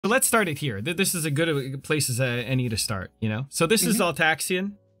let's start it here. This is a good place as any to start, you know? So this is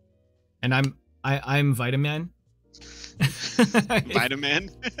Zaltaxian, and I'm Vitamin.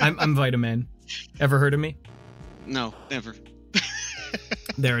 Vitamin? I'm Vitamin. Ever heard of me? No, never.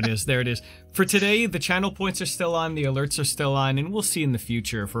 There it is. There it is. For today, the channel points are still on, the alerts are still on, and we'll see in the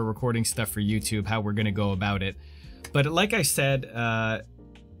future if we're recording stuff for YouTube how we're going to go about it. But like I said,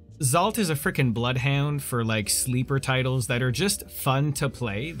 Zalt is a freaking bloodhound for like sleeper titles that are just fun to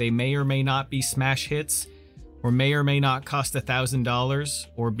play. They may or may not be smash hits, or may not cost $1,000,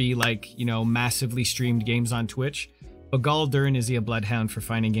 or be like, you know, massively streamed games on Twitch. But Gall Dern is he a bloodhound for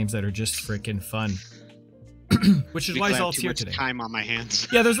finding games that are just freaking fun. Which is why Zalt's here today. Time on my hands.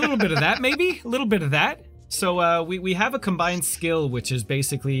 Yeah, there's a little bit of that, maybe a little bit of that. So we have a combined skill, which is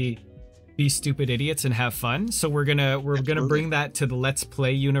basically be stupid idiots and have fun. So we're gonna bring that to the Let's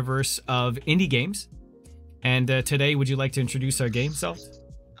Play universe of indie games. And today, would you like to introduce our game, Zalt?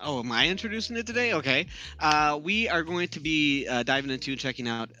 Oh, am I introducing it today? Okay. We are going to be diving into and checking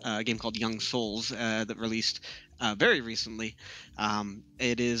out a game called Young Souls that released very recently.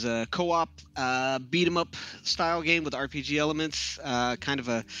 It is a co-op beat 'em up style game with RPG elements, kind of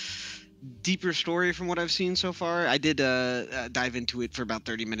a deeper story from what I've seen so far. I did dive into it for about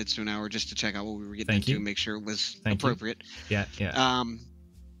 30 minutes to an hour just to check out what we were getting into and make sure it was appropriate. Yeah, yeah.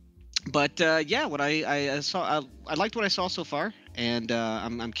 But yeah, what I saw, I liked what I saw so far, and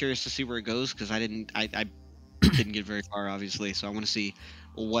I'm curious to see where it goes because I didn't get very far, obviously. So I want to see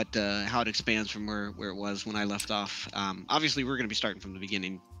what how it expands from where it was when I left off. Obviously, we're going to be starting from the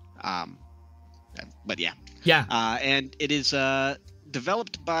beginning, but yeah, and it is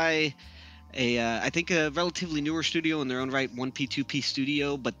developed by I think a relatively newer studio in their own right, 1P2P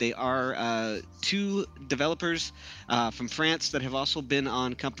Studio, but they are two developers from France that have also been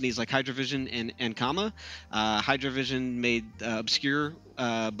on companies like Hydrovision and Kama. Hydrovision made Obscure,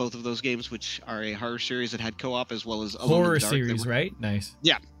 both of those games, which are a horror series that had co-op as well as horror series, right? Nice.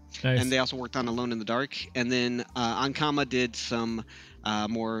 Yeah. Nice. And they also worked on Alone in the Dark. And then Ankama did some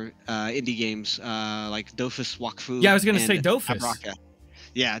more indie games like Dofus, Wakfu. Yeah, I was going to say Dofus. Abraka.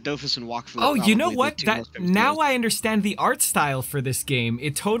 Yeah, Dofus and Wakfu. Oh, you know what? That now I understand the art style for this game.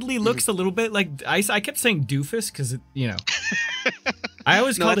 It totally looks a little bit like I kept saying Doofus because you know I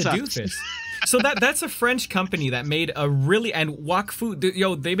always called it Doofus. So that's a French company that made a really and Wakfu.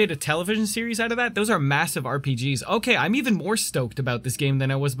 Yo, they made a television series out of that. Those are massive RPGs. Okay, I'm even more stoked about this game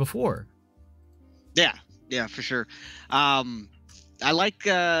than I was before. Yeah, yeah, for sure. I like.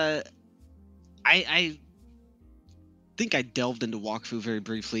 I think I delved into Wakfu very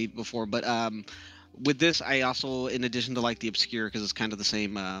briefly before, but with this, I also, in addition to like the Obscure, because it's kind of the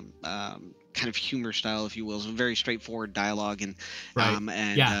same kind of humor style, if you will, it's very straightforward dialogue and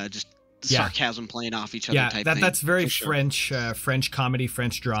just sarcasm playing off each other type thing. That's very French, French comedy,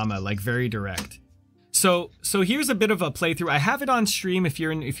 French drama, like very direct. So here's a bit of a playthrough. I have it on stream. If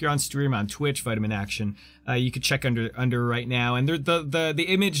you're on stream on Twitch, VitaminAxion, you could check under right now. And the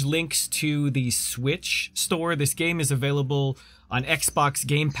image links to the Switch store. This game is available on Xbox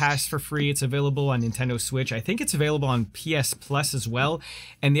Game Pass for free. It's available on Nintendo Switch. I think it's available on PS Plus as well.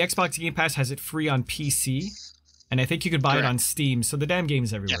 And the Xbox Game Pass has it free on PC. And I think you could buy it on Steam. So the damn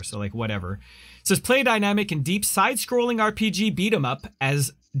game's everywhere. So like whatever. It says play dynamic and deep side-scrolling RPG beat 'em up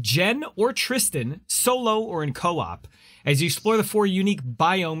as Jen or Tristan, solo or in co-op, as you explore the 4 unique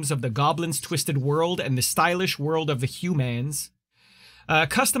biomes of the Goblin's Twisted World and the stylish world of the Humans.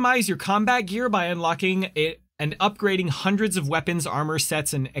 Customize your combat gear by unlocking it and upgrading hundreds of weapons, armor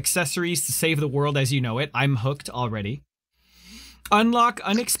sets, and accessories to save the world as you know it. I'm hooked already. Unlock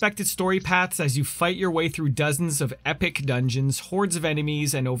unexpected story paths as you fight your way through dozens of epic dungeons, hordes of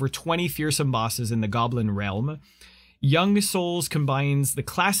enemies, and over 20 fearsome bosses in the Goblin Realm. Young Souls combines the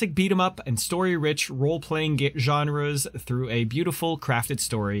classic beat-em-up and story-rich role-playing genres through a beautiful crafted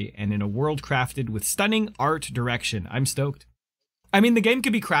story and in a world crafted with stunning art direction. I'm stoked. I mean, the game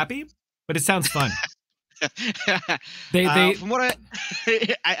could be crappy, but it sounds fun. From what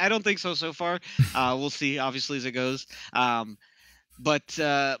I don't think so far. We'll see, obviously, as it goes. But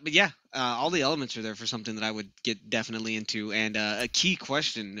yeah, all the elements are there for something that I would get definitely into. And a key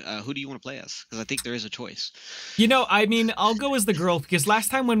question, who do you want to play as? Because I think there is a choice. You know, I mean, I'll go as the girl because last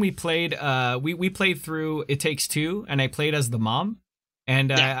time when we played, we played through It Takes Two and I played as the mom.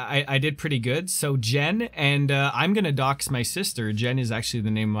 And I did pretty good. So Jen, and I'm going to dox my sister. Jen is actually the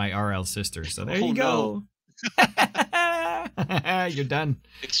name of my RL sister. So there you go. You're done.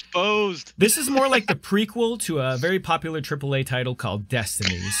 Exposed. This is more like the prequel to a very popular AAA title called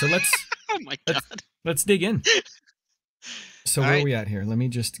Destiny. So let's oh my God. Let's dig in. So All where are right. we at here? Let me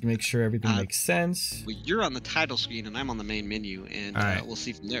just make sure everything makes sense. Well, you're on the title screen, and I'm on the main menu, and All right. we'll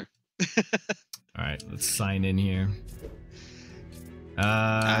see from there. All right, let's sign in here.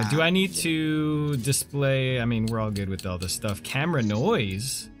 Do I need to display? I mean, we're all good with all this stuff. Camera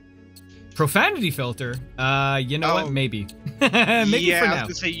noise, profanity filter. You know what? Maybe. Maybe for I was now.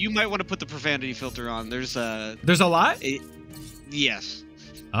 gonna say you might want to put the profanity filter on. There's a lot. Yes.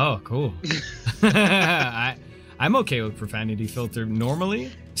 Oh, cool. I'm okay with profanity filter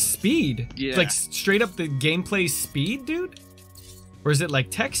normally. Speed. Yeah. Like straight up the gameplay speed, dude. Or is it like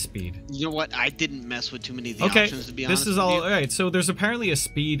text speed? You know what? I didn't mess with too many of the options, to be honest. This is all right. So there's apparently a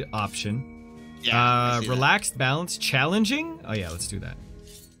speed option. Yeah. Relaxed, balanced, challenging. Oh yeah, let's do that.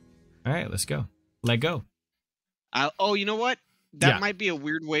 All right, let's go. Let go. Oh, you know what? That might be a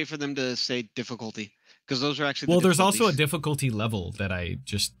weird way for them to say difficulty, because those are actually. Well, there's also a difficulty level that I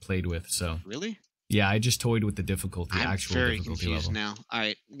just played with. So really. Yeah, I just toyed with the difficulty. I'm actual very difficulty confused level. now. All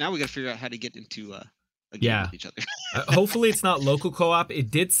right, now we got to figure out how to get into a game with each other. Hopefully it's not local co-op. It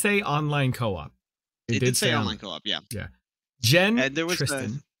did say online co-op. It did say online co-op. Yeah. Yeah. Jen, and there was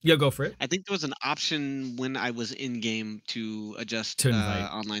Tristan. Yeah, go for it. I think there was an option when I was in game to adjust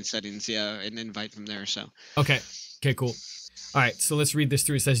online settings. Yeah, and invite from there. So. Okay. Okay. Cool. All right. So let's read this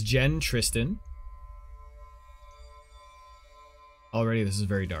through. It says Jen, Tristan. Already, this is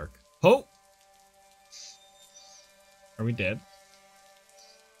very dark. Oh. Are we dead?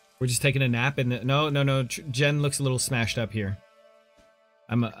 We're just taking a nap in the... No. Jen looks a little smashed up here.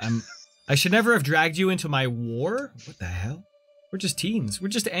 I should never have dragged you into my war? What the hell? We're just teens. We're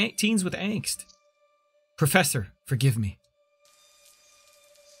just teens with angst. Professor, forgive me.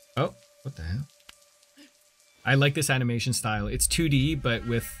 Oh, what the hell? I like this animation style. It's 2D, but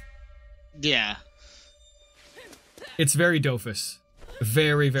with... Yeah. It's very Dofus.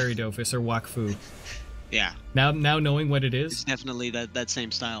 Very, very Dofus, or Wakfu. Yeah. Now knowing what it is. It's definitely that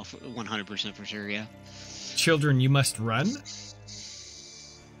same style, 100% for sure, yeah. Children, you must run.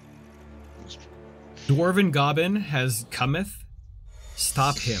 Dwarven Goblin has cometh.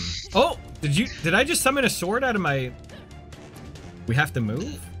 Stop him. Oh, did I just summon a sword out of my... We have to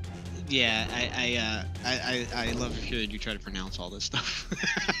move? Yeah, I love hearing you try to pronounce all this stuff.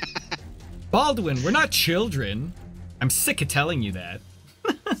 Baldwin, we're not children. I'm sick of telling you that.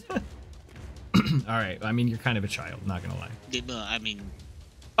 All right, I mean, you're kind of a child, not gonna lie. I mean,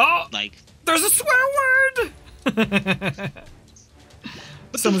 like, there's a swear word.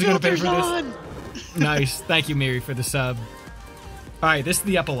 Someone's gonna pay for this. Nice, thank you, Mary, for the sub. All right, this is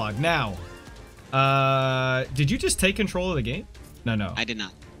the epilogue now. Did you just take control of the game? No. I did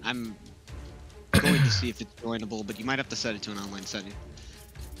not. I'm going to see if it's joinable, but you might have to set it to an online setting.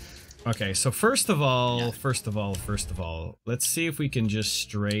 Okay, so first of all, let's see if we can just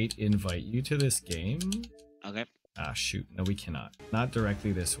straight invite you to this game. Okay. Ah, shoot. No, we cannot. Not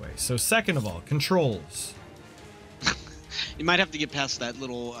directly this way. So second of all, controls. You might have to get past that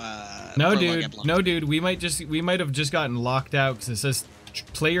little No, dude. We might have just gotten locked out because it says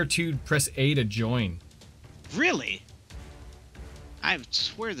player 2 press A to join. Really? I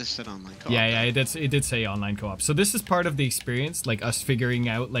swear this said online co-op. Yeah, it did say online co-op. So this is part of the experience, like us figuring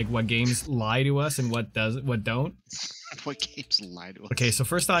out like what games lie to us and what don't. What games lie to us? Okay, so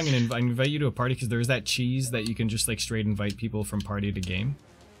first I'm gonna invite you to a party because there's that cheese that you can just like straight invite people from party to game.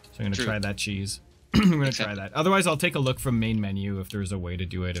 So I'm gonna try that cheese. I'm gonna try that. Otherwise, I'll take a look from main menu if there's a way to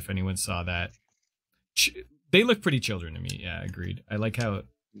do it. If anyone saw that, they look pretty children to me. Yeah, agreed. I like how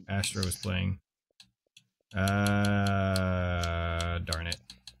Astro is playing. Darn it.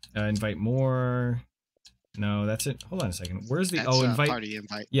 Invite more. No, that's it. Hold on a second. Where's the invite? Party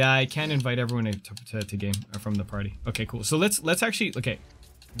invite. Yeah, I can't invite everyone to game from the party. Okay, cool. So let's actually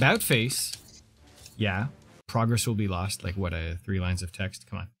about face. Yeah, progress will be lost. Like what? 3 lines of text.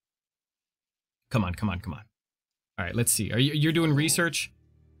 Come on. All right, let's see. You're doing research?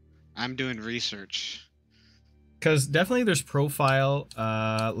 I'm doing research. Because definitely there's profile,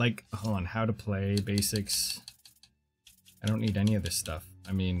 hold on, how to play, basics. I don't need any of this stuff.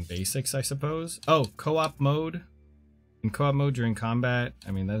 I mean, basics, I suppose. Oh, co-op mode. In co-op mode during combat.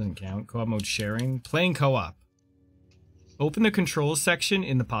 I mean, that doesn't count. Co-op mode sharing. Playing co-op. Open the controls section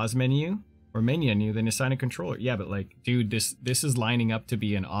in the pause menu or main menu, then assign a controller. Yeah, but like, dude, this is lining up to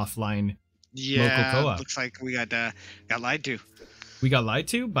be an offline local co-op. Looks like we got lied to. We got lied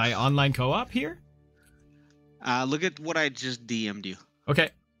to by online co-op here? Look at what I just DM'd you.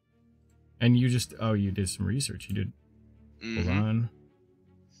 Okay. And you just... Oh, you did some research. You did... Hold on.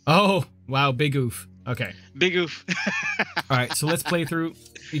 Oh, wow. Big oof. Okay. Big oof. All right. So let's play through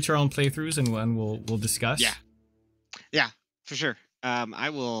each our own playthroughs and we'll discuss. Yeah. Yeah, for sure. I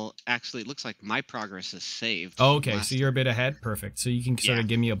will actually. It looks like my progress is saved. Oh, From okay, so last you're a bit ahead. Perfect. So you can sort Yeah. of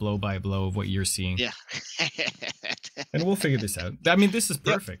give me a blow by blow of what you're seeing, Yeah. and we'll figure this out. I mean, this is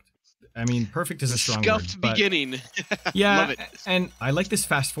Yep. perfect. I mean, perfect is The a strong word, scuffed but beginning. Love yeah, it. and I like this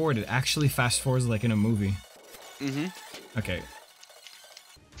fast forward. It actually fast forwards like in a movie. Mm-hmm. Okay.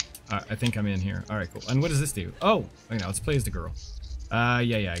 I think I'm in here. All right, cool. And what does this do? Oh, wait, now let's play as the girl.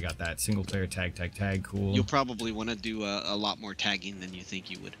 Yeah, I got that. Single player tag, cool. You'll probably want to do a lot more tagging than you think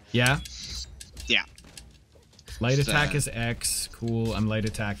you would. Yeah? Yeah. Light It's, attack is X. Cool, I'm light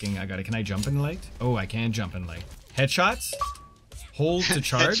attacking. I got it. Can I jump in light? Oh, I can jump in light. Headshots? Hold to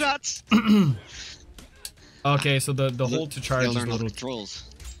charge? Headshots. Okay, so the hold to charge They'll is a learn all the little... controls.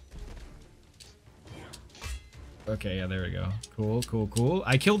 Okay, yeah, there we go. Cool.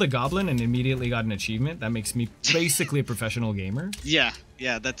 I killed a goblin and immediately got an achievement. That makes me basically a professional gamer. Yeah,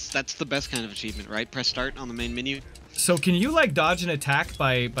 that's the best kind of achievement, right? Press start on the main menu. So can you, like, dodge an attack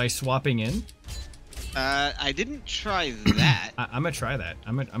by swapping in? I didn't try that. I'm gonna try that.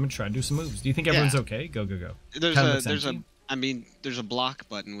 I'm gonna try to do some moves. Do you think everyone's okay? Go. There's a block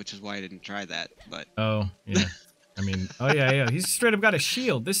button, which is why I didn't try that. But Oh, yeah. I mean, oh yeah. He's straight up got a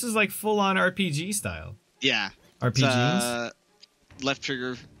shield. This is like full on RPG style. yeah, RPGs? Left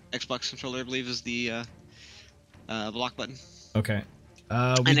trigger Xbox controller, I believe, is the block button. Okay. We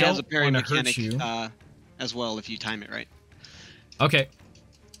And it has a don't parry want to hurt mechanic you. as well if you time it right. Okay.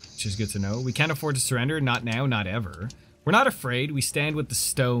 Which is good to know. We can't afford to surrender. Not now, not ever. We're not afraid. We stand with the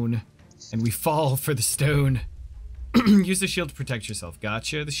stone, and we fall for the stone. Use the shield to protect yourself.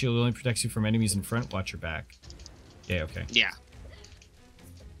 Gotcha. The shield only protects you from enemies in front. Watch your back. Yeah, okay. Yeah.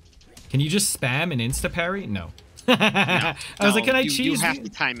 Can you just spam an insta parry? No. I was like, can I you cheese? You have to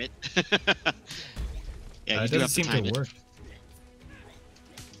time it. Yeah, you It do doesn't have to seem time to it. work.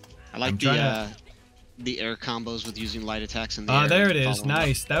 I like I'm the air combos with using light attacks in the air. There it and is. following up.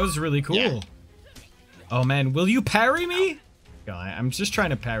 Nice. That was really cool. Yeah. Oh man, will you parry me? God, I'm just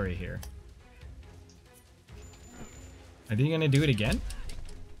trying to parry here. Are you gonna do it again?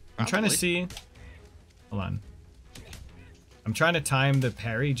 I'm trying to Probably. see. Hold on. I'm trying to time the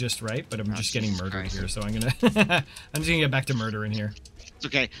parry just right, but I'm just getting Jesus murdered Christ. here, so I'm gonna I'm just gonna get back to murder in here. It's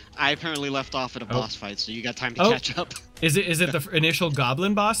okay. I apparently left off at a boss fight, so you got time to Oh. catch up. Is it the initial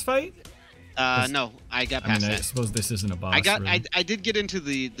goblin boss fight? No, I got I past mean, I that. suppose this isn't a boss. I really. did get into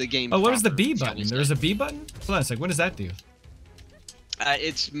the game. Oh, what was the proper, B shall button? we There say. was a B button? Hold on a sec. What does that do?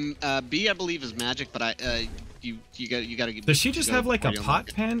 It's B, I believe, is magic, but you gotta. Does she just have like a pot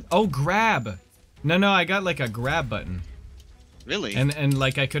pen? Oh, grab. No, I got like a grab button. Really? And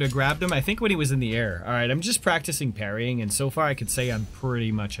like I could have grabbed him. I think when he was in the air. All right, I'm just practicing parrying, and so far I could say I'm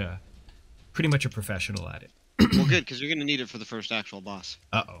pretty much a professional at it. Well, good, because you're gonna need it for the first actual boss.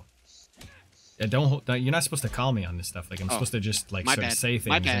 Uh-oh. Yeah, you're not supposed to call me on this stuff. Like I'm supposed to just like my sort of bad. say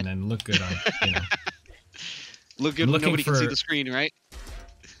My things bad. and then look good on, you know. Look good I'm when looking nobody can see for- the screen, right?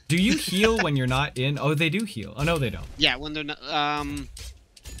 Do you heal when you're not in? Oh, they do heal. Oh no, they don't. Yeah, when they're not.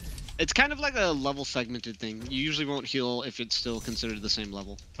 It's kind of like a level segmented thing. You usually won't heal if it's still considered the same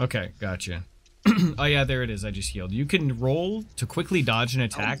level. Okay, gotcha. Oh yeah, there it is. I just healed. You can roll to quickly dodge an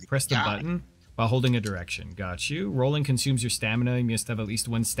attack. my Press the God. button while holding a direction. Got you. Rolling consumes your stamina. You must have at least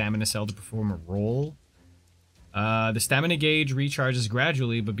one stamina cell to perform a roll. The stamina gauge recharges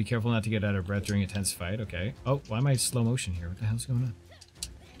gradually, but be careful not to get out of breath during a tense fight. Okay. Oh, why am I slow motion here? What the hell's going on?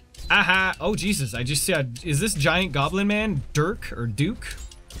 Aha! Oh Jesus! I just said, is this giant goblin man Dirk or Duke?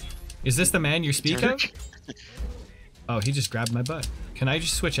 Is this the man you speak of? Dirk? Oh, he just grabbed my butt. Can I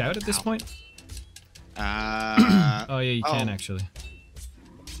just switch out at this point? Oh Oh yeah, you can actually.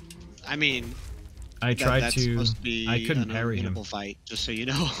 I mean, I tried that's to. supposed to be I couldn't an parry him. unwinnable fight, just so you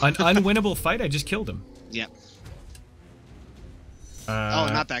know. An unwinnable fight. I just killed him. Yeah. Uh,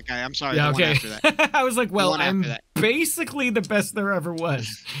 Oh, not that guy. I'm sorry. Yeah. The one Okay. after that. I was like, well, one after I'm that. basically the best there ever was.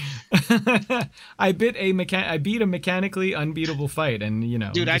 I beat a mechanically unbeatable fight, and you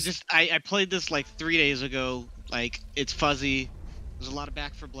know. Dude, I played this like 3 days ago. Like, it's fuzzy. There's a lot of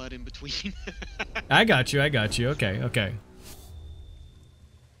Back for Blood in between. I got you. Okay.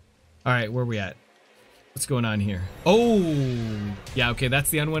 All right, where are we at? What's going on here? Oh, yeah. Okay, that's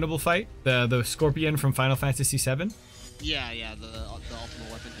the unwinnable fight. The scorpion from Final Fantasy VII. yeah, the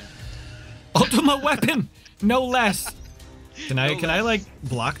ultimate weapon. Ultimate weapon, no less. Can I less. like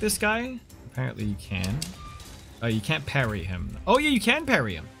block this guy? Apparently you can. You can't parry him. Oh yeah, you can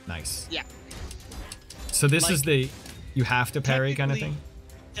parry him. Nice. Yeah. So this Like, is the you have to parry kind of thing.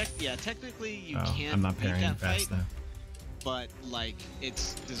 Technically you Oh, can't. I'm not beat parrying that fast fight, now. but like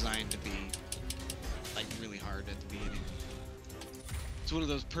it's designed to be like really hard at the beginning. It's one of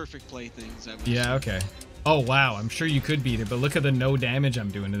those perfect play things. I would Yeah. say. Okay. Oh, wow. I'm sure you could beat it, but look at the no damage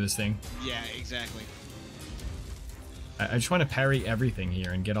I'm doing to this thing. Yeah, exactly. I just want to parry everything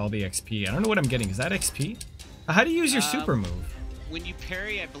here and get all the XP. I don't know what I'm getting. Is that XP? How do you use your super move? When you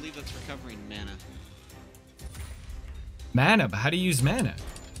parry, I believe that's recovering mana. Mana? But how do you use mana?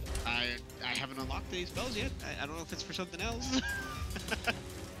 I haven't unlocked any spells yet. I don't know if it's for something else.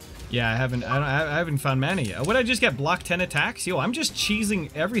 Yeah, I haven't found mana yet. What, I just get block 10 attacks? Yo, I'm just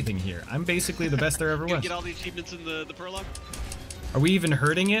cheesing everything here. I'm basically the best there ever was. Get all the achievements in the prologue? Are we even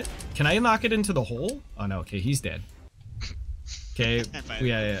hurting it? Can I knock it into the hole? Oh no, okay, he's dead. Okay,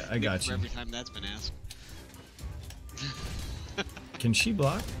 yeah, I got you. Every time that's been asked. Can she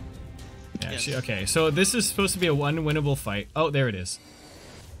block? Yeah, Yes. okay, so this is supposed to be a one-winnable fight. Oh, there it is.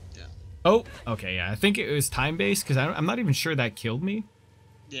 Yeah. Oh, okay, yeah, I think it was time-based, because I'm not even sure that killed me.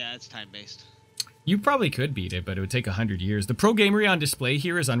 Yeah, it's time-based. You probably could beat it, but it would take 100 years. The pro gamery on display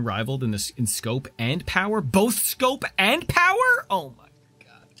here is unrivaled in scope and power. Both scope and power? Oh my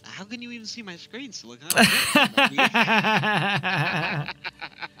god. How can you even see my screen still? Look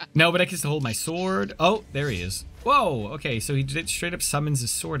No, but I can still hold my sword. Oh, there he is. Whoa, okay, so he straight up summons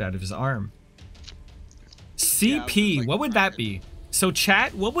his sword out of his arm. CP, like, what would that be? So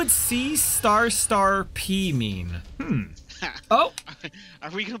chat, what would C star P mean? Oh! Are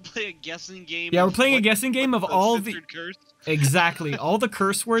we gonna play a guessing game? Yeah, we're playing a guessing game of all the... curse? Exactly. All the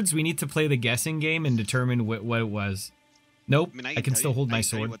curse words, we need to play the guessing game and determine what it was. Nope, I mean, I can still hold my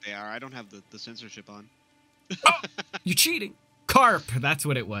sword. What they are. I don't have the censorship on. Oh, you're cheating. Carp, that's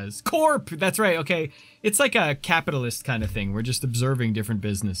what it was. Corp, that's right, okay. It's like a capitalist kind of thing. We're just observing different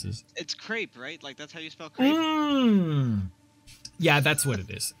businesses. It's crepe, right? Like, that's how you spell crepe? Yeah, that's what it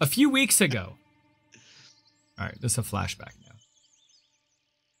is. A few weeks ago. All right, this is a flashback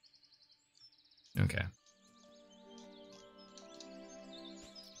now. Okay.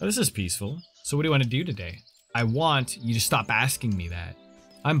 Oh, this is peaceful. So what do you want to do today? I want you to stop asking me that.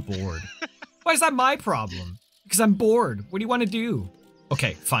 I'm bored. Why is that my problem? Because I'm bored. What do you want to do?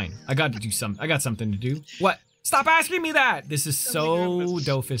 Okay, fine. I got something to do. What? Stop asking me that! This is so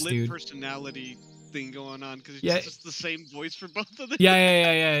doofus, dude. Personality thing going on because it's just the same voice for both of them.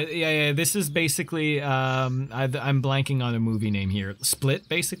 Yeah. This is basically I'm blanking on a movie name here. Split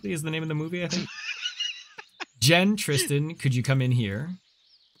basically is the name of the movie, I think. Jen, Tristan, could you come in here?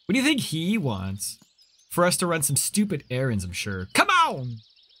 What do you think he wants? For us to run some stupid errands, I'm sure. Come on!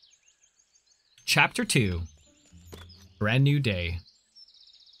 Chapter 2. Brand new day.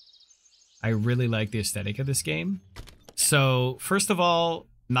 I really like the aesthetic of this game. So, first of all,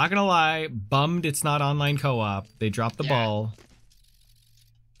 not gonna lie, bummed it's not online co-op. They dropped the ball.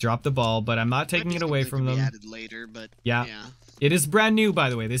 Dropped the ball, but I'm not taking it away from them. Added later, but yeah. It is brand new, by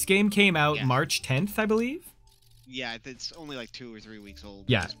the way. This game came out March 10th, I believe. Yeah, it's only like 2 or 3 weeks old.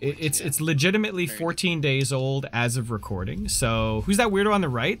 Yeah, it's legitimately 14 days old as of recording. So, who's that weirdo on the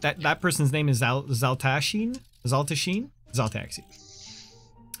right? That person's name is Zaltaxian? Zaltaxian.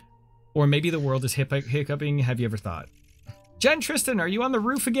 Or maybe the world is hiccuping. Have you ever thought? Jen, Tristan, are you on the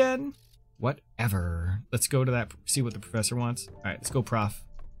roof again? Whatever. Let's go to that, see what the professor wants. All right, let's go, prof.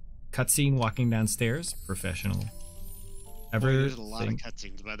 Cutscene, walking downstairs. Professional. There's a lot of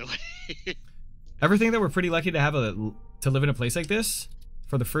cutscenes, by the way. Ever think that we're pretty lucky to have to live in a place like this?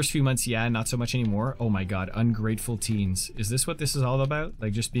 For the first few months, yeah, not so much anymore. Oh my god, ungrateful teens. Is this what this is all about?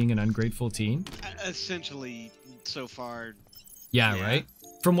 Like just being an ungrateful teen? Essentially, so far. Yeah, right?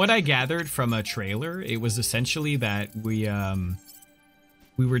 From what I gathered from a trailer, it was essentially that we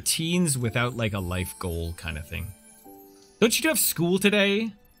were teens without like a life goal kind of thing. Don't you have school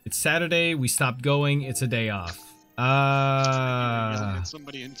today? It's Saturday, we stopped going, it's a day off.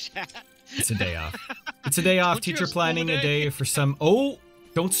 Somebody in chat. It's a day off. It's a day off. Teacher planning a day for some... Oh,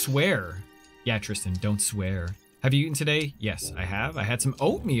 don't swear. Yeah, Tristan, don't swear. Have you eaten today? Yes, I have. I had some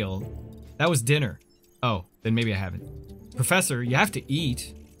oatmeal. That was dinner. Oh, then maybe I haven't. Professor, you have to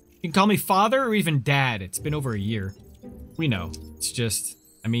eat. You can call me father or even dad. It's been over a year. We know. It's just...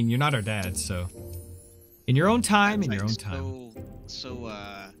 I mean, you're not our dad, so... In your own time, in your own time.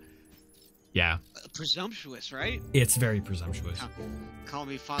 Yeah. Presumptuous, right? It's very presumptuous. Call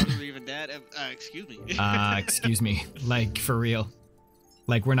me father or even dad? Excuse me. Excuse me. Like, for real.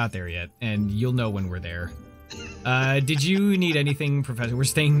 Like, we're not there yet, and you'll know when we're there. Did you need anything, Professor? We're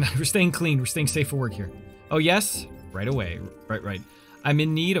staying clean. We're staying safe for work here. Oh, yes? Right away. Right. I'm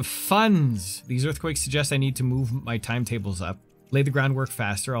in need of funds. These earthquakes suggest I need to move my timetables up. Lay the groundwork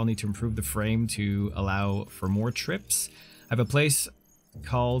faster. I'll need to improve the frame to allow for more trips. I have a place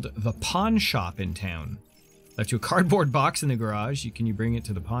called the Pawn Shop in town. Left you a cardboard box in the garage. Can you bring it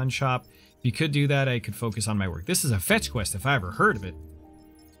to the pawn shop? If you could do that, I could focus on my work. This is a fetch quest if I ever heard of it.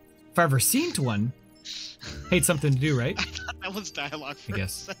 If I ever seen one. Hey, it's something to do, right? I thought that was dialogue for I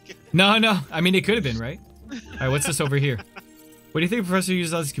guess. a second. No. I mean, it could have been, right? All right, what's this over here? What do you think the professor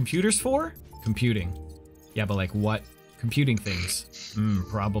uses all these computers for? Computing. Yeah, but like what? Computing things.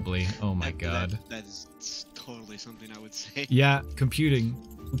 Probably. Oh my god. That is totally something I would say. Yeah, computing.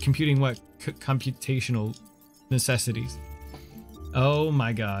 Computing what? Computational necessities. Oh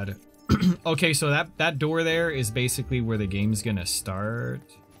my god. Okay, so that door there is basically where the game's gonna start.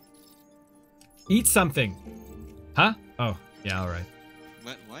 Eat something. Huh? Oh, yeah, alright.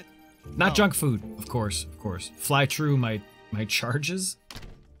 What? Not junk food, of course. Fly through my charges.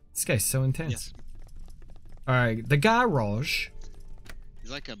 This guy's so intense. Yes. Alright, the garage.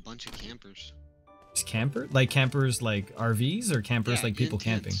 He's like a bunch of campers. Is camper? Like campers like RVs or campers Yeah, like people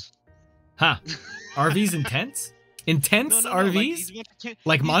intense. camping? Huh. RVs and tents? Intense No, RVs?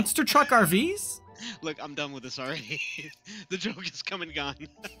 Like monster truck RVs? Look, I'm done with this already. The joke is come and gone.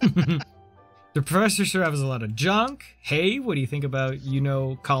 The professor sure has a lot of junk. Hey, what do you think about,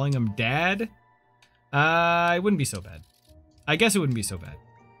 calling him dad? It wouldn't be so bad. I guess it wouldn't be so bad.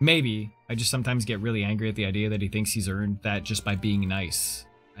 Maybe. I just sometimes get really angry at the idea that he thinks he's earned that just by being nice.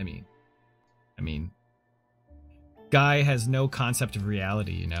 I mean, guy has no concept of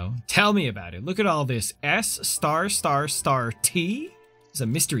reality, Tell me about it. Look at all this. S star star star T? It's a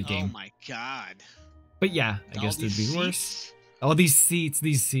mystery game. Oh my god. But yeah, I guess it'd be seats? worse. Oh, these seats,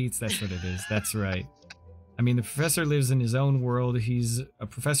 that's what it is. That's right. I mean, the professor lives in his own world. He's a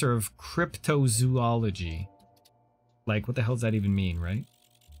professor of cryptozoology. Like, what the hell does that even mean, right?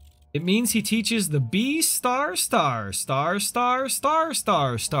 It means he teaches the B star star star star star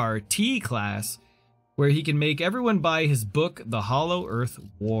star star T class, where he can make everyone buy his book, The Hollow Earth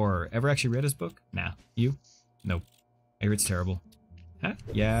War. Ever actually read his book? Nah. You? Nope. I hear it's terrible. Huh?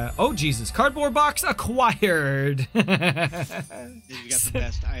 Yeah. Oh, Jesus. Cardboard box acquired. You got the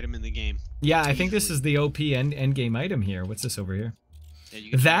best item in the game. Yeah, I think this is the OP end game item here. What's this over here? Yeah,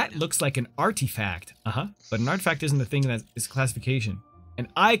 you can That find it. looks like an artifact. But an artifact isn't the thing that is classification. And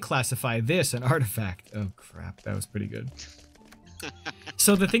I classify this an artifact. Oh, crap. That was pretty good.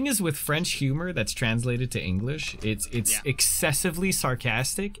 So the thing is with French humor that's translated to English, it's excessively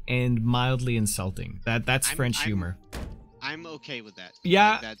sarcastic and mildly insulting. That's French humor. I'm okay with that.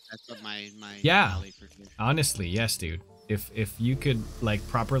 Yeah. Like that's up my Yeah. alley for sure. Honestly, yes, dude. If you could like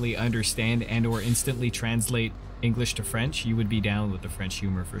properly understand and or instantly translate English to French, you would be down with the French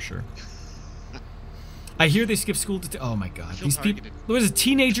humor for sure. I hear they skip school to oh my god. These people. What is it,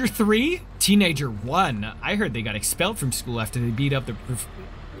 Teenager 3? Teenager 1. I heard they got expelled from school after they beat up the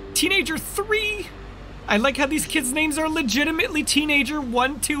Teenager 3. I like how these kids' names are legitimately Teenager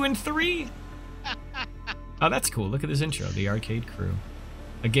 1, 2, and 3. Oh, that's cool. Look at this intro. The Arcade Crew.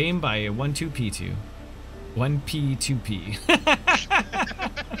 A game by 12P2. 1P2P.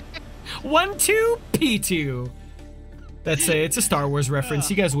 12P2. It's a Star Wars reference.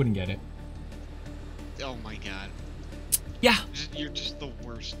 You guys wouldn't get it. Oh my god. Yeah. You're just the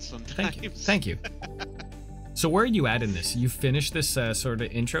worst sometimes. Thank you. So where are you at in this? You finished this sort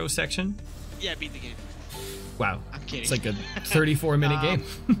of intro section? Yeah, beat the game. Wow. I'm kidding. It's like a 34-minute game.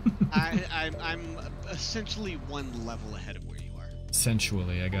 I'm essentially one level ahead of where you are.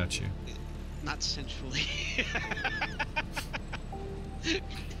 Sensually, I got you. Not sensually.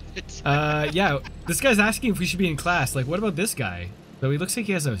 Yeah, this guy's asking if we should be in class. Like, what about this guy? Though he looks like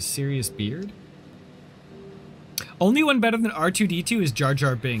he has a serious beard. Only one better than R2-D2 is Jar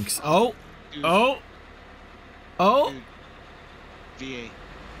Jar Binks. Oh. Dude. Oh. Oh. Dude. VA.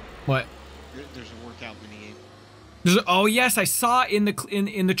 What? There's a workout minigame. Oh yes, I saw in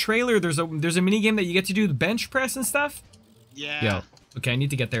the trailer. There's a minigame that you get to do the bench press and stuff. Yeah. Yo. Okay, I need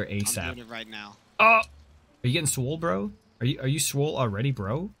to get there I'm ASAP. doing it right now. Oh. Are you getting swole, bro? Are you swole already,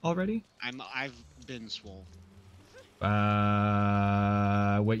 bro? Already? I've been swole. What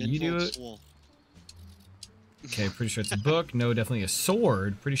Been you do? swole. Okay, pretty sure it's a book. No, definitely a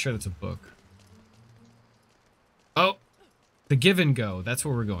sword. Pretty sure that's a book. Oh, the give and go. That's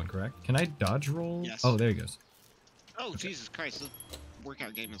where we're going, correct? Can I dodge roll? Yes. Oh, there he goes. Oh, Okay. Jesus Christ. This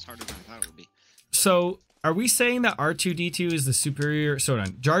workout game is harder than I thought it would be. So, are we saying that R2-D2 is the superior... So, hold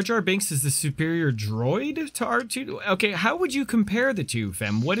on. Jar Jar Binks is the superior droid to R2? Okay, how would you compare the two,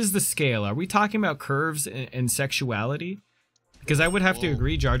 fam? What is the scale? Are we talking about curves and sexuality? Because I would have to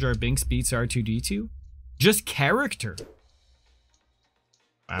agree Jar Jar Binks beats R2-D2. Just character.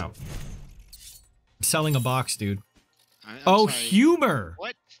 Wow. I'm selling a box, dude. I'm Oh, sorry. humor.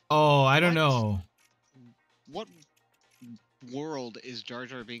 What? Oh, I don't What? know. What world is Jar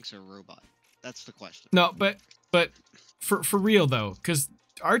Jar Binks a robot? That's the question. No, but for real though, because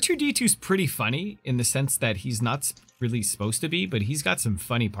R2-D2's pretty funny in the sense that he's not really supposed to be, but he's got some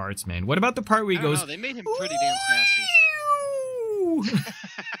funny parts, man. What about the part where he goes? Know, they made him pretty damn sassy.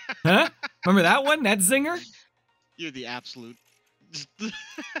 Huh? Remember that one? That zinger? You're the absolute.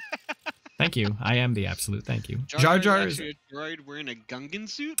 Thank you. I am the absolute. Thank you. Jar Jar is is actually a droid wearing a Gungan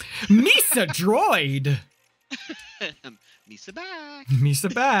suit. Misa droid. Misa back.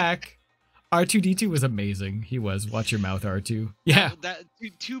 Misa back. R2D2 was amazing. He was. Watch your mouth, R2. Yeah.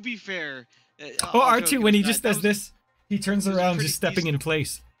 To be fair. Oh, R2 when he just does this, he turns around, just stepping in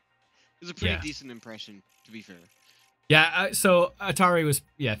place. It was a pretty decent impression, to be fair. Yeah. So Atari was.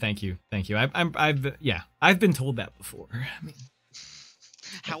 Yeah. Thank you. Thank you. I've been told that before. I mean,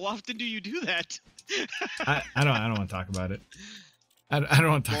 how often do you do that? I don't want to talk about it. I don't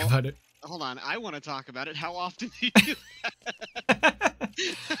want to talk about it. Hold on, I want to talk about it. How often do you do that?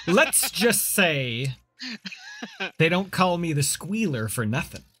 Let's just say they don't call me the squealer for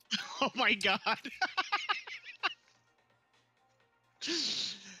nothing. Oh my god.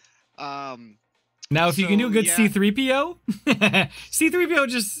 Now, if you can do a good C-3PO, C-3PO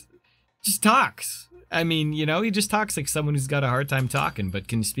just talks. I mean, you know, he just talks like someone who's got a hard time talking, but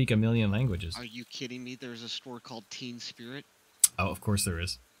can speak a million languages. Are you kidding me? There's a store called Teen Spirit. Oh, of course there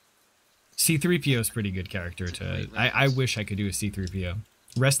is. C-3PO is a pretty good character to... I wish I could do a C-3PO.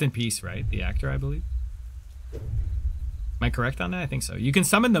 Rest in peace, right? The actor, I believe. Am I correct on that? I think so. You can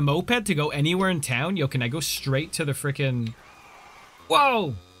summon the moped to go anywhere in town. Yo, can I go straight to the frickin'...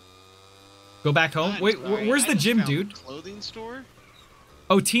 Whoa! Go back home? Wait, where's the gym, dude? Clothing store?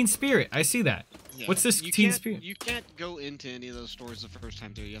 Oh, Teen Spirit. I see that. Yeah. What's this Teen Spirit? You can't go into any of those stores the first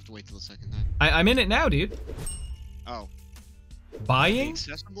time through. You have to wait till the second time. I'm in it now, dude. Oh. Buying?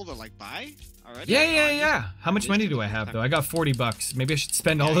 Accessible to like buy already? Yeah. How much money do I have though? I got $40. Maybe I should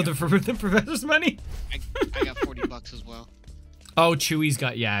spend all of the professor's money. I got $40 as well. Oh, Chewie's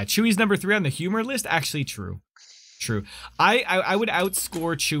got Chewie's number 3 on the humor list. Actually, true. I would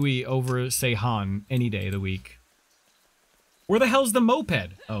outscore Chewie over say Han any day of the week. Where the hell's the moped?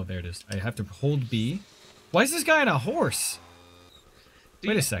 Oh, there it is. I have to hold B. Why is this guy on a horse?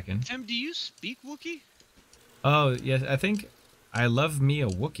 Wait a second. Tim, do you speak Wookiee? Oh, yes, I think I love me a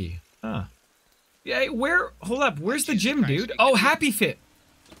Wookiee. Huh. Yeah, hold up, where's the gym, dude? Oh, Happy Fit.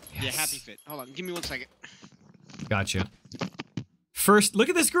 Yes. Yeah, Happy Fit. Hold on, give me 1 second. Gotcha. First, look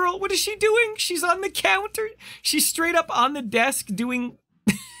at this girl. What is she doing? She's on the counter. She's straight up on the desk doing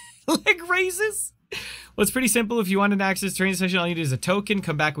leg raises. Well, it's pretty simple. If you want an access training session, all you need is a token.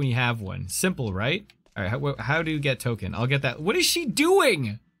 Come back when you have one. Simple, right? All right, how do you get token? I'll get that. What is she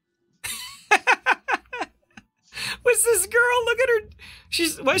doing? What's this girl? Look at her.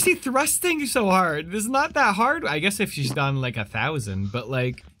 Why is she thrusting so hard? This is not that hard. I guess if she's done like 1,000, but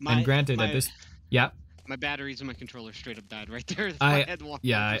like, and granted at this, yeah. My batteries and my controller straight up died right there.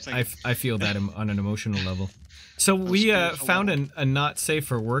 I feel that on an emotional level. So we found a not safe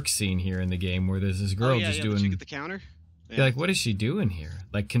for work scene here in the game where there's this girl just doing. Did you get the counter? Yeah. Like, what is she doing here?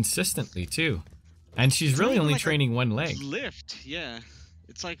 Like consistently too, and she's really only like training one leg. Lift, yeah.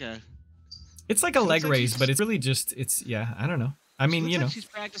 It's like a. It's like a leg raise, but it's really just I don't know. I mean, you know. Like she's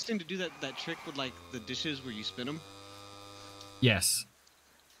practicing to do that trick with like the dishes where you spin them. Yes.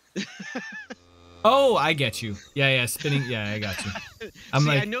 Oh, I get you. Yeah, spinning. Yeah, I got you.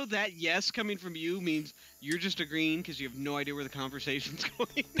 I know that yes coming from you means you're just agreeing because you have no idea where the conversation's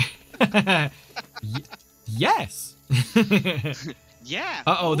going. Yes. Yeah.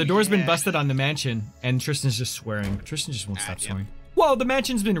 Uh-oh, the door's been busted on the mansion, and Tristan's just swearing. Tristan just won't stop swearing. Whoa, the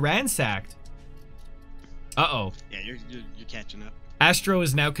mansion's been ransacked. Uh-oh. Yeah, you're catching up. Astro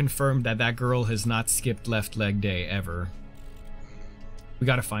has now confirmed that girl has not skipped left leg day ever. We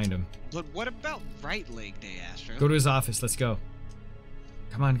gotta find him. But what about right leg day, Astro? Go to his office. Let's go.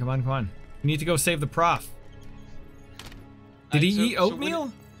 Come on. We need to go save the prof. Did he eat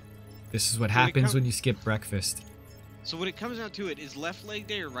oatmeal? This is what happens when you skip breakfast. So when it comes down to it, is left leg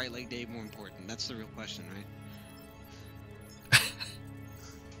day or right leg day more important? That's the real question, right?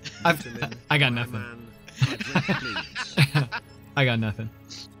 I got nothing. I got nothing.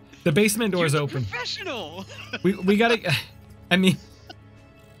 The basement door's open. Professional. We gotta. I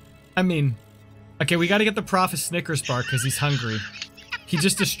mean, okay, we gotta get the prof a Snickers bar because he's hungry. He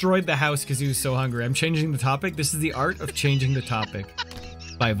just destroyed the house because he was so hungry. I'm changing the topic. This is the art of changing the topic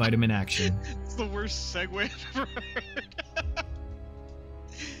by VitaminAxion. It's the worst segue I've ever heard.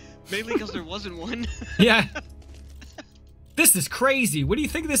 Mainly because there wasn't one. Yeah. This is crazy. What do you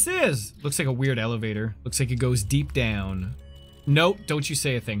think this is? Looks like a weird elevator. Looks like it goes deep down. Nope, don't you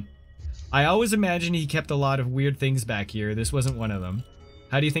say a thing. I always imagined he kept a lot of weird things back here. This wasn't one of them.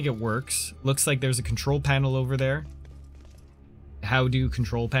 How do you think it works? Looks like there's a control panel over there. How do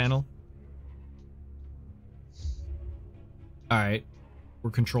control panel? All right. We're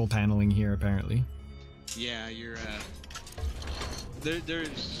control paneling here, apparently. Yeah, you're.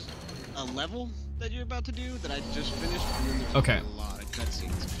 There's a level that you're about to do that I just finished, and then there's Okay. a lot of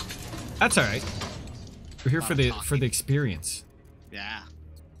cutscenes. That's all right. We're here for the experience. Yeah.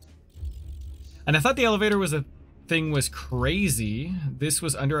 And I thought the elevator was was crazy. This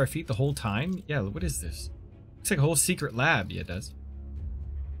was under our feet the whole time. Yeah, what is this? Looks like a whole secret lab. Yeah, it does.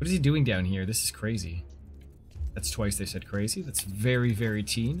 What is he doing down here? This is crazy. That's twice they said crazy. That's very, very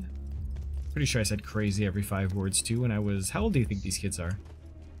teen. Pretty sure I said crazy every 5 words too when I was... How old do you think these kids are?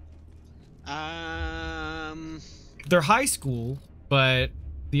 They're high school, but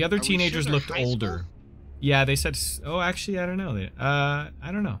the other teenagers looked older. School? Yeah, they said... Oh, actually, I don't know. I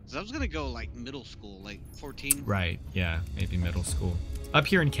don't know. I was gonna go like middle school, like 14. Right, yeah, maybe middle school. Up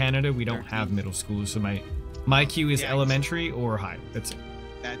here in Canada, we don't 13. Have middle school, so my cue is elementary or high. That's it.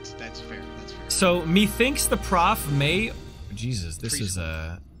 That's fair. That's fair. So, methinks the prof may... Jesus, this preschool. Is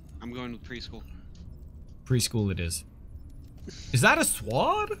a... I'm going with preschool. Preschool it is. Is that a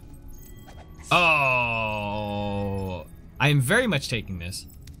sword? Oh, I am very much taking this.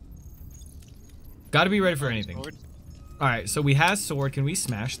 Got to be ready for anything. Sword? All right, so we have sword. Can we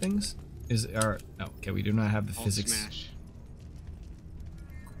smash things? No, okay, we do not have the physics. Smash.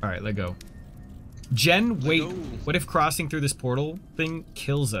 All right, let go. Jen, wait. What if crossing through this portal thing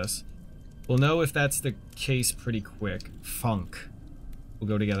kills us? We'll know if that's the case pretty quick. Funk. We'll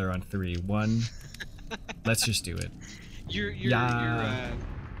go together on 3. 1. Let's just do it. Your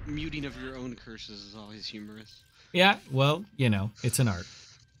muting of your own curses is always humorous. Yeah, well, you know, it's an art.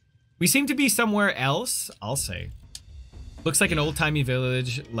 We seem to be somewhere else, I'll say. Looks like an old-timey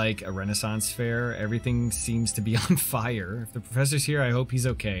village, like a Renaissance fair. Everything seems to be on fire. If the professor's here, I hope he's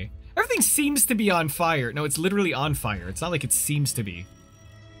okay. Everything seems to be on fire. No, it's literally on fire. It's not like it seems to be.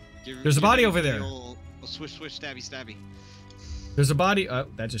 There's a body over there. Swish, swish, stabby, stabby. There's a body. Oh,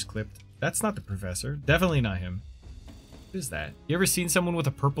 that just clipped. That's not the professor. Definitely not him. What is that? You ever seen someone with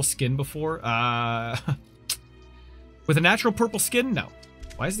a purple skin before? With a natural purple skin? No.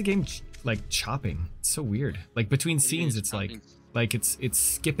 Why is the game like chopping? It's so weird. Like between scenes, it's chopping? like it's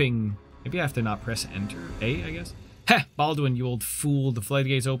skipping. Maybe I have to not press enter. A, I guess. Heh, Baldwin, you old fool. The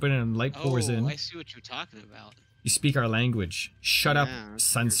floodgates open and light pours in. I see what you're talking about. You speak our language. Shut up,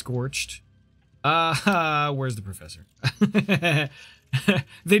 sun-scorched. Where's the professor?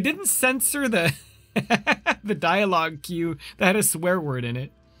 They didn't censor the the dialogue cue that had a swear word in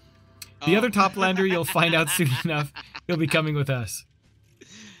it. The other Toplander you'll find out soon enough. He'll be coming with us.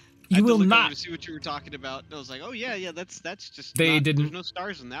 You will not to see what you were talking about. And I was like, oh yeah, that's just. They didn't. There's no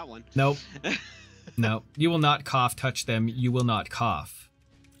stars in that one. Nope. No, you will not cough. Touch them. You will not cough.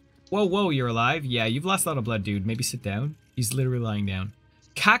 Whoa, you're alive? Yeah, you've lost a lot of blood, dude. Maybe sit down. He's literally lying down.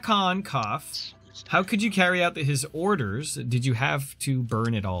 Kakon cough. How could you carry out his orders? Did you have to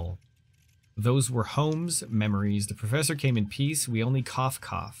burn it all? Those were Holmes' memories. The professor came in peace. We only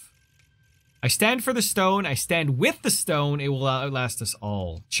cough. I stand for the stone. I stand with the stone. It will outlast us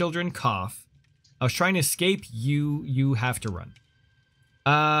all. Children, cough. I was trying to escape. You have to run.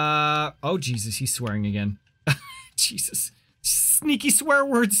 Oh, Jesus. He's swearing again. Jesus. Sneaky swear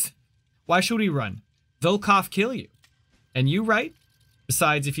words. Why should we run? They'll cough kill you. And you, right?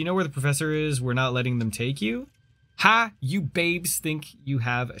 Besides, if you know where the professor is, we're not letting them take you. Ha! You babes think you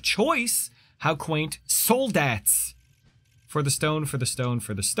have a choice. How quaint. Soldats! For the stone, for the stone,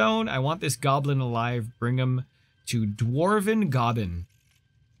 for the stone. I want this goblin alive. Bring him to Dwarven Goblin.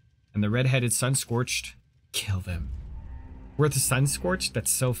 And the red-headed sun-scorched. Kill them. We're at the sun-scorched?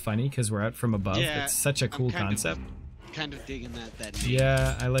 That's so funny because we're out from above. Yeah, it's such a cool concept. Kind of digging that name.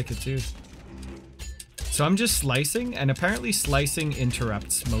 Yeah, I like it too. So I'm just slicing, and apparently slicing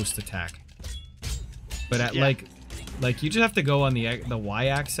interrupts most attack. But at like you just have to go on the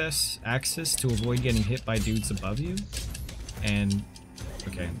y-axis to avoid getting hit by dudes above you. And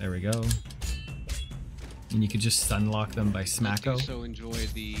okay, there we go. And you could just stunlock them by smacko. I so enjoy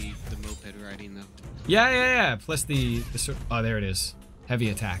the moped riding though. Yeah. Plus the oh, there it is. Heavy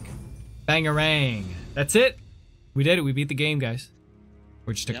attack. Bangarang. That's it. We did it. We beat the game, guys.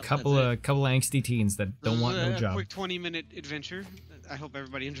 We're just a couple of angsty teens that don't want no job. A quick 20-minute adventure. I hope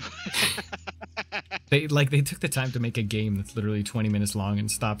everybody enjoyed. They took the time to make a game that's literally 20 minutes long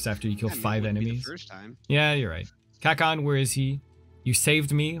and stops after you kill 5 enemies. The first time. Yeah, you're right. Kakon, where is he? You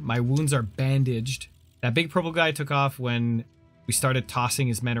saved me. My wounds are bandaged. That big purple guy took off when we started tossing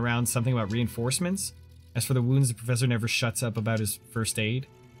his men around. Something about reinforcements. As for the wounds, the professor never shuts up about his first aid.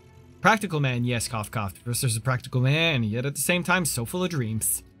 Practical man, yes, cough, cough. The professor's a practical man, yet at the same time, so full of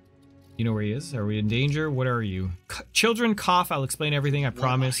dreams. You know where he is? Are we in danger? What are you? Children, cough. I'll explain everything, I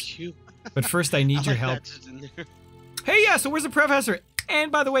promise. But first, I need your help. Hey, yeah, so where's the professor?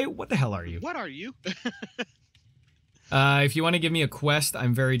 And by the way, what the hell are you? What are you? If you want to give me a quest,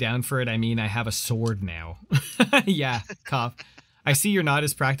 I'm very down for it. I mean, I have a sword now. Yeah, cough. I see you're not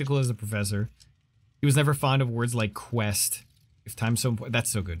as practical as the professor. He was never fond of words like quest. If time's so important,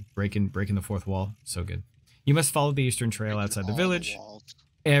 that's so good. Breaking the fourth wall, so good. You must follow the eastern trail outside the village.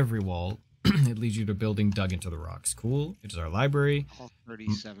 Every wall. It leads you to a building dug into the rocks. Cool. It is our library. All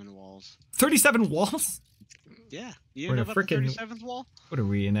 37 walls. 37 walls? Yeah. You know about the 37th wall? What are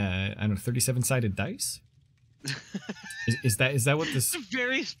we in a, I don't know, 37-sided dice? is that what this? It's a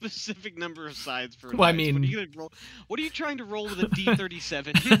very specific number of sides for. Well, I mean, what are you gonna roll? What are you trying to roll with a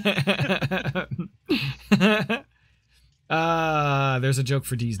D37? There's a joke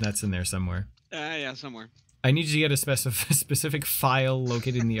for D's nuts in there somewhere. Yeah, somewhere. I need you to get a specific file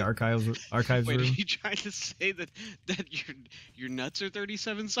located in the archives room. Wait, are you trying to say that your nuts are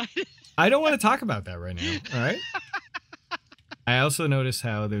 37-sided? I don't want to talk about that right now. All right. I also noticed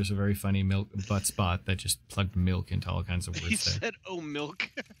how there's a very funny milk butt spot that just plugged milk into all kinds of words. He said, "Oh,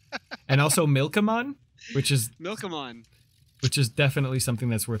 milk," and also Milkamon, which is Milkamon, which is definitely something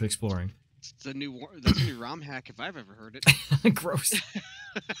that's worth exploring. That's a new ROM hack if I've ever heard it. Gross.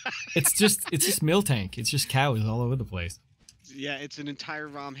 It's just Miltank. It's just cows all over the place. Yeah, it's an entire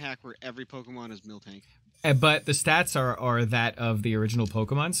ROM hack where every Pokemon is Miltank. But the stats are that of the original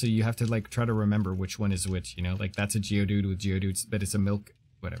Pokemon, so you have to like try to remember which one is which, you know? Like that's a Geodude with Geodudes, but it's a milk,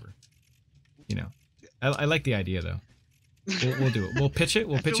 whatever. You know. I like the idea though. We'll do it. We'll pitch it.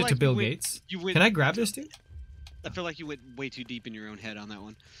 We'll pitch it to Bill Gates. Can I grab this, dude? I feel like you went way too deep in your own head on that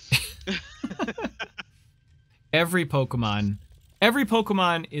one. Every Pokemon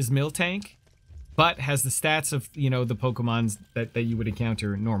is Miltank, but has the stats of, you know, the Pokemons that you would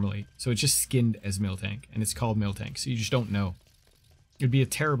encounter normally. So it's just skinned as Miltank, and it's called Miltank, so you just don't know. It'd be a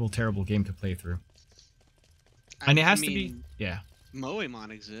terrible, terrible game to play through. And it has to be... Yeah. Moemon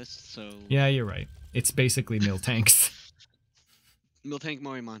exists, so... Yeah, you're right. It's basically Miltanks. Miltank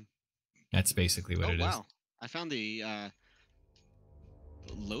Moemon. That's basically what it is. Oh, wow. I found the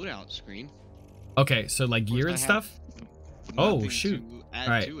loadout screen. Okay, so like gear and stuff? Oh shoot! All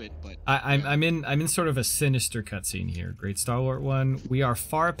right, I'm in sort of a sinister cutscene here. Great Stalwart one. We are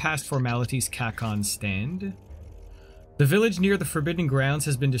far past formalities. Kakon stand. The village near the Forbidden Grounds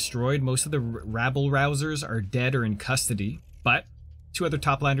has been destroyed. Most of the rabble-rousers are dead or in custody, but 2 other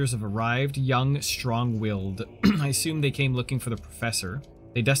Toplanders have arrived, young, strong-willed. I assume they came looking for the professor.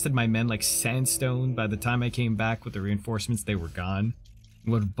 They dusted my men like sandstone. By the time I came back with the reinforcements, they were gone.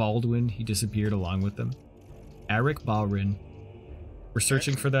 With Baldwin, he disappeared along with them. Eric Balrin. We're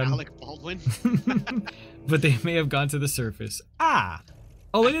searching for them. Alec Baldwin? But they may have gone to the surface. Ah!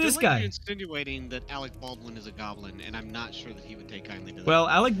 Oh, look at this guy. You're insinuating that Alec Baldwin is a goblin, and I'm not sure that he would take kindly to that. Well,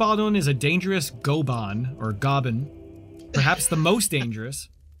 Alec Baldwin is a dangerous Goban, or Goblin. Perhaps the most dangerous.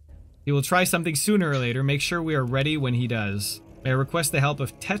 He will try something sooner or later. Make sure we are ready when he does. May I request the help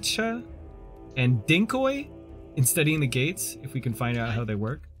of Tetcha and Dinkoy in studying the gates, if we can find out how they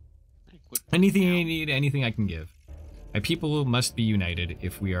work? Anything you need, anything I can give. My people must be united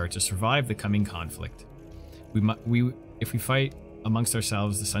if we are to survive the coming conflict. If we fight amongst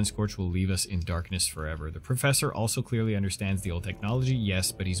ourselves, the Sunscorch will leave us in darkness forever. The professor also clearly understands the old technology,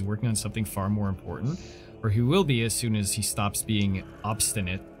 yes, but he's working on something far more important, or he will be as soon as he stops being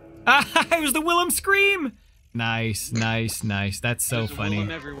obstinate. Ah, it was the Willem scream! Nice, nice, nice. That's so funny. There's a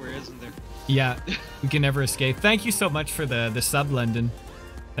Willem everywhere, isn't there? Yeah, we can never escape. Thank you so much for the sub, London.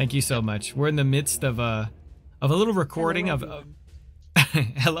 Thank you so much. We're in the midst of a little recording of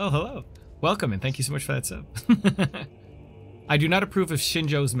hello. Welcome, and thank you so much for that sub. I do not approve of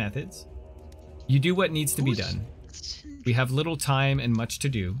Shinjo's methods. You do what needs to be done. We have little time and much to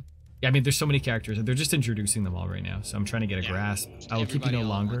do. Yeah, I mean, there's so many characters. They're just introducing them all right now, so I'm trying to get a grasp. I will keep you no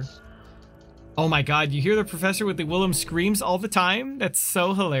longer. Oh my god, you hear the professor with the Willem screams all the time? That's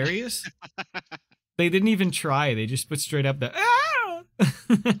so hilarious. They didn't even try. They just put straight up the ah!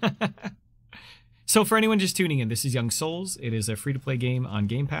 So for anyone just tuning in, this is Young Souls. It is a free-to-play game on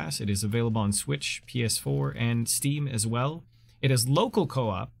Game Pass. It is available on Switch, PS4, and Steam as well. It has local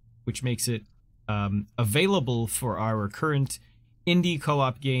co-op, which makes it available for our current indie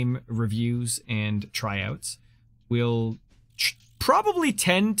co-op game reviews and tryouts. We'll probably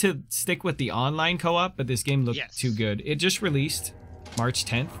tend to stick with the online co-op, but this game looked too good. It just released March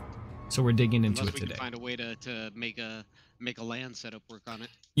 10th, so we're digging into it today. Can find a way to make a LAN setup work on it.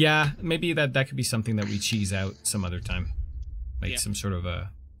 Yeah, maybe that could be something that we cheese out some other time, like some sort of a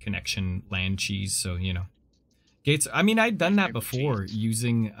connection LAN cheese. So you know, Gates. I mean, I'd done that before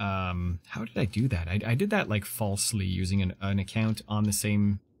using. How did I do that? I did that like falsely using an account on the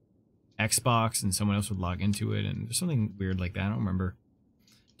same Xbox and someone else would log into it, and there's something weird like that. I don't remember.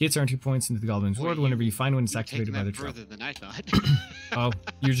 Gates are entry points into the Goblin's World. Whenever you find one, it's activated by the trap. Further than I thought. Oh,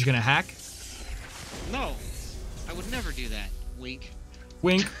 you're just gonna hack? No, I would never do that. Wink.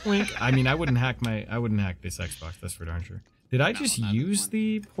 Wink, wink. I mean, I wouldn't hack this Xbox. That's for darn sure. Did I just use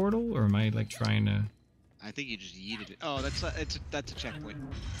the portal, or am I like trying to? I think you just yeeted it. Oh, that's a checkpoint.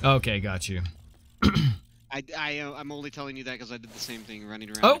 Okay, got you. I'm only telling you that because I did the same thing,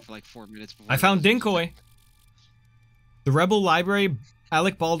 running around it for like 4 minutes before. I found Dinkoy. The Rebel Library.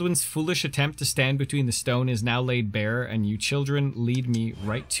 Alec Baldwin's foolish attempt to stand between the stone is now laid bare, and you children lead me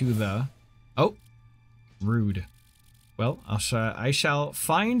right to the... Oh, rude. Well, I shall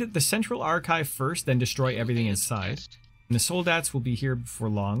find the central archive first, then destroy everything inside. And the Soldats will be here before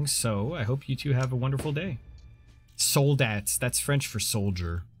long, so I hope you two have a wonderful day. Soldats, that's French for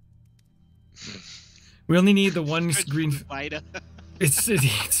soldier. We only need the one green... Vita.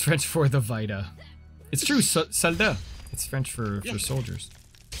 It's French for the Vita. It's true, soldat. It's French for soldiers.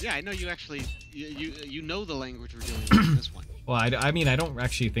 Yeah, I know you actually you know the language we're dealing with in this one. Well, I mean, I don't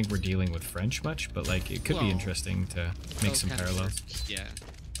actually think we're dealing with French much, but like it could be interesting to make some parallels. Yeah.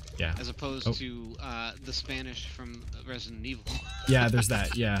 Yeah. As opposed to the Spanish from Resident Evil. Yeah, there's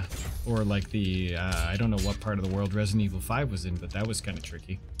that. Yeah. Or like the I don't know what part of the world Resident Evil 5 was in, but that was kind of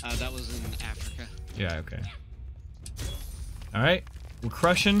tricky. That was in Africa. Yeah. Okay. All right, we're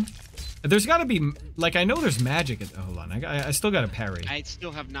crushing. There's got to be, like, I know there's magic. Hold on, I still got to parry. I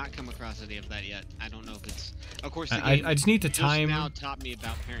still have not come across any of that yet. I don't know if it's... Of course, the game I just need to time... now taught me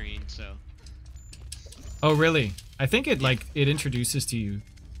about parrying, so... Oh, really? I think it, like, it introduces to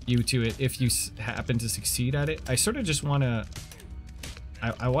you to it if you happen to succeed at it. I sort of just want to...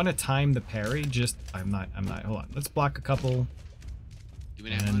 I want to time the parry, just... I'm not... Hold on, let's block a couple. Give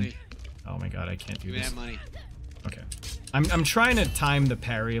me that money. Oh my god, I can't do this. Give me that money. Okay. I'm trying to time the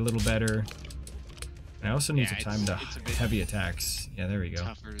parry a little better. I also need to time the heavy attacks. Yeah, there we go.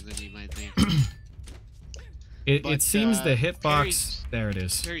 Tougher than you might think. It seems the hitbox... There it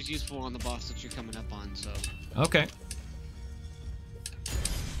is. Parry's useful on the boss that you're coming up on, so... Okay.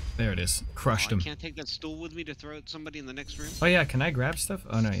 There it is. Crushed him. I can't take that stool with me to throw at somebody in the next room? Oh yeah, can I grab stuff?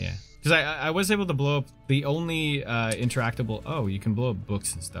 Oh no, yeah. Because I was able to blow up the only interactable... Oh, you can blow up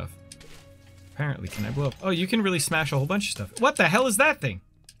books and stuff. Apparently, can I blow up? Oh, you can really smash a whole bunch of stuff. What the hell is that thing?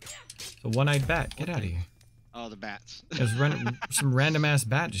 The one-eyed bat. Get out of here. Oh, the bats. There's some random-ass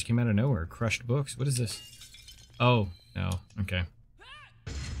bat just came out of nowhere. Crushed books. What is this? Oh, no. Okay.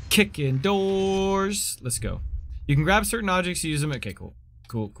 Kicking doors. Let's go. You can grab certain objects, use them. Okay, cool.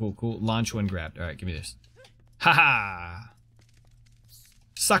 Cool. Launch when grabbed. All right, give me this. Haha.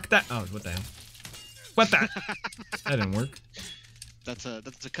 Suck that. Oh, what the hell? What the? That didn't work. That's a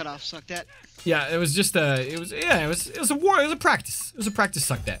cutoff. Suck that. Yeah, it was just it was a practice. It was a practice.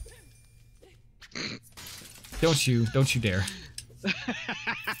 Suck that. Don't you dare.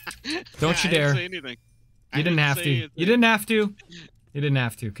 Don't you dare. I didn't say anything. You didn't have to. You didn't have to. You didn't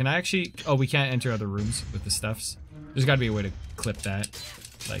have to. Can I actually? Oh, we can't enter other rooms with the stuffs. There's got to be a way to clip that,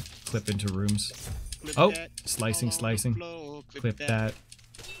 like clip into rooms. Oh, slicing. Clip that.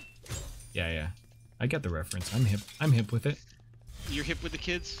 Yeah. I get the reference. I'm hip with it. You're hip with the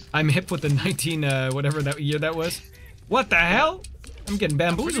kids? I'm hip with the 19 whatever that year that was. What the hell? I'm getting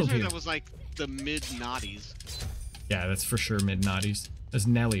bamboozled here. That was like the mid-noughties. Yeah, that's for sure mid-noughties. That's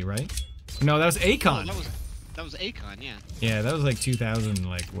Nelly, right? No, that was Akon. Oh, that was Akon, yeah. Yeah, that was like 2000,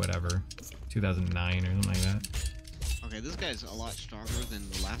 like whatever, 2009 or something like that. Okay, this guy's a lot stronger than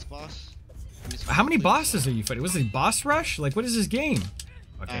the last boss. How many bosses are you fighting? Was it boss rush? Like, what is this game?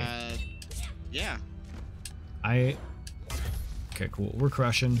 Okay. Yeah. Okay, cool. We're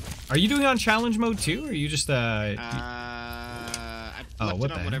crushing. Are you doing it on challenge mode too, or are you just I left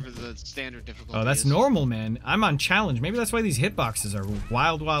it on whatever the standard difficulty is. Oh, that's normal, man. I'm on challenge. Maybe that's why these hitboxes are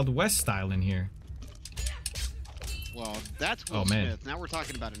Wild Wild West style in here. Well, that's Will Smith. Now we're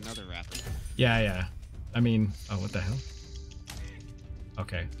talking about another rapper. Yeah. I mean, oh, what the hell?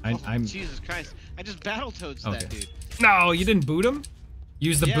 Okay, I'm. Jesus Christ! I just Battletoads that dude. No, you didn't boot him.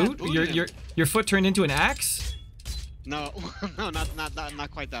 Use the boot. Your foot turned into an axe. No, no,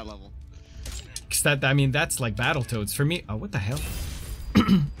 not quite that level. Cause I mean, that's like Battletoads for me. Oh, what the hell?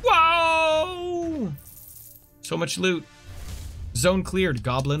 Whoa! So much loot. Zone cleared.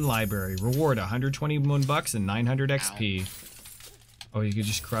 Goblin Library. Reward 121 bucks and 900 XP. Ow. Oh, you could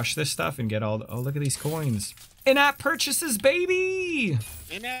just crush this stuff and get all the... Oh, look at these coins. In-app purchases, baby!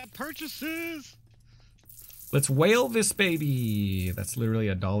 In-app purchases! Let's whale this baby. That's literally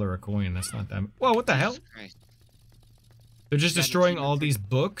 $1 a coin. That's not that... Whoa, what the hell? Christ. They're just destroying all these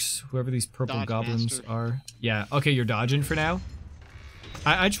books, whoever these purple Dodge goblins master. are. Yeah, okay, you're dodging for now.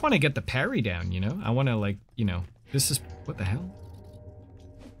 I just want to get the parry down, you know? I want to, like, you know, this is... What the hell?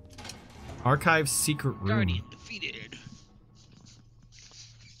 Archive secret room. Guardian defeated.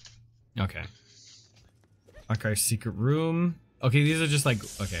 Okay. Archive secret room. Okay, these are just like...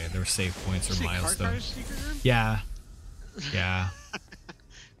 Okay, they're save points or milestones. Secret room? Yeah. Yeah.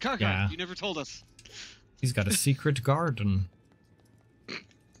 Yeah. You never told us. He's got a secret garden.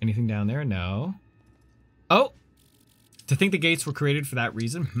 Anything down there? No. Oh! To think the gates were created for that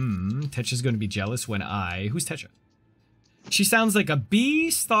reason? Techa's going to be jealous when I... Who's Techa? She sounds like a B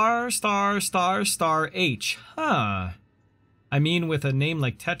star star star star H. Huh. I mean, with a name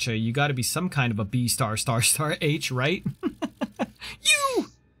like Techa, you gotta be some kind of a B star star star H, right? You!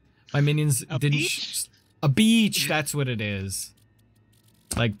 My minions didn't... Beach? A beach, that's what it is.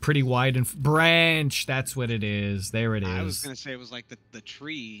 Like pretty wide and... Branch, that's what it is. There it is. I was going to say it was like the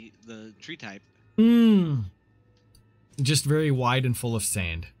tree type. Just very wide and full of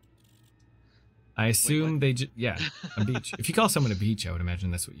sand. I assume yeah, a beach. If you call someone a beach, I would imagine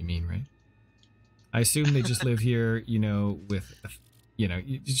that's what you mean, right? I assume they just live here, you know, with, you know,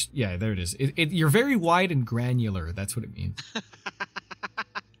 yeah, there it is. You're very wide and granular. That's what it means.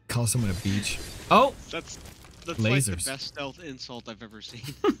 Call someone a beach. Oh! That's lasers. like the best stealth insult I've ever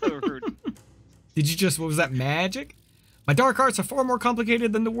seen. Ever heard. Did you just, what was that, magic? My dark arts are far more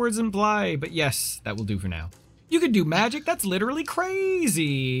complicated than the words imply, but yes, that will do for now. You could do magic? That's literally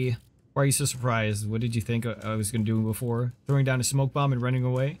crazy! Why are you so surprised? What did you think I was going to do before? Throwing down a smoke bomb and running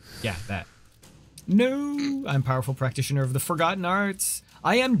away? Yeah, that. No! I'm powerful practitioner of the forgotten arts.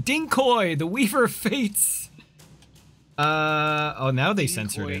 I am Dinkoy, the weaver of fates! Oh, now they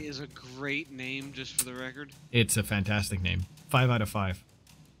censored it. Dinkoy is a great name, just for the record. It's a fantastic name. 5 out of 5.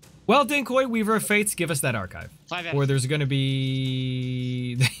 Well, Dinkoy, weaver of fates, give us that archive. 5 out or there's going to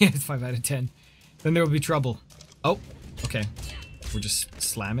be... It's 5 out of 10. Then there will be trouble. Oh, okay. We're just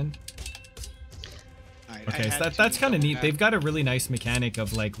slamming. Right, okay, so that's kind of neat. They've got a really nice mechanic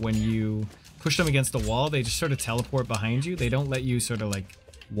of, like, when you push them against the wall, they just sort of teleport behind you. They don't let you sort of, like,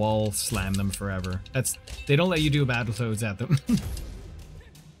 wall slam them forever. They don't let you do Battletoads at them.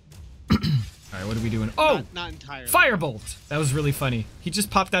 Alright, what are we doing? Oh! Not entirely. Firebolt! That was really funny. He just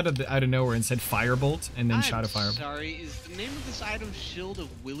popped out of nowhere and said Firebolt, and then shot a firebolt. Sorry, is the name of this item Shield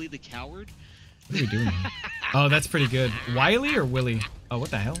of Willy the Coward? What are we doing here? Oh, that's pretty good. Wiley or Willy? Oh, what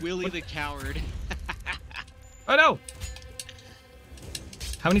the hell? Willy the Coward. Oh, no!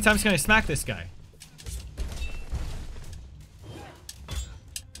 How many times can I smack this guy?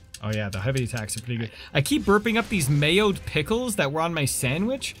 Oh, yeah, the heavy attacks are pretty good. I keep burping up these mayoed pickles that were on my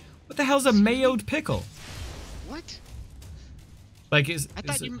sandwich. What the hell's a mayoed pickle? What? Like, I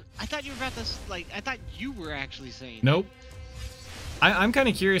thought you were about this, like, I thought you were actually saying... Nope. I'm kind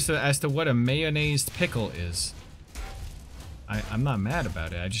of curious as to what a mayonnaised pickle is. I'm not mad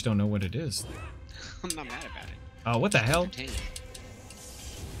about it. I just don't know what it is. I'm not mad about it. Oh, what the hell?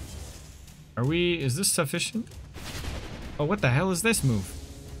 Is this sufficient? Oh, what the hell is this move?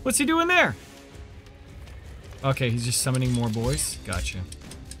 What's he doing there? Okay, he's just summoning more boys. Gotcha.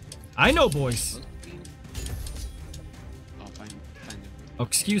 I know boys. I'll find it. Oh,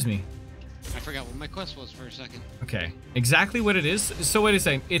 excuse me. I forgot what my quest was for a second. Okay, exactly what it is. So wait a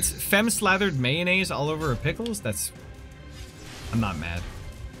second. It's femme-slathered mayonnaise all over pickles? I'm not mad.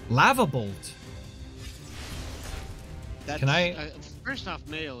 Lava bolt. Can I... First off,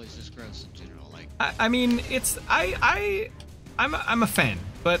 mayo is just gross in general. Like, I mean, it's... I'm a fan.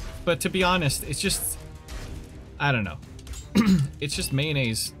 But to be honest, it's just... I don't know. It's just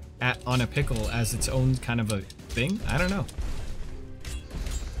mayonnaise on a pickle as its own kind of a thing? I don't know.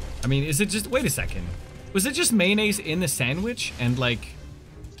 I mean, is it just... Wait a second. Was it just mayonnaise in the sandwich? And, like...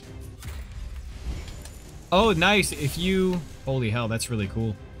 Oh, nice. If you... Holy hell, that's really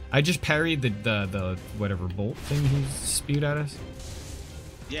cool. I just parried the whatever bolt thing he spewed at us.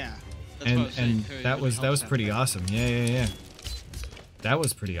 Yeah. And that was pretty awesome. Yeah. That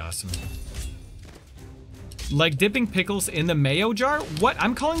was pretty awesome. Like dipping pickles in the mayo jar? What?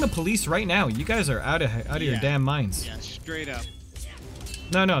 I'm calling the police right now. You guys are out of your damn minds. Yeah, straight up.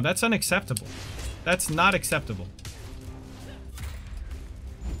 No, that's unacceptable. That's not acceptable.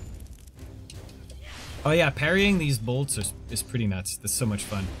 Oh yeah, parrying these bolts is pretty nuts. That's so much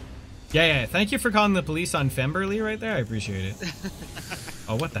fun. Yeah. Thank you for calling the police on Femberly right there. I appreciate it.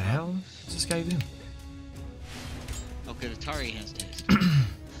 Oh, what the hell? What's this guy doing? Oh, good. Atari has taste.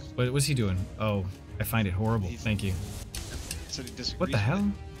 What was he doing? Oh, I find it horrible. Thank you. So what the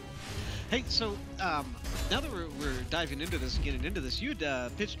hell? Hey, so now that we're diving into this, getting into this, you'd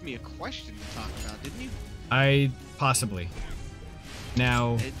pitched me a question to talk about, didn't you? Possibly.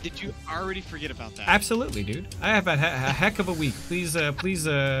 Now, Did you already forget about that? absolutely, dude. I have a heck of a week. Please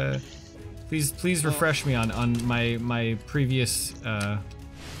refresh me on my previous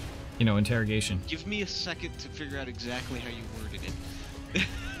interrogation. Give me a second to figure out exactly how you worded it.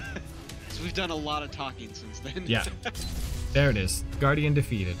 So we've done a lot of talking since then. Yeah. There it is. Guardian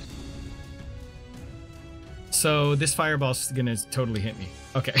defeated. So this fireball's gonna totally hit me.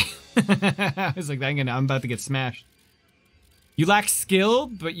 Okay. I was like, I'm about to get smashed. You lack skill,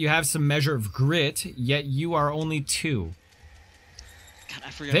 but you have some measure of grit, yet you are only 2. God,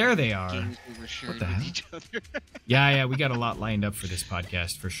 I forgot. There they are. Games we were sharing What the with hell? each other. Yeah, we got a lot lined up for this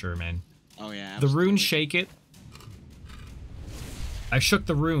podcast for sure, man. Oh yeah. The Absolutely. rune shake it. I shook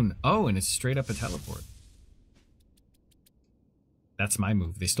the rune. Oh, and it's straight up a teleport. That's my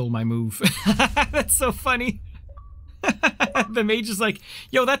move. They stole my move. That's so funny. The mage is like,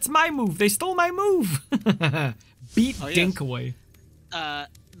 yo, that's my move. They stole my move. Beat Dink away.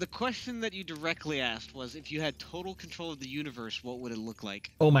 The question that you directly asked was, if you had total control of the universe, what would it look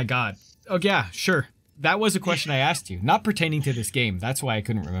like? Oh my god. Oh yeah, sure. That was a question I asked you. Not pertaining to this game. That's why I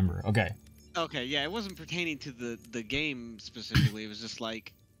couldn't remember. Okay. Okay, yeah, it wasn't pertaining to the game specifically. It was just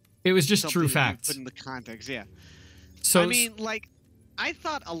like... It was just something true that you facts. put in the context, yeah. So I mean, like, I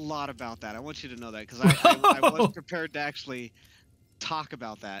thought a lot about that. I want you to know that, because I was prepared to actually talk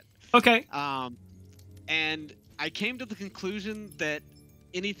about that. Okay. And I came to the conclusion that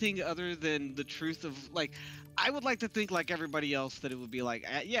anything other than the truth of, like, I would like to think like everybody else that it would be like,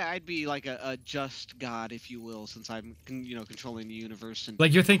 yeah, I'd be like a just god, if you will, since I'm, controlling the universe. And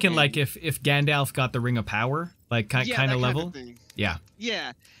like you're thinking like if Gandalf got the Ring of Power, like kind of level. Yeah.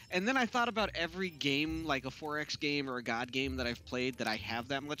 Yeah. And then I thought about every game, like a 4X game or a god game that I've played that I have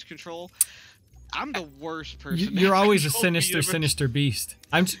that much control. I'm the worst person. You're always a sinister beast.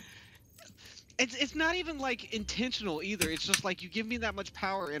 It's not even like intentional either. It's just like you give me that much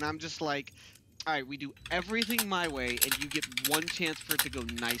power and I'm just like, all right, we do everything my way and you get one chance for it to go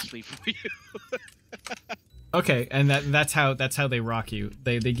nicely for you. Okay, and that's how they rock you.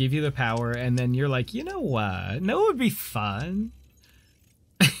 They give you the power and then you're like, you know what? No, it would be fun.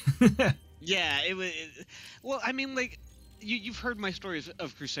 Yeah, it was. Well, I mean, like, you've heard my stories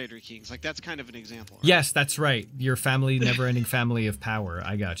of Crusader Kings. Like, that's kind of an example. Right? Yes, that's right. Your family, never-ending family of power.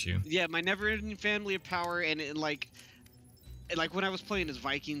 I got you. Yeah, my never-ending family of power, and it, like when I was playing as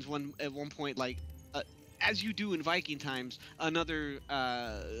Vikings, at one point, like, as you do in Viking times, another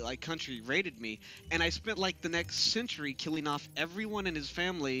like country raided me, and I spent like the next century killing off everyone in his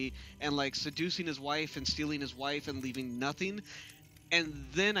family and like seducing his wife and stealing his wife and leaving nothing. And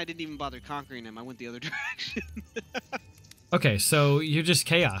then I didn't even bother conquering him. I went the other direction. Okay, so you're just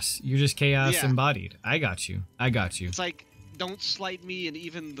chaos. You're just chaos embodied. I got you. It's like, don't slight me in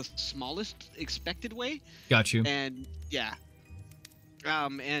even the smallest expected way. Got you. And yeah.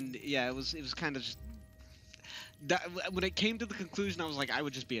 It was kind of just that, when it came to the conclusion, I was like, I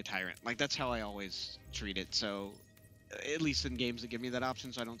would just be a tyrant. Like, that's how I always treat it. So at least in games that give me that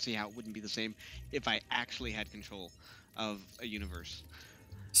option, so I don't see how it wouldn't be the same if I actually had control of a universe.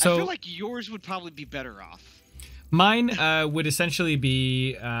 So I feel like yours would probably be better off. Mine would essentially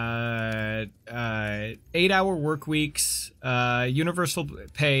be 8-hour work weeks, universal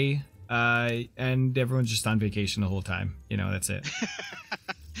pay, and everyone's just on vacation the whole time. You know, that's it.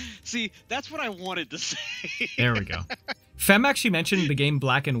 See, that's what I wanted to say. There we go. Fem actually mentioned the game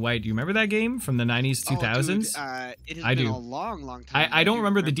Black and White. Do you remember that game from the 90s, 2000s? Oh, dude, it has been a long time. I don't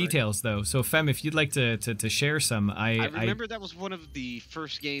remember the details, though. So, Fem, if you'd like to share some. I remember that was one of the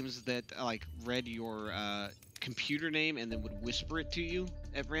first games that, like, read your computer name and then would whisper it to you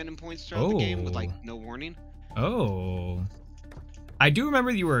at random points throughout the game with, like, no warning. Oh. I do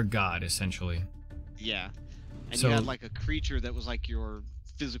remember that you were a god, essentially. Yeah. And you had, like, a creature that was, like, your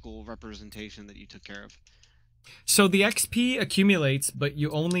physical representation that you took care of. So the XP accumulates, but you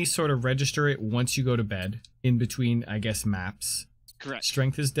only sort of register it once you go to bed, in between, I guess, maps. Correct.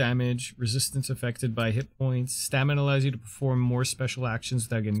 Strength is damage, resistance affected by hit points, stamina allows you to perform more special actions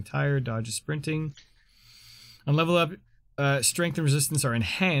without getting tired, dodge is sprinting. On level up, strength and resistance are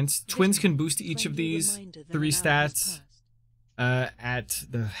enhanced. Twins can boost each of these 3 stats at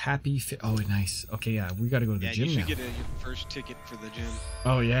the happy... Oh, nice. Okay, yeah, we gotta go to the gym now. You should get your first ticket for the gym.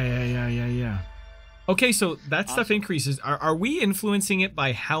 Oh, yeah. Okay, so that stuff increases. Are we influencing it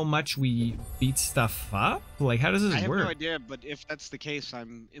by how much we beat stuff up? Like, how does this work? I have no idea, but if that's the case,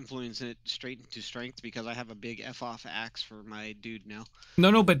 I'm influencing it straight into strength because I have a big F-off axe for my dude now.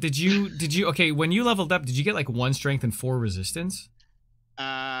 No, but did you, okay, when you leveled up, did you get like 1 strength and 4 resistance?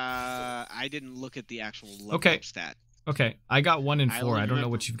 I didn't look at the actual level up stat. Okay, I got 1 and 4. I don't know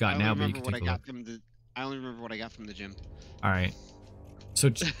what you've got now, but you can take a look. I only remember what I got from the gym. All right. So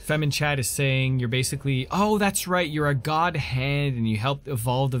Fem in chat is saying you're basically, oh, that's right, you're a god hand and you help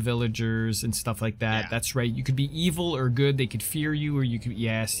evolve the villagers and stuff like that. Yeah. That's right. You could be evil or good. They could fear you, or you could.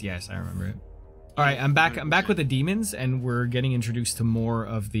 Yes, I remember it. All right, I'm back. I'm back with the demons, and we're getting introduced to more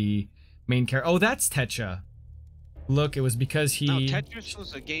of the main character. Oh, that's Techa. Look, it was because he. No, Tetris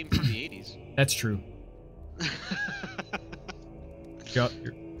was a game from the 80s. That's true.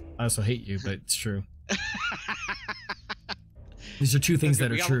 I also hate you, but it's true. These are two things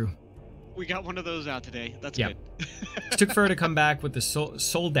that are true. We got one of those out today. That's good. It took forever to come back with the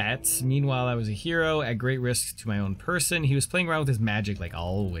soldats. Meanwhile, I was a hero at great risk to my own person. He was playing around with his magic like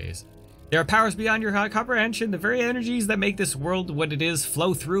always. There are powers beyond your comprehension. The very energies that make this world what it is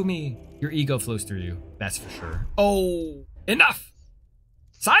flow through me. Your ego flows through you. That's for sure. Oh, enough!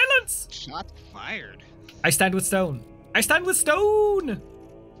 Silence! Shot fired. I stand with stone. I stand with stone!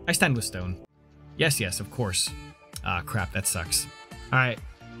 I stand with stone. Yes, of course. Ah, crap, that sucks. All right.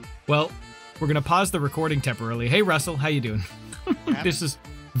 Well, we're going to pause the recording temporarily. Hey, Russell, how you doing? This is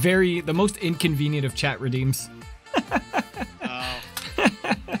the most inconvenient of chat redeems. Oh.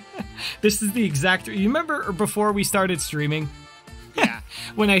 This is the exact... You remember before we started streaming? Yeah.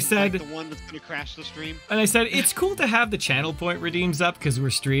 When I said... Like the one that's going to crash the stream? And I said, it's cool to have the channel point redeems up because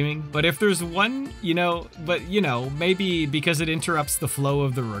we're streaming. But if there's one, maybe because it interrupts the flow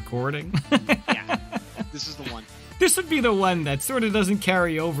of the recording. Yeah. This is the one. This would be the one that sort of doesn't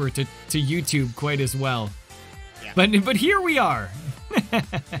carry over to YouTube quite as well. Yeah. But here we are.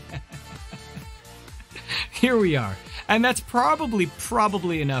 Here we are. And that's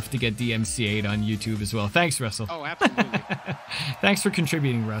probably enough to get DMCA'd on YouTube as well. Thanks, Russell. Oh, absolutely. Thanks for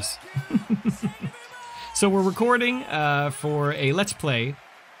contributing, Russ. So we're recording for a Let's Play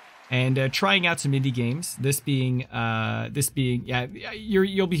and trying out some indie games. This being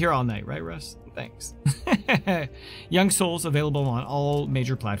you'll be here all night, right, Russ? Thanks. Young Souls available on all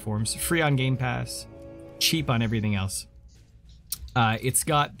major platforms, free on Game Pass, cheap on everything else. It's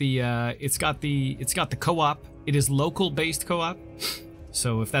got the co-op. It is local based co-op.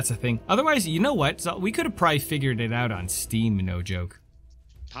 So if that's a thing. Otherwise, you know what? So we could have probably figured it out on Steam, no joke.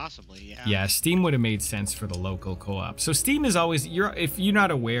 Possibly, yeah. Yeah, Steam would have made sense for the local co-op. So Steam is always if you're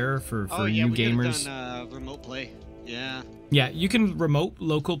not aware for you gamers. Done, remote play. Yeah. Yeah, you can remote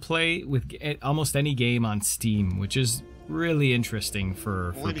local play with almost any game on Steam, which is really interesting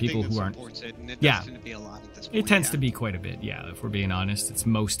for people who aren't. It tends to be quite a bit. Yeah, if we're being honest, it's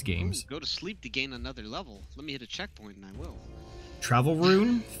most games. Go to sleep to gain another level. Let me hit a checkpoint, and I will. Travel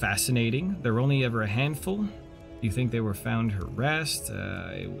rune, fascinating. There were only ever a handful. Do you think they were found harassed?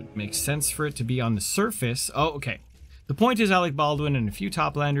 It would make sense for it to be on the surface. Oh, okay. The point is, Alec Baldwin and a few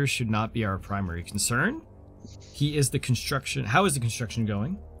Toplanders should not be our primary concern. He is the construction. How is the construction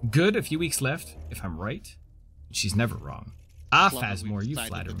going? Good. A few weeks left, if I'm right. She's never wrong. Ah, Phasmore, you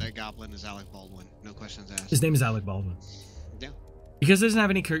flatter me. That goblin is Alec Baldwin. No questions asked. His name is Alec Baldwin. Yeah. Because he doesn't have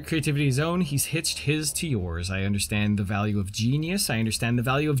any creativity of his own, he's hitched his to yours. I understand the value of genius. I understand the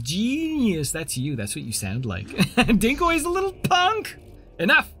value of genius. That's you. That's what you sound like. Dinko is a little punk.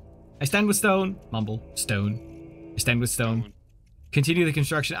 Enough. I stand with stone. Mumble. Stone. I stand with stone. Continue the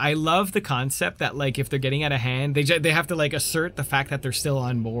construction. I love the concept that, like, if they're getting out of hand, they have to, like, assert the fact that they're still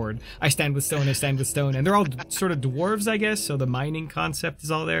on board. I stand with stone, I stand with stone. And they're all sort of dwarves, I guess, so the mining concept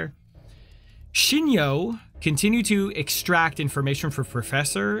is all there. Shinyo, continue to extract information for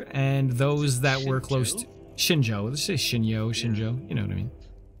Professor and those that were close to... Shinjo. Let's say Shinyo. You know what I mean.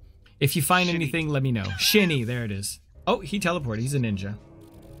 If you find anything, let me know. Shinny, there it is. Oh, he teleported. He's a ninja.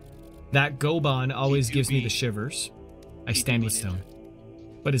 That Goban always gives me the shivers. I stand with stone.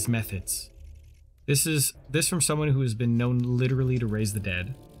 But his methods. This from someone who has been known literally to raise the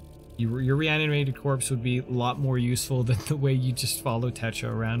dead. Your reanimated corpse would be a lot more useful than the way you just follow Techa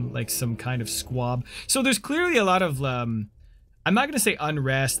around like some kind of squab. So there's clearly a lot of I'm not gonna say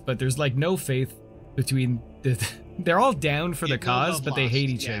unrest, but there's like no faith between they're all down for the cause, but they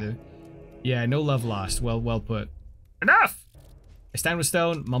hate each other. Yeah, no love lost. Well put. Enough! I stand with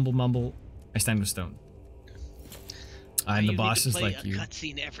stone. Mumble mumble. I stand with stone. And the boss is like you.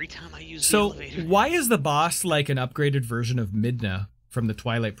 Every time I use so why is the boss like an upgraded version of Midna from the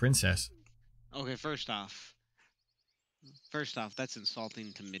Twilight Princess? Okay, first off, that's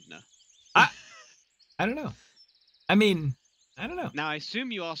insulting to Midna. I don't know. I mean, I don't know. Now I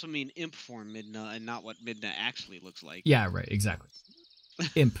assume you also mean imp form Midna and not what Midna actually looks like. Yeah, right, exactly.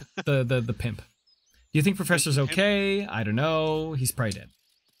 Imp, the pimp. Do you think Professor's okay? I don't know. He's probably dead.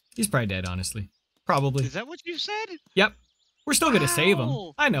 He's probably dead, honestly. Probably. Is that what you said? Yep. We're still gonna save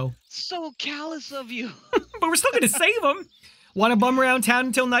him. I know. So callous of you. But we're still gonna save him. Want to bum around town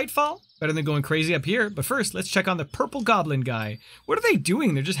until nightfall? Better than going crazy up here. But first, let's check on the purple goblin guy. What are they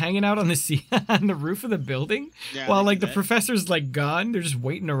doing? They're just hanging out on the on the roof of the building? Yeah, while like the professor's like gone. They're just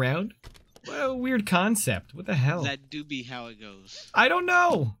waiting around. What a weird concept. What the hell? That do be how it goes. I don't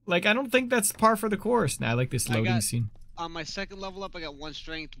know. Like, I don't think that's par for the course. Now, I like this loading scene. On my second level up, I got 1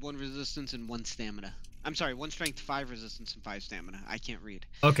 strength, 1 resistance, and 1 stamina. I'm sorry, 1 strength, 5 resistance, and 5 stamina. I can't read.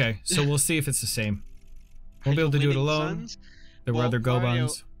 Okay, so we'll see if it's the same. Won't be able to do it alone. There were other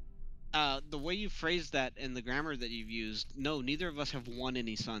Gobans. The way you phrased that and the grammar that you've used, no, neither of us have won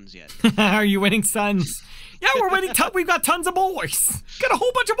any sons yet. Are you winning sons? Yeah, we're winning. We've got tons of boys. Got a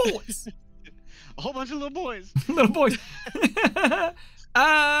whole bunch of boys. A whole bunch of little boys. Little boys.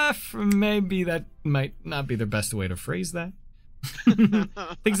 Maybe that might not be the best way to phrase that.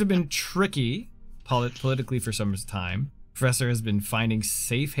 Things have been tricky politically for some time. Professor has been finding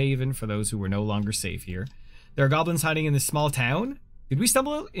safe haven for those who were no longer safe here. There are goblins hiding in this small town. Did we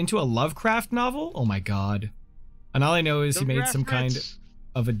stumble into a Lovecraft novel? Oh my god. And all I know is he made some kind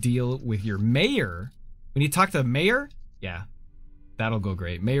of a deal with your mayor. When you talk to the mayor? Yeah, that'll go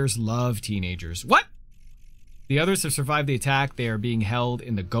great. Mayors love teenagers. What? The others have survived the attack. They are being held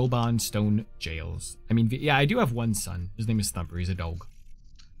in the Goban stone jails. I mean, yeah, I do have one son. His name is Thumper. He's a dog.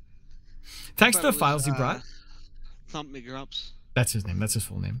 Thanks to the files you brought. Thump me grumps. That's his name. That's his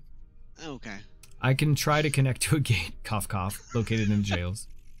full name. Okay. I can try to connect to a gate, cough cough, located in the jails.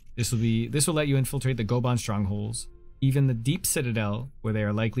 This will let you infiltrate the Goban strongholds, even the deep citadel where they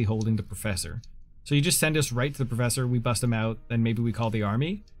are likely holding the professor. So you just send us right to the professor, we bust him out, then maybe we call the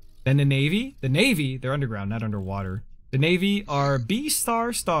army. Then the Navy. The Navy, they're underground, not underwater. The Navy are B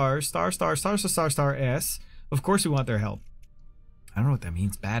star star star star star star star S. Of course we want their help. I don't know what that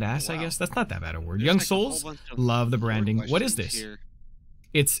means. Badass, wow. I guess. That's not that bad a word. Young Souls, love the branding. What is this? Here.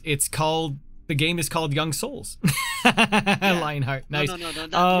 It's called, the game is called Young Souls. Yeah. Lionheart, nice. No,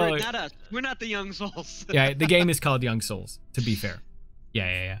 not us. We're not the Young Souls. Yeah, the game is called Young Souls, to be fair.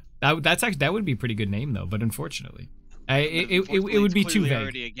 Yeah. That would be a pretty good name though, but unfortunately. It would be too vague.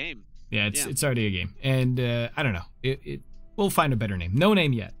 Already a game. Yeah, it's already a game, and I don't know. We'll find a better name. No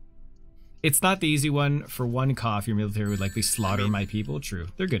name yet. It's not the easy one. For one, cough, your military would likely slaughter my people. True,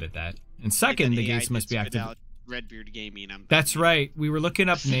 they're good at that. And second, the gates must be active. Redbeard Gaming. That's right. We were looking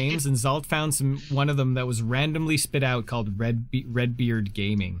up names, and Zalt found one of them that was randomly spit out called Redbeard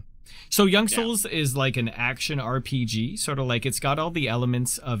Gaming. So Young Souls is like an action RPG, sort of like it's got all the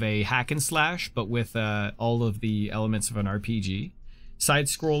elements of a hack and slash, but with all of the elements of an RPG.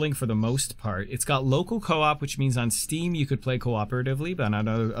 Side-scrolling for the most part. It's got local co-op, which means on Steam you could play cooperatively, but on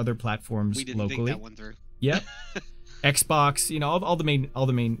other platforms locally. We didn't think that one through. Yep. Xbox, you know, all the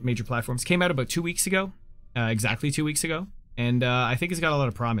main major platforms. Came out about 2 weeks ago, exactly 2 weeks ago, and I think it's got a lot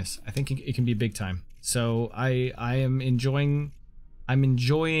of promise. I think it can be big time. So I'm enjoying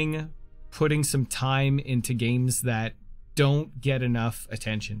putting some time into games that don't get enough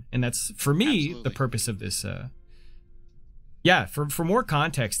attention, and that's for me the purpose of this. Yeah, for more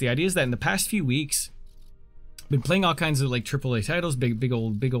context, the idea is that in the past few weeks, I've been playing all kinds of like AAA titles, big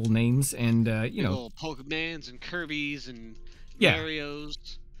old names, and you know, Pokemans and Kirby's and Mario's,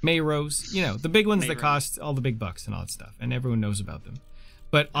 you know, the big ones that cost all the big bucks and all that stuff, and everyone knows about them.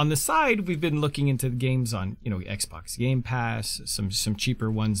 But on the side, we've been looking into the games on, you know, Xbox Game Pass, some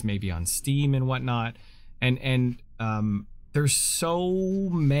cheaper ones maybe on Steam and whatnot, and there's so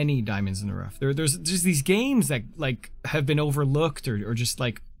many diamonds in the rough. There's just these games that like have been overlooked or just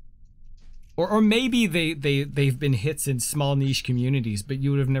like, or maybe they've been hits in small niche communities, but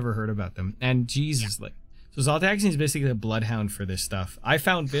you would have never heard about them. And Jesus, like, so Zaltaxian is basically a bloodhound for this stuff. I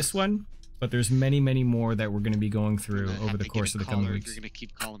found this one, but there's many more that we're going to be going through over the course of the coming weeks. You're going to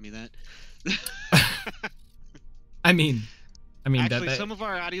keep calling me that. I mean, actually, some of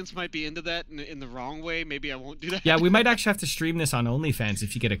our audience might be into that in the wrong way. Maybe I won't do that. Yeah, we might actually have to stream this on OnlyFans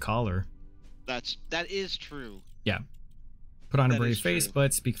if you get a caller. That is true. Yeah. Put on a brave face,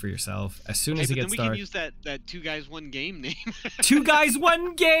 but speak for yourself. As soon as it gets started. We can use that 2 guys 1 game name. 2 guys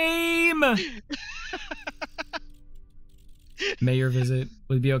 1 game. Mayor visit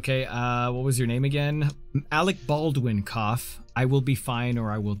would be okay. What was your name again? Alec Baldwin. Cough. I will be fine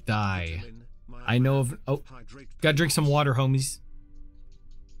or I will die. I know of. Oh, gotta drink some water, homies.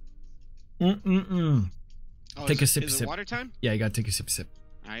 Oh, take a sip. Is it water time? Yeah, you gotta take a sip.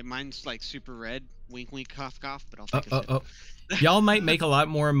 All right, mine's like super red. Wink, wink, cough, cough. But I'll take a sip. Y'all might make a lot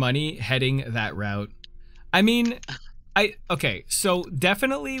more money heading that route. I mean, okay. So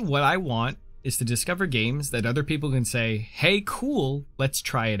definitely, what I want is to discover games that other people can say, "Hey, cool, let's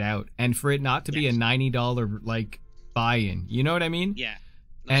try it out," and for it not to be a $90 like buy-in. You know what I mean? Yeah.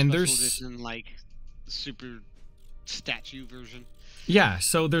 And there's edition, like super statue version. Yeah,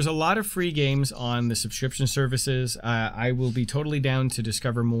 so there's a lot of free games on the subscription services. I will be totally down to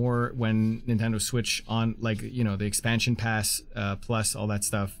discover more when Nintendo Switch on, like, you know, the expansion pass plus all that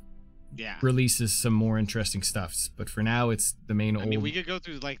stuff. Yeah. Releases some more interesting stuffs, but for now it's the main I mean, we could go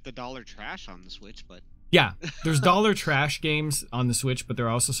through like the dollar trash on the Switch, but yeah, there's dollar trash games on the Switch, but there are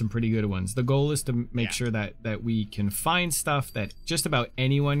also some pretty good ones. The goal is to make sure that we can find stuff that just about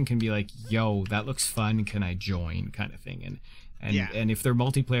anyone can be like, yo, that looks fun, can I join, kind of thing. And if they're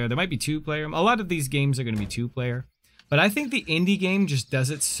multiplayer, there might be 2-player. A lot of these games are going to be 2-player, but I think the indie game just does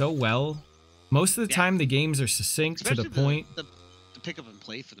it so well. Most of the time the games are succinct, especially to the point. The pick up and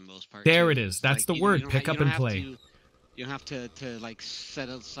play for the most part. There too. it is. That's like, the word, pick up and play. You don't have to like set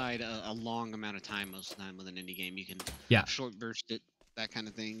aside a long amount of time most of the time with an indie game. You can short burst it, that kind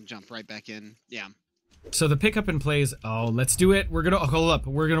of thing, jump right back in. Yeah. So the pick up and plays, let's do it. We're going to hold up.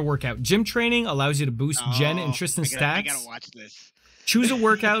 We're going to work out. Gym training allows you to boost Jen and Tristan stats. I got to watch this. Choose a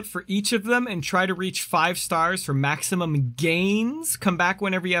workout for each of them and try to reach 5 stars for maximum gains. Come back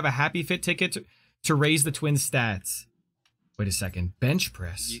whenever you have a Happy Fit ticket to raise the twins' stats. Wait a second. Bench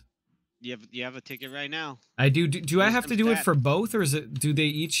press. You have a ticket right now. I do. Do I have to do it for both, or is it? Do they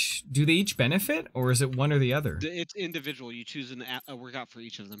each benefit, or is it one or the other? It's individual. You choose a workout for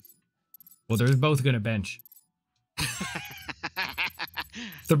each of them. Well, they're both gonna bench.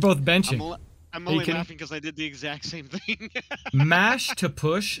 They're both benching. I'm only laughing because I did the exact same thing. Mash to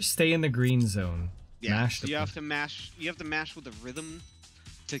push. Stay in the green zone. Yeah. Mash so you have to mash. You have to mash with a rhythm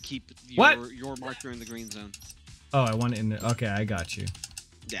to keep your marker in the green zone. Oh, I want it in there. Okay, I got you.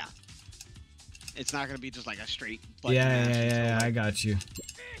 Yeah. It's not going to be just like a straight button. Yeah, I got you.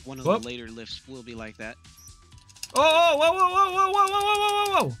 One of the later lifts will be like that. Oh, whoa, whoa, whoa, whoa, whoa, whoa, whoa, whoa,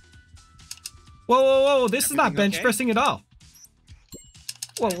 whoa. Whoa, whoa, whoa, this is not bench pressing at all.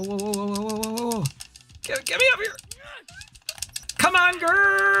 Whoa, whoa, whoa, whoa, whoa, whoa, whoa, whoa. Get me up here. Come on,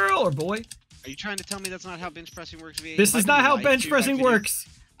 girl or boy. Are you trying to tell me that's not how bench pressing works, VA? This is not how bench pressing works.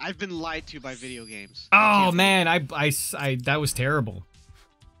 I've been lied to by video games. Oh man, I that was terrible.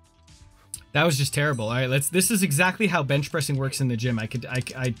 That was just terrible. All right, this is exactly how bench pressing works in the gym.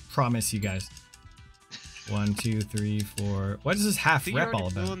 I promise you guys. 1, 2, 3, 4. What is this half rep all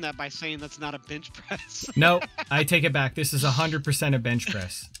about? Doing that by saying that's not a bench press. No, I take it back. This is 100% a bench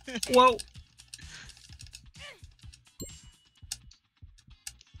press. Whoa.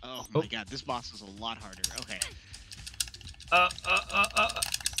 Oh my god, this boss is a lot harder. Okay.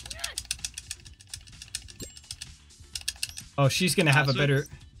 Oh, she's gonna have a better.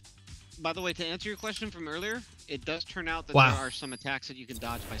 By the way, to answer your question from earlier, it does turn out that there are some attacks that you can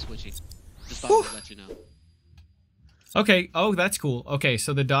dodge by switching. Just thought I'd let you know. Okay. Oh, that's cool. Okay,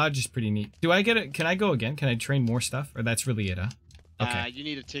 so the dodge is pretty neat. Do I get it? Can I go again? Can I train more stuff? Or that's really it, huh? Okay. You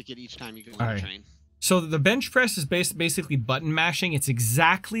need a ticket each time you go train. So the bench press is basically button mashing. It's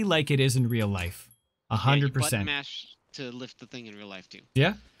exactly like it is in real life. 100%. Button mash to lift the thing in real life too.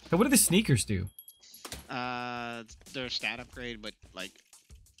 Yeah. So what do the sneakers do? They're a stat upgrade, but like.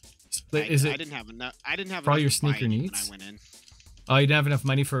 I didn't have enough. I didn't have for all your enough sneaker needs. when I went in. Oh, you didn't have enough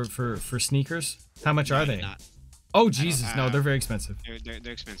money for sneakers? How much are they? Oh Jesus, no, they're very expensive.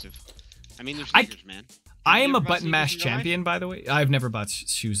 They're expensive. I mean, they're sneakers, man. I am a button mash champion, by the way. I've never bought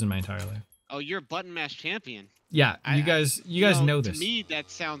shoes in my entire life. Oh, you're a button mash champion. Yeah, you guys know this. To me, that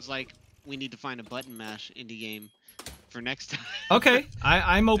sounds like we need to find a button mash indie game for next time. Okay,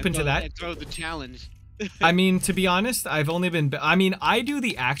 I'm open to that. And throw the challenge. I mean, to be honest, I've only been. I mean, I do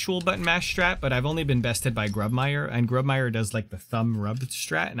the actual button mash strat, but I've only been bested by Grubmeyer, and Grubmeyer does like the thumb rub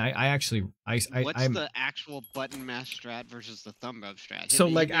strat, and I actually. What's the actual button mash strat versus the thumb rub strat? So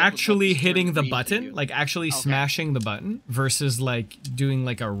like actually hitting the button, like actually smashing the button, versus like doing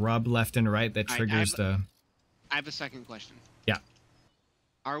like a rub left and right that triggers the. I have a second question. Yeah.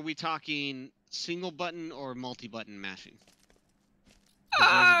 Are we talking single button or multi-button mashing?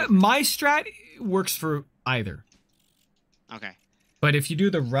 My strat works for either. Okay. But if you do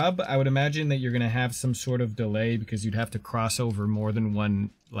the rub, I would imagine that you're going to have some sort of delay because you'd have to cross over more than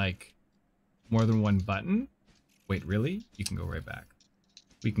one button. Wait, really? You can go right back.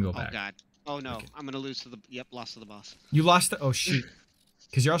 We can go back. Oh, God. Oh, no. Okay. I'm going to lose to the... Yep, lost to the boss. You lost the... Oh, shoot.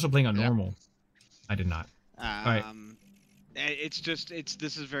 Because you're also playing on normal. I did not. All right.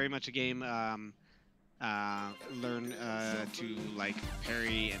 This is very much a game... learn to like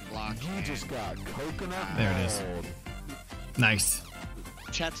parry and block. Just got coconut. There it is. Nice.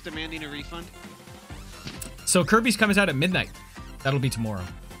 Chat's demanding a refund. So Kirby's comes out at midnight. That'll be tomorrow.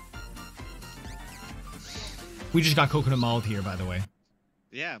 We just got coconut mauled here, by the way.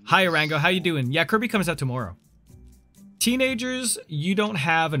 Yeah. Hi, Arango. How you doing? Yeah, Kirby comes out tomorrow. Teenagers, you don't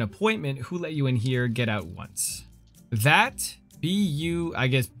have an appointment. Who let you in here? Get out once. That BU, I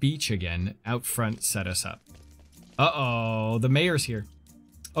guess, beach again, out front set us up. Uh-oh, the mayor's here.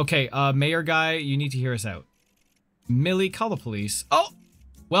 Okay, mayor guy, you need to hear us out. Millie, call the police. Oh,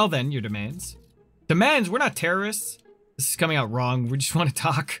 well then, your demands. Demands? We're not terrorists. This is coming out wrong. We just want to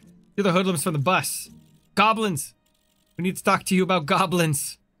talk. You're the hoodlums from the bus. Goblins. We need to talk to you about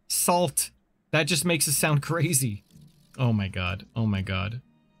goblins. Salt. That just makes us sound crazy. Oh my god. Oh my god.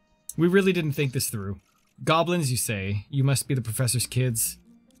 We really didn't think this through. Goblins, you say. You must be the professor's kids.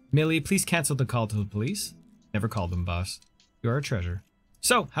 Millie, please cancel the call to the police. Never call them, boss. You are a treasure.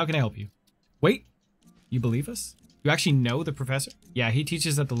 So, how can I help you? Wait. You believe us? You actually know the professor? Yeah, he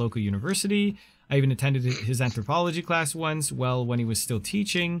teaches at the local university. I even attended his anthropology class once, well, when he was still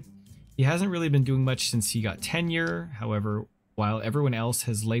teaching. He hasn't really been doing much since he got tenure. However, while everyone else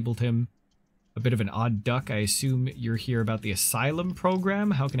has labeled him a bit of an odd duck, I assume you're here about the asylum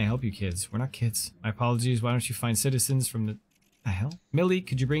program? How can I help you, kids? We're not kids. My apologies. Why don't you find citizens from the hell? Millie,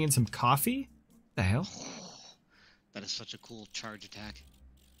 could you bring in some coffee? The hell? That is such a cool charge attack.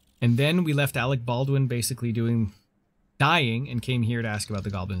 And then we left Alec Baldwin basically dying and came here to ask about the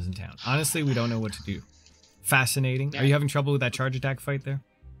goblins in town. Honestly, we don't know what to do. Fascinating. Are you having trouble with that charge attack fight there?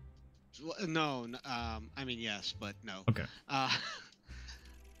 No, I mean, yes, but no. Okay. I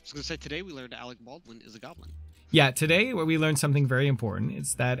was going to say, today we learned Alec Baldwin is a goblin. Yeah, today we learned something very important.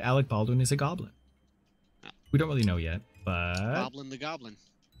 It's that Alec Baldwin is a goblin. We don't really know yet, but... Goblin the goblin.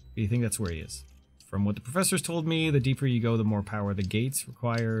 Do you think that's where he is? From what the professors told me, the deeper you go, the more power the gates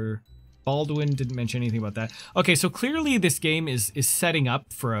require. Baldwin didn't mention anything about that. Okay, so clearly this game is setting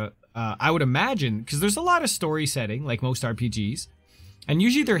up for a... I would imagine, because there's a lot of story setting, like most RPGs. And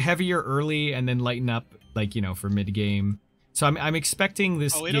usually they're heavier early and then lighten up, like, you know, for mid-game. So I'm expecting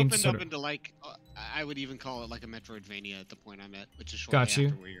this game to opened sort up of... into, like, I would even call it like a Metroidvania at the point I'm at, which is shortly after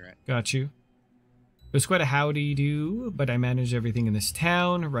where you're at. Got you. It was quite a howdy-do, but I managed everything in this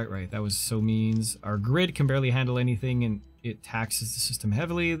town. Right. That was so means. Our grid can barely handle anything, and it taxes the system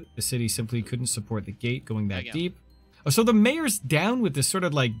heavily. The city simply couldn't support the gate going that deep. Oh, so the mayor's down with this sort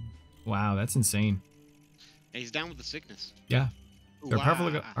of like... Wow, that's insane. Yeah, he's down with the sickness. Yeah. There are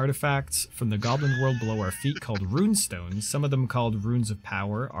powerful artifacts from the goblin world below our feet called rune stones. Some of them called runes of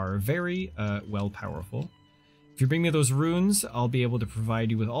power are very, powerful. If you bring me those runes, I'll be able to provide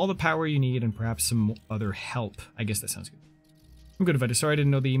you with all the power you need and perhaps some other help. I guess that sounds good. I'm good, Vita. Sorry, I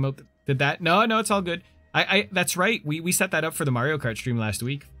didn't know the emote did that. No, it's all good. That's right. We set that up for the Mario Kart stream last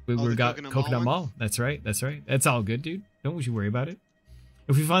week. We got Coconut Mall. That's right. It's all good, dude. Don't you worry about it.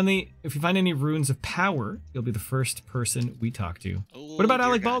 If we find any runes of power, you'll be the first person we talk to. Oh, what about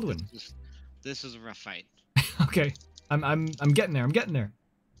Alec Baldwin? This is a rough fight. Okay. I'm getting there.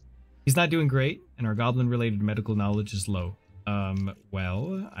 He's not doing great, and our goblin-related medical knowledge is low.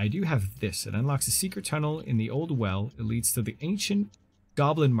 Well, I do have this. It unlocks a secret tunnel in the old well. It leads to the ancient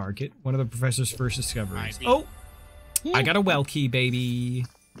goblin market, one of the professor's first discoveries. Oh! I got a well key, baby!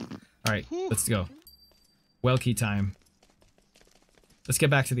 Alright, let's go. Well key time. Let's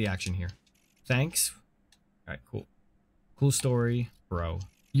get back to the action here. Thanks. Alright, cool. Cool story, bro.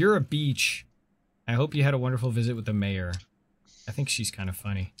 You're a beach. I hope you had a wonderful visit with the mayor. I think she's kind of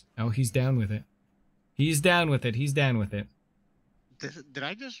funny. Oh, he's down with it. He's down with it. Did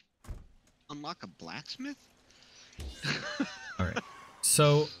I just unlock a blacksmith? Alright.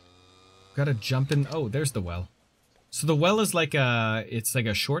 So, gotta jump in. Oh, there's the well. So the well is like it's like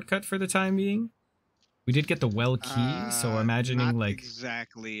a shortcut for the time being. We did get the well key, so imagining not like...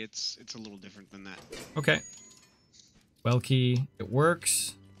 Exactly. It's a little different than that. Okay. Well key. It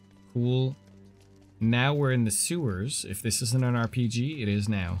works. Cool. Now we're in the sewers. If this isn't an RPG, it is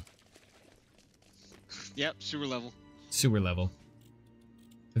now. Yep, sewer level. Sewer level.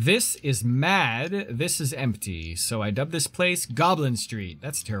 This is mad. This is empty. So I dubbed this place Goblin Street.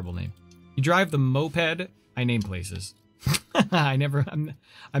 That's a terrible name. You drive the moped. I name places. I'm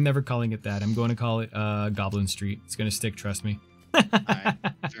never calling it that. I'm going to call it Goblin Street. It's going to stick, trust me. Alright,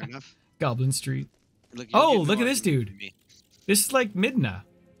 fair enough. Goblin Street. Look at this dude. This is like Midna.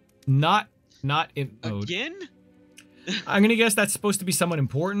 Not in mode. Again? I'm gonna guess that's supposed to be someone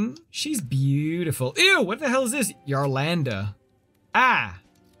important. She's beautiful. Ew, what the hell is this? Yarlanda. Ah!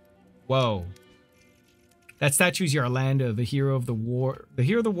 Whoa. That statue's Yarlanda, the hero of the war. The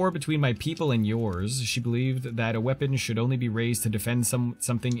hero of the war between my people and yours. She believed that a weapon should only be raised to defend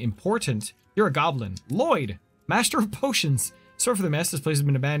something important. You're a goblin. Lloyd! Master of potions. Sorry for the mess. This place has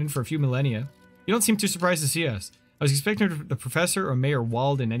been abandoned for a few millennia. You don't seem too surprised to see us. I was expecting the professor or Mayor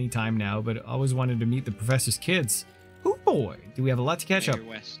Walden any time now, but always wanted to meet the professor's kids. Oh boy, do we have a lot to catch up.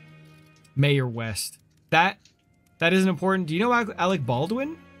 Mayor West. That isn't important. Do you know Alec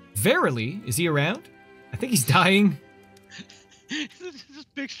Baldwin? Verily, is he around? I think he's dying.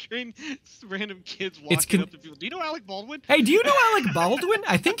 Just picturing random kids walking up to people. Do you know Alec Baldwin? Hey, do you know Alec Baldwin?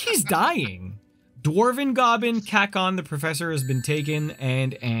 I think he's dying. Dwarven Goblin, Kakon, the professor has been taken,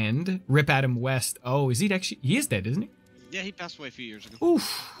 and Rip Adam West. Oh, is he actually? He is dead, isn't he? Yeah, he passed away a few years ago.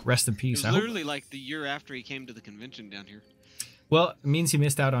 Oof. Rest in It peace. was literally like the year after he came to the convention down here. Well, it means he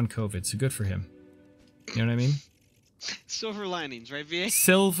missed out on COVID, so good for him. You know what I mean? Silver linings, right, VA?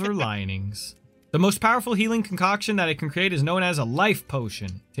 Silver linings. The most powerful healing concoction that I can create is known as a life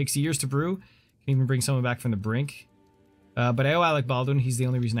potion. Takes years to brew. Can even bring someone back from the brink. But I owe Alec Baldwin. He's the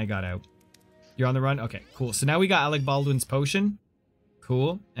only reason I got out. You're on the run? Okay, cool. So now we got Alec Baldwin's potion.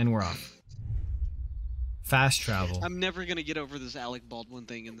 Cool. And we're off. Fast travel. I'm never gonna get over this Alec Baldwin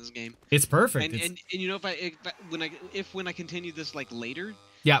thing in this game. It's perfect. And you know, when I continue this like later,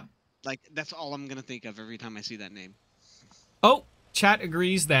 yeah, like that's all I'm gonna think of every time I see that name. Oh, chat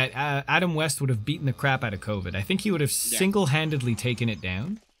agrees that Adam West would have beaten the crap out of COVID. I think he would have single-handedly taken it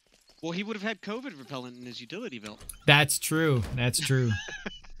down. Well, he would have had COVID repellent in his utility belt. That's true. That's true.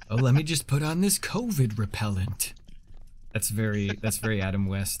 Oh, let me just put on this COVID repellent. That's very Adam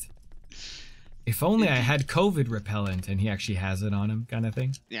West. If only I had COVID repellent and he actually has it on him, kind of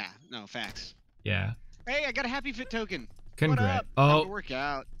thing. Yeah, no, facts. Yeah. Hey, I got a Happy Fit token. Congrats. Oh, work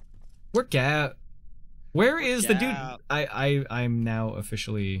out. Work out. Where is the dude? I'm now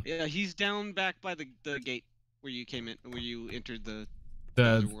officially. Yeah, he's down back by the gate where you came in, where you entered the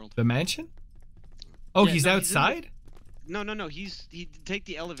world. The mansion. Oh, yeah, he's outside. No. He take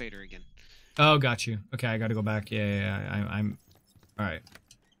the elevator again. Oh, got you. Okay, I gotta go back. Yeah. I'm. All right.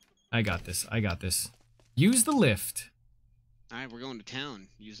 I got this. Use the lift. All right, we're going to town.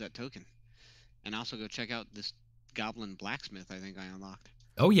 Use that token, and also go check out this goblin blacksmith. I think I unlocked.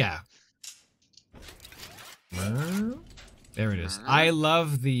 Oh yeah. There it is. I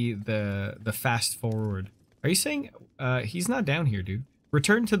love the fast forward. Are you saying he's not down here, dude?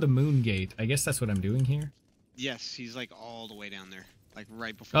 Return to the moon gate. I guess that's what I'm doing here. Yes, he's like all the way down there, like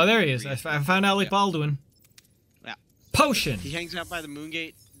right before. Oh, there he is. I found Alec Baldwin. Yeah. Potion. He hangs out by the moon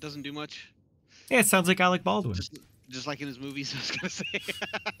gate. Doesn't do much. Yeah, it sounds like Alec Baldwin. Just like in his movies, I was gonna say.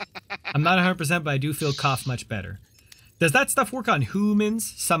 I'm not 100%, but I do feel cough much better. Does that stuff work on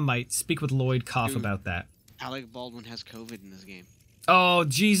humans? Some might. Speak with Lloyd Cough about that. Alec Baldwin has COVID in this game. Oh,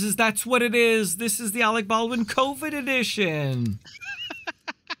 Jesus, that's what it is. This is the Alec Baldwin COVID edition.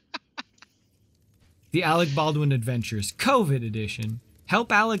 The Alec Baldwin Adventures COVID edition.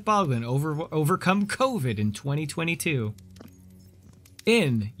 Help Alec Baldwin overcome COVID in 2022.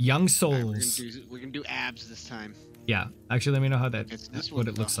 In Young Souls. Right, we're gonna do abs this time. Yeah, actually, let me know how This what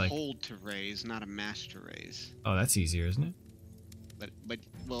it looks like. Hold to raise, not a mash to raise. Oh, that's easier, isn't it? But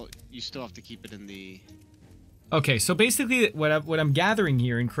well, you still have to keep it in the. Okay, so basically, what I'm gathering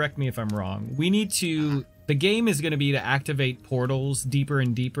here, and correct me if I'm wrong, we need to. The game is going to be to activate portals deeper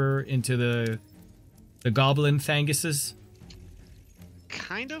and deeper into the goblin thanguses.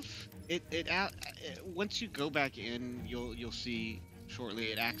 Kind of. Once you go back in, you'll see. Shortly,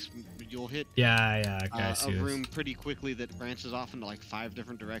 it acts. You'll hit. Yeah. Okay, I see a room pretty quickly that branches off into like 5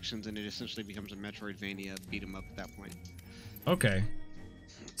 different directions, and it essentially becomes a Metroidvania beat 'em up at that point. Okay.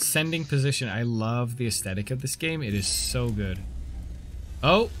 Sending position. I love the aesthetic of this game. It is so good.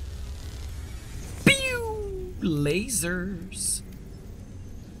 Oh. Pew! Lasers.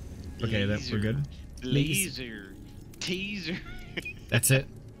 Okay, we're good. Laser. Teaser. That's it.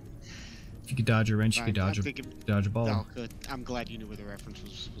 If you could dodge a wrench, you could dodge a ball. Oh, good. I'm glad you knew where the reference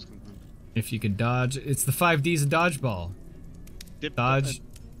was coming from. If you could dodge, it's the 5Ds of dodgeball. Dip, dodge.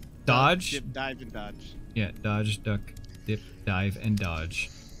 Dip, dive, and dodge. Yeah, dodge, duck, dip, dive, and dodge.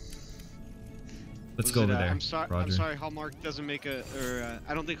 Let's go over there. I'm sorry, Hallmark doesn't make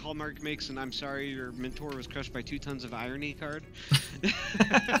I don't think Hallmark makes an "I'm sorry your mentor was crushed by 2 tons of irony" card.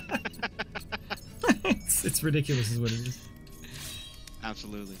 it's ridiculous, is what it is.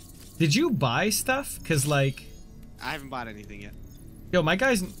 Absolutely. Did you buy stuff? Cause like, I haven't bought anything yet. Yo, my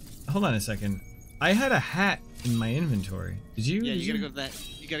guys, hold on a second. I had a hat in my inventory. Did you? Yeah, you gotta go to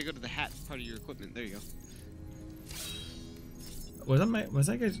that. You gotta go to the hat part of your equipment. There you go. Was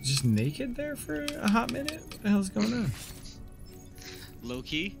that guy just naked there for a hot minute? What the hell's going on? Low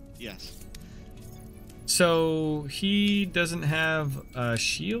key, yes. So he doesn't have a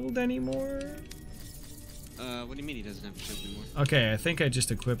shield anymore? What do you mean he doesn't have a shield anymore? Okay, I think I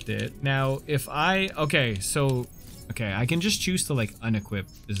just equipped it. Now, if I... Okay, I can just choose to, like, unequip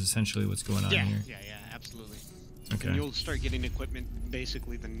is essentially what's going on here. Yeah, absolutely. Okay. And you'll start getting equipment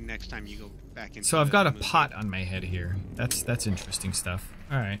basically the next time you go back into. So I've got a pot on my head here. That's interesting stuff.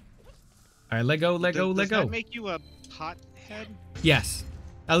 All right, let go. Does that make you a pot head? Yes.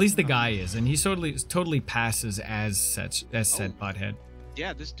 At least the guy is, and he totally passes as said pothead.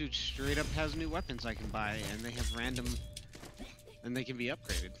 Yeah, this dude straight up has new weapons I can buy, and they have random, and they can be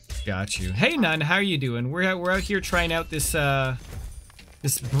upgraded. Got you. Hey, Nun, how are you doing? We're out here trying out this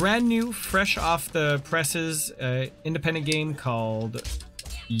this brand new, fresh off the presses, independent game called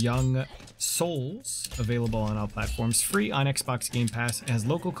Young Souls, available on all platforms, free on Xbox Game Pass. It has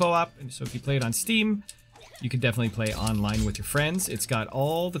local co-op, so if you play it on Steam, you can definitely play online with your friends. It's got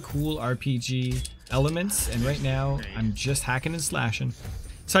all the cool RPG elements, and right now I'm just hacking and slashing.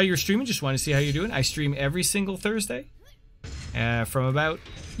 Saw you're streaming, just want to see how you're doing. I stream every single Thursday from about,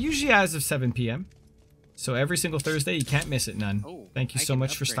 usually as of 7 p.m. So every single Thursday, you can't miss it, None. Thank you so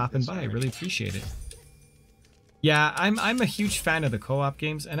much for stopping by. I really appreciate it. Yeah, I'm a huge fan of the co-op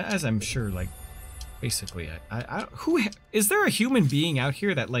games, and as I'm sure, like, basically, is there a human being out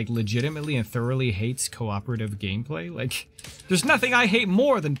here that, like, legitimately and thoroughly hates cooperative gameplay? Like, there's nothing I hate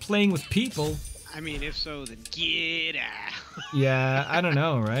more than playing with people. I mean, if so, then get out. Yeah, I don't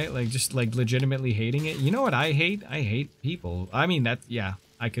know, right? Like, just, like, legitimately hating it. You know what I hate? I hate people. I mean, that, yeah,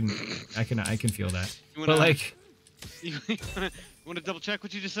 I can feel that. But, like... You wanna double check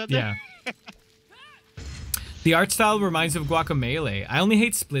what you just said there? Yeah. The art style reminds me of Guacamelee. I only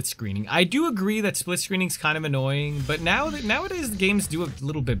hate split screening. I do agree that split screening's kind of annoying, but nowadays the games do a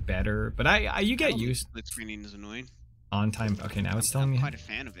little bit better. But you get used. Split screening is annoying. On time. Okay, now it's telling me. I'm quite a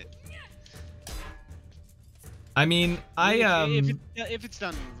fan of it. I mean, if it's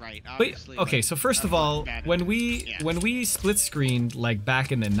done right, obviously. But, okay, so first of all, when we split screened like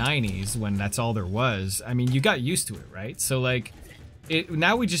back in the 90s, when that's all there was, I mean, you got used to it, right? So like,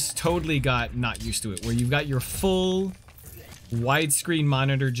 now we just totally got not used to it, where you've got your full widescreen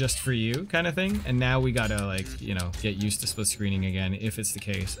monitor just for you kind of thing, and now we gotta, like, you know, get used to split screening again if it's the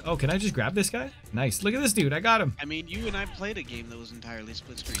case. Oh, can I just grab this guy? Nice. Look at this dude. I got him. I mean, you and I played a game that was entirely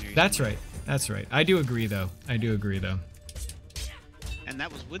split screen. That's right. That's right. I do agree though. And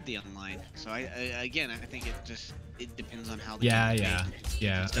that was with the online. So again, I think it depends on how. Yeah.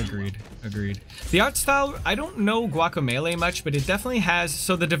 Agreed. The art style, I don't know Guacamelee much, but it definitely has.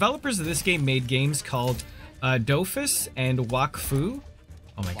 So the developers of this game made games called Dofus and Wakfu.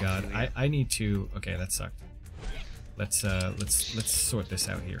 Oh my god, I need to. Okay, that sucked. Let's sort this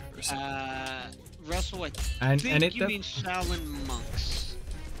out here for a second. Russell, I think you mean Shaolin monks.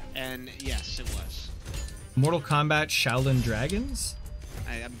 And yes, it was. Mortal Kombat Shaolin Dragons?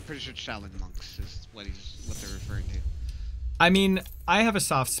 I'm pretty sure Shaolin monks is what they're referring to. I mean, I have a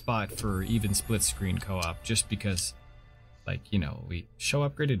soft spot for even split screen co-op just because, like, you know, we show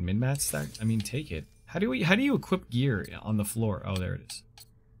upgraded min-mat stack. I mean, take it. How do you equip gear on the floor? Oh, there it is.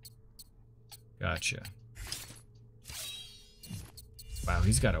 Gotcha. Wow,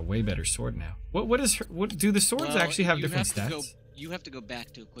 he's got a way better sword now. What do the swords actually have different stats? You have to go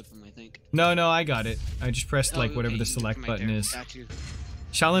back to equip them, I think. No, I got it. I just pressed like whatever the select button is.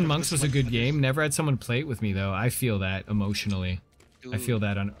 Shaolin Monks was a good game. Never had someone play it with me though. I feel that emotionally. Dude, I feel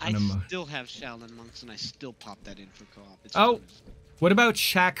that on I still have Shaolin Monks and I still pop that in for co-op. Oh, what about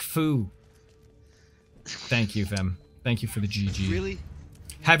Shaq Fu? Thank you, Fem. Thank you for the GG. Really?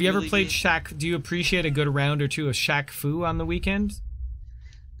 Have you ever played Shaq? Do you appreciate a good round or two of Shaq Fu on the weekend?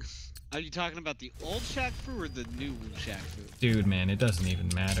 Are you talking about the old Shaq Fu or the new Shaq Fu? Dude, man, it doesn't even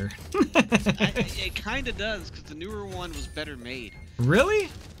matter. It kind of does, because the newer one was better made. Really?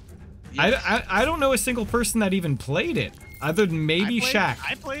 Yes. I don't know a single person that even played it, other than maybe Shaq.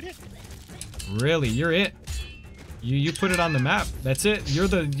 I played it. Really? You're it. You put it on the map. That's it. You're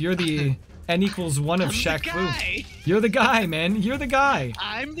the N=1 of Shaq Fu. You're the guy, man. You're the guy.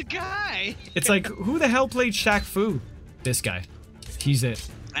 I'm the guy. It's like, who the hell played Shaq Fu? This guy. He's it.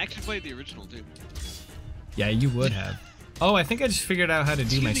 I actually played the original too. Yeah, you would have. Oh, I think I just figured out how to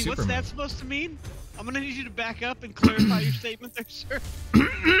do my super what's move. that supposed to mean? I'm gonna need you to back up and clarify your statement there, sir.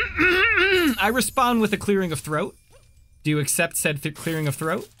 I respond with a clearing of throat. Do you accept said clearing of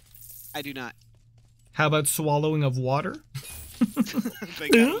throat? I do not. How about swallowing of water?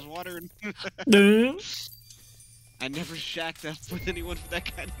 Think I was water. I never shacked up with anyone for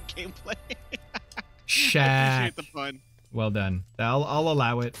that kind of gameplay. Shack. I appreciate the pun. Well done. I'll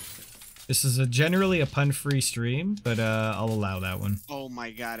allow it. This is generally a pun-free stream, but I'll allow that one. Oh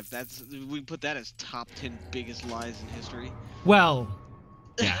my god, if we put that as top 10 biggest lies in history. Well,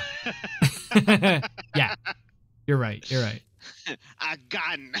 yeah. Yeah. You're right. A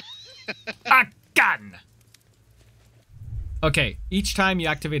gun. A gun. Okay, each time you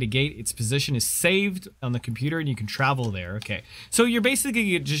activate a gate, its position is saved on the computer and you can travel there. Okay. So you're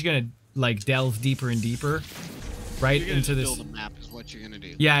basically just going to like delve deeper and deeper. Right you're into this. Build a map is what you're gonna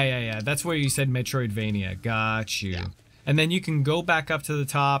do. Yeah. That's where you said Metroidvania. Got you. Yeah. And then you can go back up to the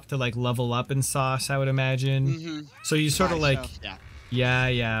top to like level up in sauce, I would imagine. Mm-hmm. So you sort of like, stuff,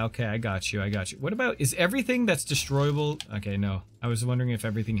 yeah, okay, I got you. What about, is everything that's destroyable? Okay, no. I was wondering if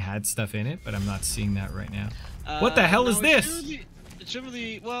everything had stuff in it, but I'm not seeing that right now. What the hell is this? It's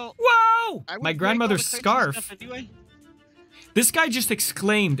really, well... Whoa! I would My break grandmother's all the crates and scarf. stuff anyway. This guy just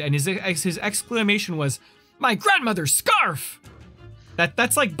exclaimed, and his exclamation was, "My grandmother's scarf!"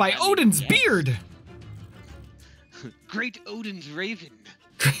 That's like by Odin's beard. Great Odin's raven.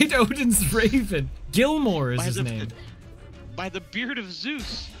 Great Odin's raven. Gilmore is his name. By the beard of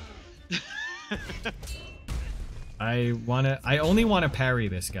Zeus. I only wanna parry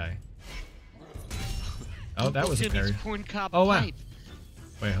this guy. Oh, that was a parry. Oh wow. Pipe.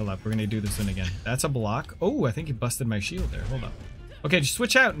 Wait, hold up. We're gonna do this one again. That's a block. Oh, I think he busted my shield there. Hold up. Okay, just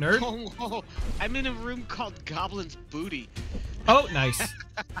switch out, nerd. Oh, I'm in a room called Goblin's Booty. Oh, nice.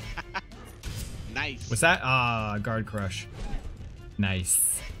 Nice. What's that? Ah, guard crush.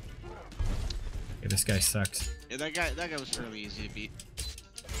 Nice. Okay, this guy sucks. Yeah, that guy was fairly easy to beat.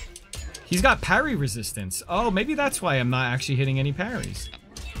 He's got parry resistance. Oh, maybe that's why I'm not actually hitting any parries.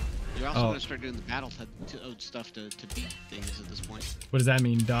 You're also going to start doing the battle stuff to beat things at this point. What does that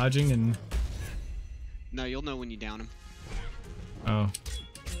mean? Dodging and... No, you'll know when you down him. Oh.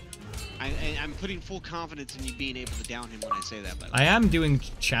 I'm putting full confidence in you being able to down him when I say that, by the way. I am doing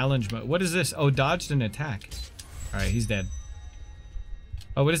challenge mode. What is this? Oh, dodged an attack. Alright, he's dead.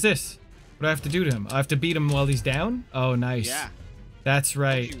 Oh, what is this? What do I have to do to him? I have to beat him while he's down? Oh, nice. Yeah. That's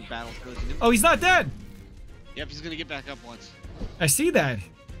right. Battle Oh, he's not dead! Yep, he's going to get back up once. I see that.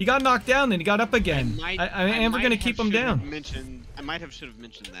 He got knocked down, then he got up again. I'm never gonna keep him down. I might have should have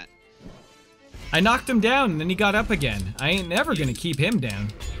mentioned that. I knocked him down, and then he got up again. I ain't never gonna keep him down.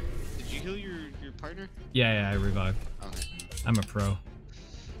 Did you heal your partner? Yeah, I revived. Okay. I'm a pro.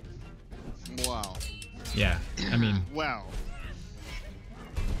 Wow. Yeah, I mean... Wow.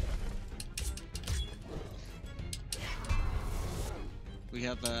 We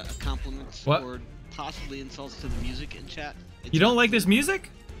have a compliment or possibly insults to the music in chat. You don't like this music?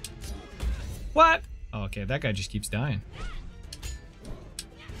 What? Oh, okay, that guy just keeps dying.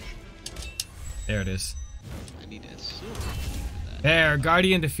 There it is. I need a silver for that. There,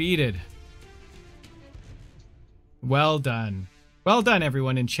 Guardian defeated. Well done. Well done,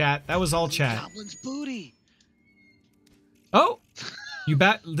 everyone in chat. That was all chat. Goblin's booty. Oh!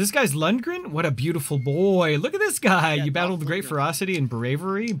 This guy's Lundgren? What a beautiful boy. Look at this guy. Yeah, you battled with great ferocity and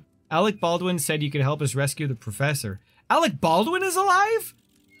bravery. Alec Baldwin said you could help us rescue the professor. Alec Baldwin is alive?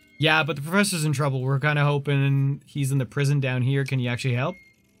 Yeah, but the professor's in trouble. We're kind of hoping he's in the prison down here. Can you actually help?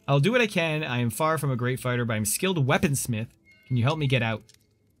 I'll do what I can. I am far from a great fighter, but I'm a skilled weaponsmith. Can you help me get out?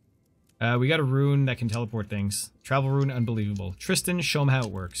 We got a rune that can teleport things. Travel rune, unbelievable. Tristan, show him how it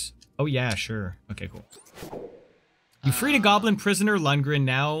works. Oh yeah, sure. Okay, cool. You freed a goblin prisoner, Lundgren.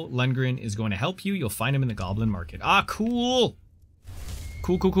 Now Lundgren is going to help you. You'll find him in the goblin market. Ah, cool.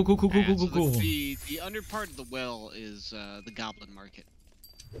 Cool. The under part of the well is the goblin market.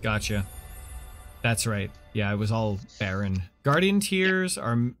 Gotcha. That's right. Yeah, it was all barren. Guardian tiers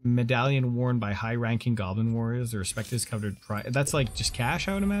are medallion worn by high-ranking goblin warriors. The respect is covered pride. That's like just cash,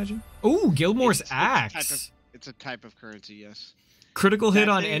 I would imagine. Ooh, Gilmore's axe. It's a type of currency, yes. Critical hit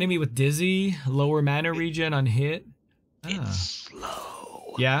on enemy with dizzy. Lower mana regen on hit. It's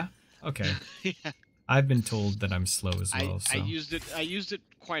slow. Yeah? Okay. Yeah. I've been told that I'm slow as well. I used it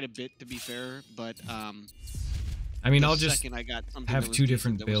quite a bit, to be fair, but I mean, I'll just I have two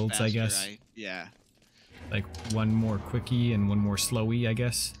different builds, I guess. Yeah. Like one more quickie and one more slowy, I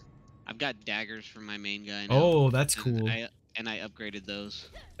guess. I've got daggers for my main guy now. Oh, that's cool. And I upgraded those.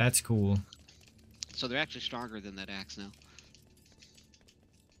 That's cool. So they're actually stronger than that axe now.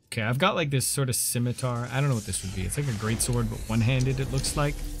 Okay, I've got like this sort of scimitar. I don't know what this would be. It's like a greatsword, but one-handed, it looks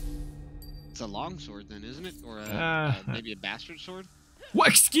like. It's a long sword then, isn't it? Or maybe a bastard sword? What?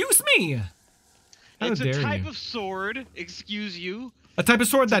 Excuse me! How it's dare a type you. of sword, excuse you. A type of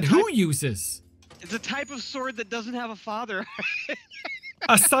sword that who uses? It's a type of sword that doesn't have a father.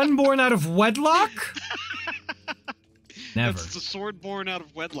 A son born out of wedlock? Never. It's a sword born out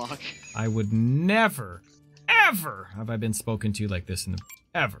of wedlock. I would never, ever have I been spoken to like this in the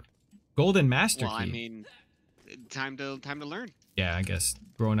ever. Golden Master Key. Well, I mean, time to learn. Yeah, I guess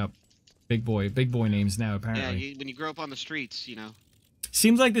growing up, big boy names now apparently. Yeah, when you grow up on the streets, you know.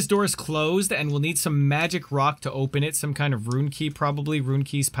 Seems like this door is closed and we'll need some magic rock to open it. Some kind of rune key, probably. Rune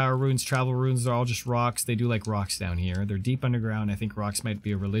keys, power runes, travel runes, they're all just rocks. They do like rocks down here. They're deep underground. I think rocks might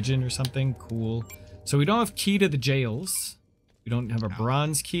be a religion or something. Cool. So we don't have key to the jails. We don't have a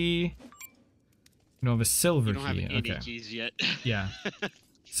bronze key. We don't have a silver key. We don't have any okay. keys yet. Yeah.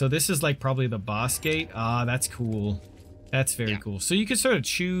 So this is like probably the boss gate. Ah, that's cool. That's very cool. So you can sort of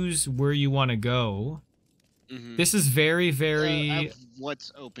choose where you want to go. Mm-hmm. This is very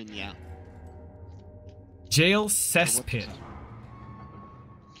what's open? Yeah. Jail cesspit.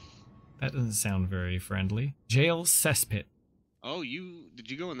 That doesn't sound very friendly. Jail cesspit. Oh,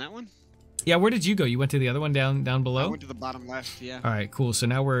 did you go in that one? Yeah, where did you go? You went to the other one down below? I went to the bottom left, yeah. All right, cool. So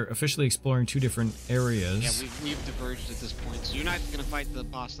now we're officially exploring 2 different areas. Yeah, we've diverged at this point. So you're not going to fight the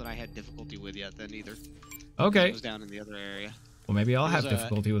boss that I had difficulty with yet then either. Okay. It was down in the other area. Well, maybe I'll have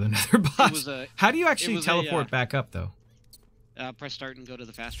difficulty with another boss. How do you actually teleport back up, though? Press start and go to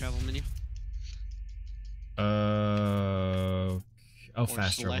the fast travel menu.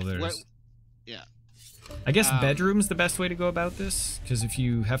 Fast travel, there's... Yeah. I guess bedroom's the best way to go about this, because if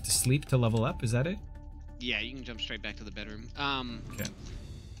you have to sleep to level up, is that it? Yeah, you can jump straight back to the bedroom. Okay.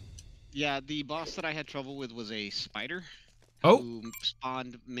 Yeah, the boss that I had trouble with was a spider. Oh. Who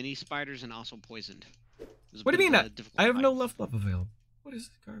spawned mini spiders and also poisoned. What do you mean? I have no level up available. What is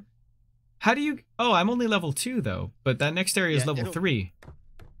this garbage? How do you... Oh, I'm only level 2, though. But that next area is level 3.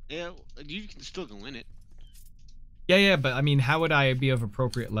 Yeah, you can still go in it. Yeah, but I mean, how would I be of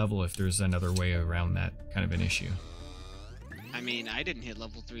appropriate level if there's another way around that kind of an issue? I mean, I didn't hit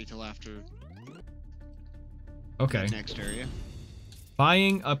level 3 till after the next area.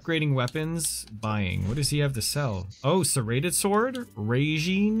 Buying, upgrading weapons, buying. What does he have to sell? Oh, serrated sword,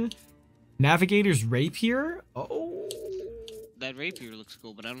 Regine, navigator's rapier. Oh, that rapier looks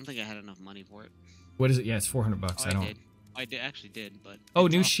cool, but I don't think I had enough money for it. What is it? Yeah, it's 400 bucks. I actually did, but oh,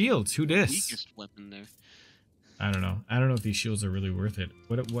 new shields. Who dis? Weakest weapon there. I don't know. I don't know if these shields are really worth it.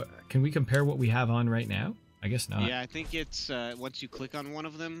 What can we compare what we have on right now? I guess not. Yeah, I think it's once you click on one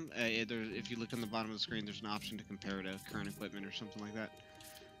of them, if you look on the bottom of the screen, there's an option to compare to current equipment or something like that.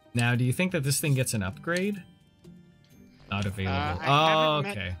 Now, do you think that this thing gets an upgrade? Not available.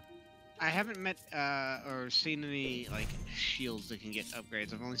 Okay. I haven't met or seen any like shields that can get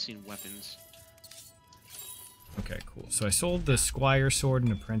upgrades. I've only seen weapons. Okay, cool. So I sold the squire sword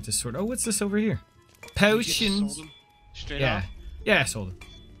and apprentice sword. Oh, what's this over here? Potions. Straight off? Yeah, I sold them.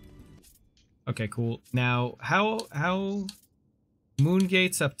 Okay, cool. Now, how moon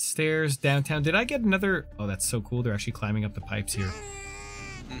gates upstairs downtown? Did I get another? Oh, that's so cool. They're actually climbing up the pipes here.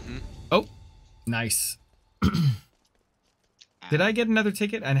 Mm-hmm. Oh, nice. Did I get another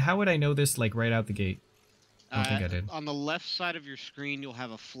ticket? And how would I know this like right out the gate? I don't think I did. On the left side of your screen, you'll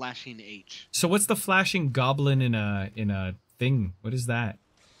have a flashing H. So what's the flashing goblin in a thing? What is that?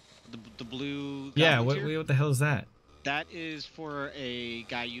 The blue. Yeah. What the hell is that? That is for a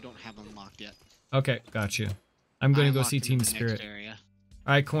guy you don't have unlocked yet. Okay, got you. I'm going to go see Team Spirit.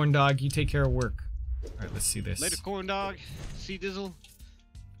 All right, Corn Dog, you take care of work. All right, let's see this. Later, Corn Dog. See Dizzle.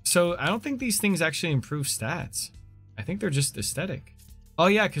 So I don't think these things actually improve stats. I think they're just aesthetic. Oh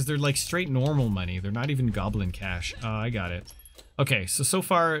yeah, because they're like straight normal money. They're not even goblin cash. Oh, I got it. Okay, so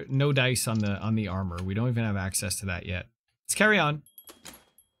far no dice on the armor. We don't even have access to that yet. Let's carry on.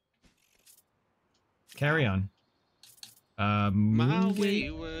 Carry on. My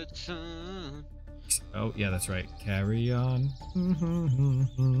wayward son. Oh yeah, that's right. Carry on.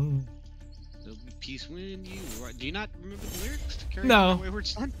 There'll be peace when you. Do you not remember the lyrics to Carry On, My Wayward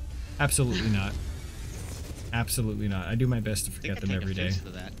Son? Absolutely not. Absolutely not. I do my best to forget them every day. To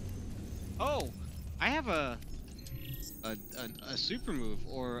that. Oh, I have a super move,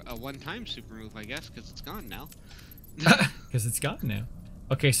 or a one-time super move, I guess, because it's gone now. Because it's gone now.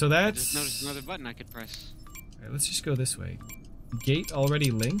 Okay, so that's... I just noticed another button I could press. Alright, let's just go this way. Gate already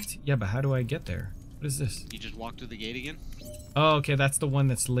linked? Yeah, but how do I get there? What is this? You just walk through the gate again? Oh, okay, that's the one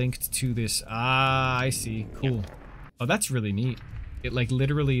that's linked to this. Ah, I see. Cool. Yep. Oh, that's really neat. It, like,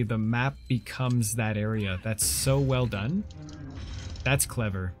 literally, the map becomes that area. That's so well done. That's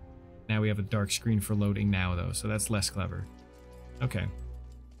clever. Now we have a dark screen for loading now, though, so that's less clever. Okay.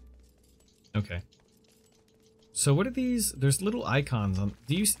 Okay. So what are these? There's little icons on...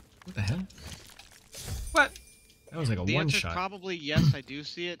 Do you... What the hell? What? That was like a one-shot. Probably yes, I do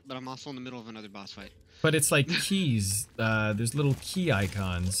see it, but I'm also in the middle of another boss fight. But it's like keys. There's little key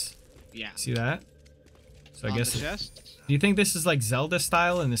icons. Yeah. See that? So I guess... The chest? Do you think this is like Zelda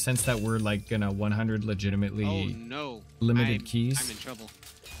style in the sense that we're like gonna 100 legitimately limited keys? I'm in trouble.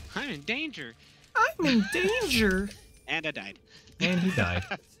 I'm in danger. I'm in danger. And I died. And he died.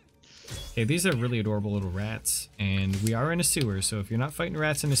 Okay, these are really adorable little rats, and we are in a sewer. So if you're not fighting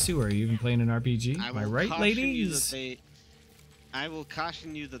rats in a sewer, are you even playing an RPG? Am I right, ladies? I will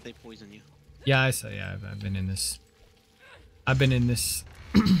caution you that they poison you. Yeah, I say. Yeah, I've been in this. I've been in this.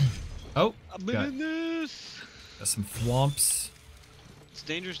 Oh, I've been in this. Got some thwomps. It's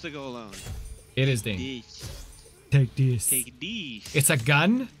dangerous to go alone. It is dangerous. Take this. Take these. It's a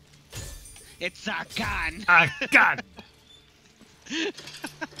gun? It's a gun. A gun.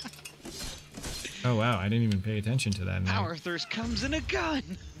 Oh wow, I didn't even pay attention to that. Power thirst comes in a gun.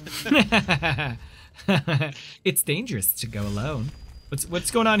 It's dangerous to go alone.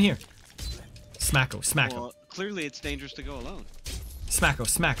 What's going on here? Smacko, smacko. Well, clearly it's dangerous to go alone. Smacko,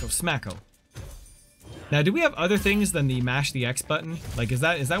 smacko, smacko. Now, do we have other things than the mash the X button? Like, is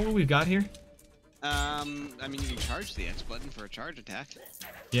that what we've got here? I mean, you can charge the X button for a charge attack.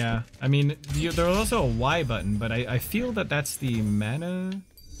 Yeah, I mean, there's also a Y button, but I feel that that's the mana.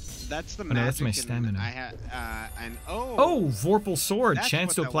 That's the Oh, magic. no, that's my stamina. I had Oh, Vorpal Sword, that's chance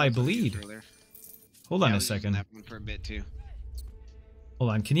what to that apply was I used bleed. earlier. Hold Yeah, on I a was using second. that one for a bit too.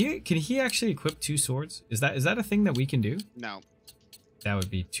 Hold on, can he actually equip 2 swords? Is that a thing that we can do? No. That would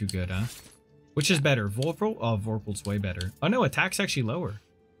be too good, huh? Which is better, Vorpal? Oh, Vorpal's way better. Oh no, attack's actually lower.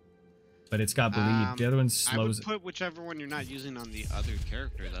 But it's got bleed. The other one slows it. I would put whichever one you're not using on the other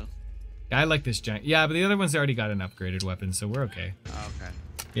character though. I like this giant. Yeah, but the other one's already got an upgraded weapon, so we're okay. Oh, okay.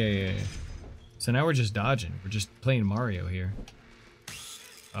 Yeah. So now we're just dodging. We're just playing Mario here.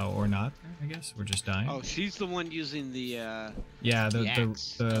 Oh, or not, I guess. We're just dying. Oh, she's the one using the yeah, the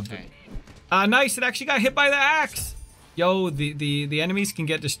axe. Okay. Nice, it actually got hit by the axe! Yo, the enemies can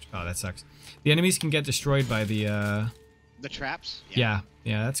get oh, that sucks. The enemies can get destroyed by the traps? Yeah,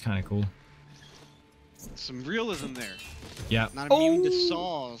 that's kind of cool. Some realism there. Yeah. Not immune to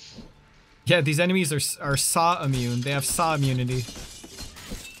saws. Yeah, these enemies are saw immune. They have saw immunity.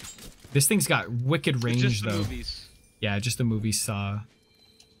 This thing's got wicked range, just the though. Movies. Yeah, just the movie Saw.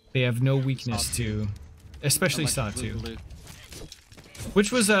 They have no weakness Saw to, especially Saw 2. Blue.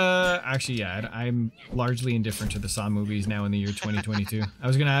 Which was actually, yeah, I'm largely indifferent to the Saw movies now in the year 2022. I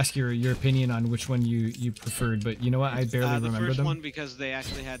was gonna ask your opinion on which one you preferred, but you know what? I barely remember them. The first one because they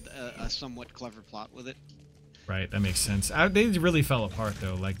actually had a somewhat clever plot with it. Right, that makes sense. They really fell apart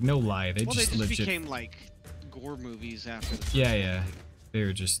though. Like no lie, they just legit became like gore movies after the. Yeah. They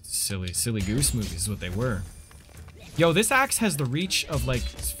were just silly goose movies is what they were. Yo, this axe has the reach of like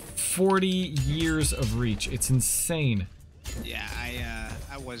 40 years of reach. It's insane. Yeah,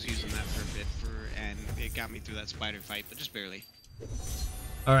 I was using that for a bit and it got me through that spider fight, but just barely.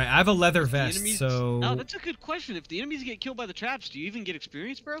 All right, I have a leather vest, so. Oh, that's a good question. If the enemies get killed by the traps, do you even get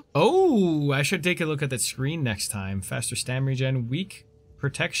experience, bro? Oh, I should take a look at that screen next time. Faster stam regen, weak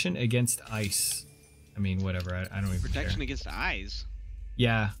protection against ice. I mean, whatever. I don't even Protection care. against eyes.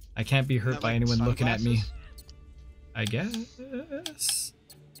 Yeah, I can't be hurt Not by like anyone looking at me. sunglasses? I guess.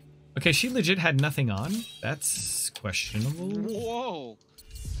 Okay, she legit had nothing on. That's questionable. Whoa.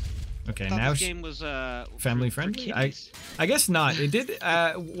 Okay, I thought now this she, game was family for friendly. kiddies. I guess not. It did.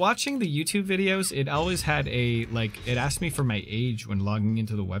 Watching the YouTube videos, it always had a it asked me for my age when logging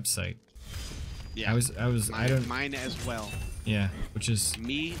into the website. Yeah. I don't. Mine as well. Yeah, which is.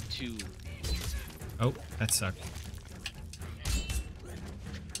 Me too. Oh, that sucked.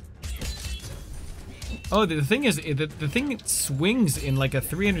 Oh, the thing is, the thing swings in like a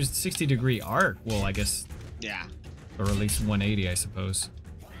 360-degree arc. Well, I guess. Yeah. Or at least 180, I suppose.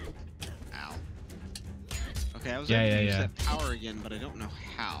 Ow. Okay, I was Yeah, able to use yeah. that power again, but I don't know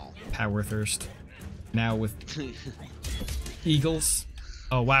how. Power thirst. Now with eagles.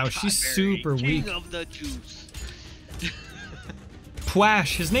 Oh wow, she's super King weak. of the juice.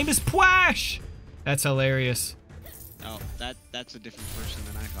 Pwash. His name is Pwash. That's hilarious. Oh, that's a different person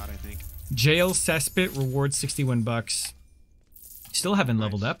than I thought. I think. Jail Cesspit reward 61 bucks. Still haven't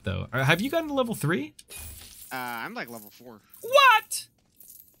leveled up though. Have you gotten to level 3? I'm like level 4. What?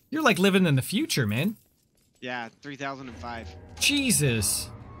 You're like living in the future, man. Yeah, 3005. Jesus.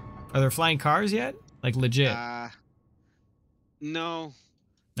 Are there flying cars yet? Like legit? No.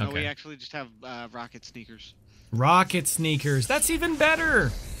 No, Okay. we actually just have rocket sneakers. Rocket sneakers. That's even better.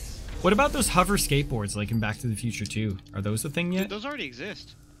 What about those hover skateboards like in Back to the Future 2? Are those a thing yet? Dude, those already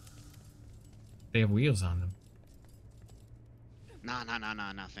exist. They have wheels on them. Nah,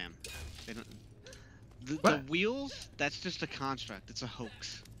 fam. They don't. The What? wheels, that's just a construct. It's a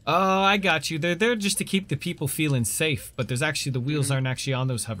hoax. Oh, I got you. They're there just to keep the people feeling safe, but there's actually the wheels aren't actually on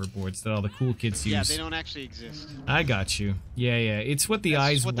those hoverboards that all the cool kids use. Yeah, they don't actually exist. I got you. Yeah. It's what the That's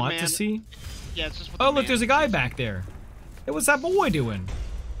eyes just what the want to man- see. Yeah, it's just what Oh, the look, man there's a guy sees. back there. Hey, what's that boy doing?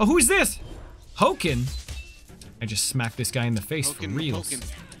 Oh, who's this? Hoken. I just smacked this guy in the face for reals.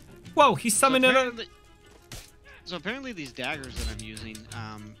 Hoken. Whoa, he's summoning a... So apparently these daggers that I'm using,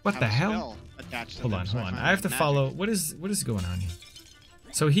 What have the a hell? spell attached to Hold them, on, so hold on. find I have that to magic. follow... What is going on here?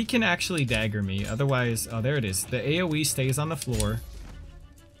 So he can actually dagger me. Otherwise... Oh, there it is. The AoE stays on the floor.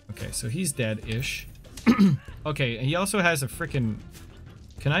 Okay, so he's dead-ish. Okay, and he also has a freaking...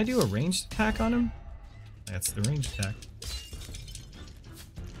 Can I do a ranged attack on him? That's the ranged attack.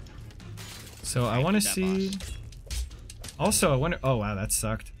 So I want to that see... boss. Also, I wonder... Oh, wow, that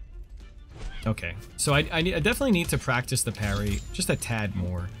sucked. Okay, so I definitely need to practice the parry just a tad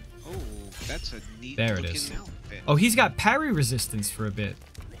more. Oh, that's a neat There it looking is. outfit. Oh, he's got parry resistance for a bit.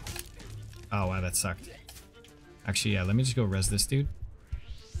 Oh, wow, that sucked. Actually, yeah, let me just go res this dude.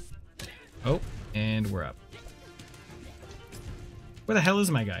 Oh, and we're up. Where the hell is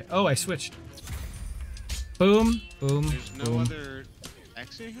my guy? Oh, I switched. Boom, boom, There's no boom. other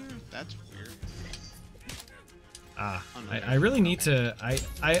exit here? That's weird. Ah, Oh, no, I really need to...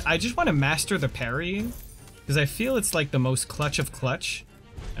 I just want to master the parrying. Because I feel it's like the most clutch of clutch.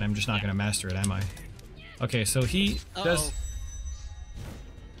 And I'm just not going to master it, am I? Okay, so he does...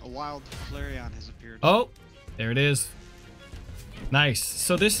 A wild Flareon has appeared. Oh, there it is. Nice.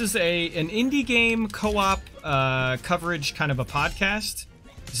 So this is an indie game co-op coverage kind of a podcast.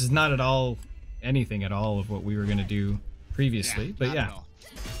 This is not at all anything at all of what we were going to do previously. But not yeah. at all.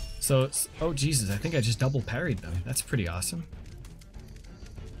 So, oh Jesus, I think I just double parried them. That's pretty awesome.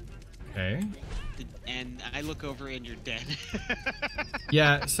 Okay. And I look over and you're dead.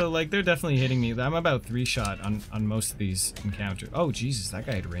 Yeah, so like they're definitely hitting me. I'm about 3-shot on most of these encounters. Oh Jesus, that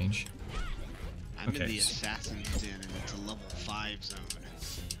guy had range. I'm Okay. in the Assassin's Den and it's a level 5 zone.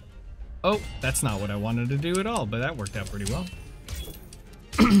 Oh, that's not what I wanted to do at all, but that worked out pretty well.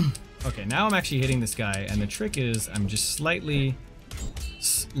 Okay, now I'm actually hitting this guy, and the trick is I'm just slightly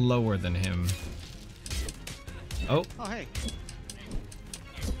slower than him. Oh, Oh, hey.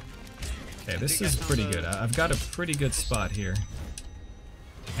 okay, this think I is found pretty a- good. I've got a pretty good spot here.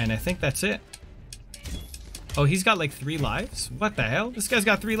 And I think that's it. Oh, he's got like 3 lives? What the hell? This guy's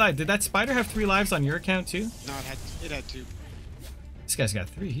got 3 lives. Did that spider have 3 lives on your account too? No, it had 2. This guy's got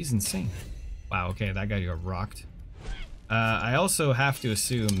 3. He's insane. Wow, okay, that guy got rocked. I also have to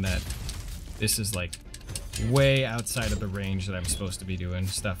assume that this is like way outside of the range that I'm supposed to be doing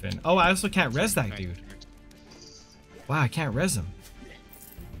stuff in. Oh, I also can't res that dude. Wow, I can't res him.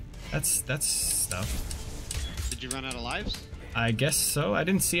 That's stuff. Did you run out of lives? I guess so. I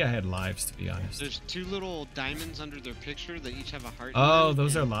didn't see I had lives, to be honest. There's 2 little diamonds under their picture that each have a heart. in Oh, them,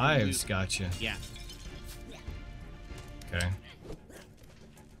 those are and you lives. lose- Gotcha. Yeah. Okay.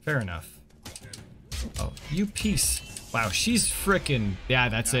 Fair enough. Oh, you piece. Wow, she's frickin'... Yeah,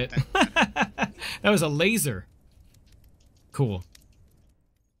 that's it. That was a laser. Cool.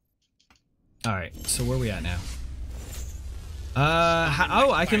 Alright, so where are we at now?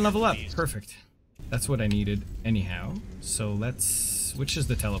 Oh, I can level up. Perfect. That's what I needed anyhow. So let's... Which is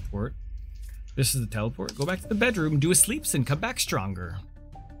the teleport? This is the teleport. Go back to the bedroom, do a sleeps, and come back stronger.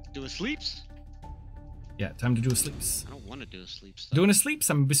 Do a sleeps? Yeah, time to do a sleeps. I don't want to do a sleeps. Though. Doing a sleeps,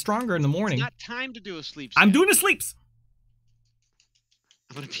 I'm gonna be stronger in the morning. It's not time to do a sleeps. I'm yet. doing a sleeps!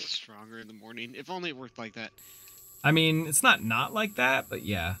 I'm gonna be stronger in the morning. If only it worked like that. I mean, it's not like that, but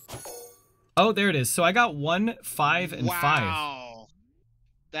yeah. Oh, there it is. So I got 1, 5, and 5. Wow.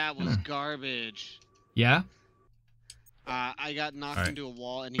 That was garbage. Yeah? I got knocked Alright. into a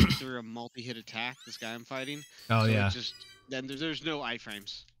wall and he threw a multi-hit attack, this guy I'm fighting. Oh, So it yeah. just then there's no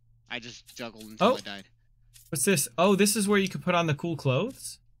iframes. I just juggled until Oh. I died. What's this? Oh, this is where you can put on the cool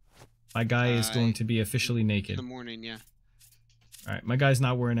clothes? My guy is Uh, going to be officially In naked. the morning, yeah. Alright, my guy's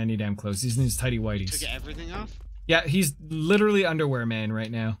not wearing any damn clothes. He's in his tighty whities. Took everything off? Yeah, he's literally underwear man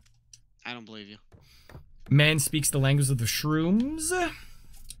right now. I don't believe you. Man speaks the language of the shrooms.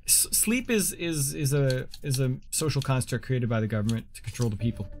 Sleep is a social construct created by the government to control the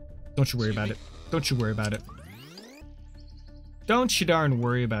people. Don't you worry about it. Don't you worry about it. Don't you darn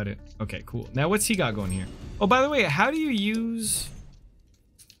worry about it. Okay, cool. Now what's he got going here? Oh, by the way, how do you use...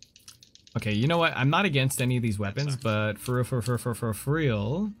 Okay, you know what? I'm not against any of these weapons, but for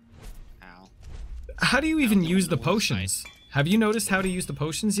real... Ow. How do you even don't know use the what the side- potions? Have you noticed how to use the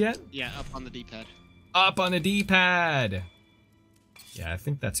potions yet? Yeah, up on the D-pad. Up on the D-pad! Yeah, I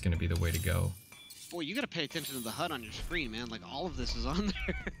think that's gonna be the way to go. Boy, you gotta pay attention to the HUD on your screen, man. Like, all of this is on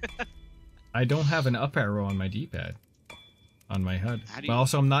there. I don't have an up arrow on my D-pad. On my HUD. How do But you-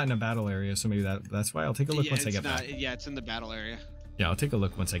 also I'm not in a battle area, so maybe that's why. I'll take a look Yeah, once I it's get not- back. Yeah, it's in the battle area. Yeah, I'll take a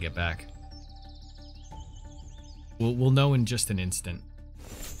look once I get back. We'll know in just an instant.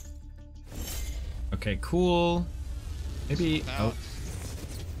 Okay, cool. Maybe... Oh.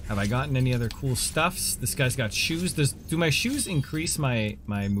 Have I gotten any other cool stuffs? This guy's got shoes. Do my shoes increase my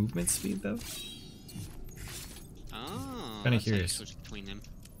movement speed, though? Oh, Kinda that's how you curious. switch between them.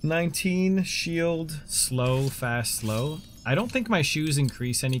 19, shield, slow, fast, slow. I don't think my shoes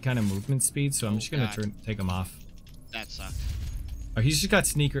increase any kind of movement speed, so I'm Oh, just gonna God. take them off. That sucked. Oh, he's just got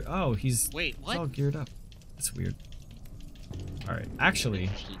sneaker. Oh, he's Wait, he's what? all geared up. That's weird. All right, actually,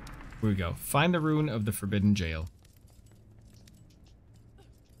 Interesting. here we go. Find the rune of the forbidden jail.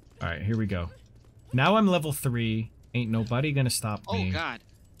 All right, here we go. Now I'm level 3. Ain't nobody gonna stop me. Oh God.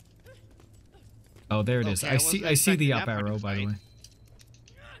 Oh, there it is. Okay, I see the up that part arrow, of the by the fight.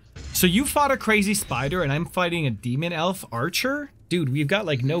 way. So you fought a crazy spider and I'm fighting a demon elf archer? Dude, we've got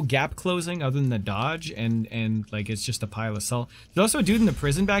like no gap closing other than the dodge and like it's just a pile of salt. There's also a dude in the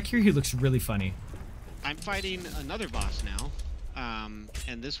prison back here who looks really funny. I'm fighting another boss now.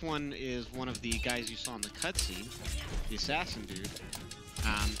 And this one is one of the guys you saw in the cutscene, the assassin dude.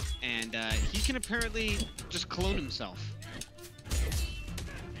 He can apparently just clone himself.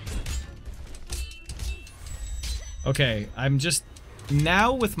 Okay, I'm just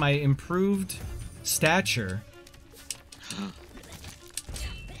now with my improved stature.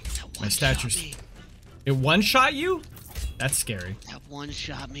 My stature's it one-shot you? That's scary. That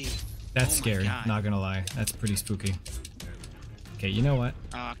one-shot me. That's Oh my scary, God. not gonna lie. That's pretty spooky. Okay, you know what?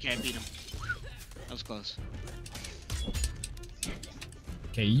 Oh, okay, I beat him. That was close.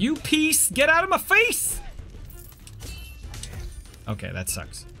 Okay, you piece! Get out of my face! Okay, that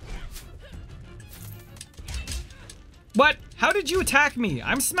sucks. What? How did you attack me?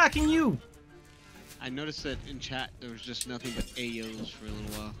 I'm smacking you! I noticed that in chat there was just nothing but AOs for a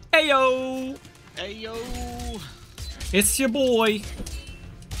little while. Ayo! Ayo! It's your boy!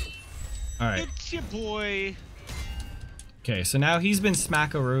 Alright. It's your boy! Okay, so now he's been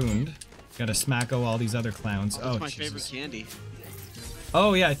smackarooned. Gotta smacko all these other clowns. That's Oh, my Jesus. favorite candy.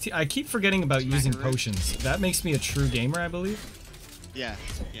 Oh, yeah, I keep forgetting about using Smackaroo. potions. That makes me a true gamer, I believe. Yeah,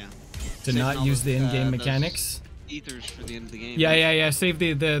 yeah. To Saving not all use those, the in-game those mechanics. Ethers for the end of the game. Yeah, yeah, yeah. Save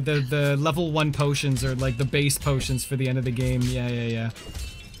the level 1 potions or like the base potions for the end of the game. Yeah, yeah, yeah.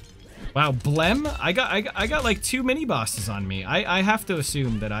 Wow, Blem? I got like 2 mini bosses on me. I have to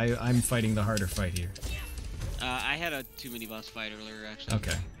assume that I'm fighting the harder fight here. I had a 2 mini boss fight earlier, actually.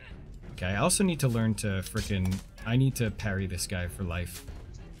 Okay. Okay, I also need to learn to frickin' I need to parry this guy for life.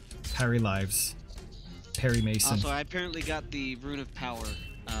 Parry lives. Parry Mason. Also, I apparently got the Rune of Power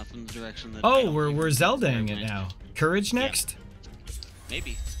from the direction that. Oh, we're Zeldaing it went. now. Courage next?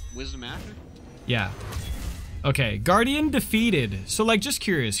 Maybe. Wisdom after? Yeah. Okay, Guardian defeated. So, like, just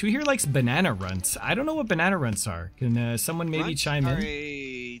curious, who here likes banana runts? I don't know what banana runts are. Can someone maybe Runts chime are in?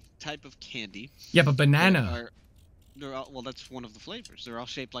 a type of candy. Yeah, but banana. They're all, well, that's one of the flavors. They're all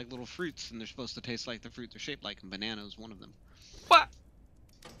shaped like little fruits, and they're supposed to taste like the fruit they're shaped like, and banana is one of them. What?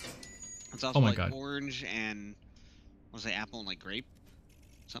 It's also Oh my like God. orange and, what was it, apple and like grape?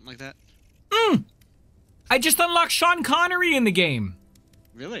 Something like that. I just unlocked Sean Connery in the game.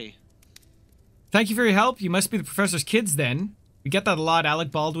 Really? Thank you for your help. You must be the professor's kids then. We get that a lot.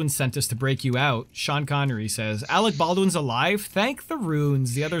 Alec Baldwin sent us to break you out. Sean Connery says, Alec Baldwin's alive? Thank the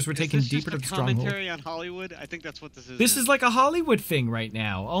runes. The others were taken Is this deeper to just the a stronghold. commentary on Hollywood? I think that's what this is. This now. is like a Hollywood thing right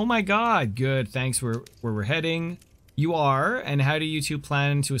now. Oh my God. Good. Thanks. Where we're heading. You are. And how do you two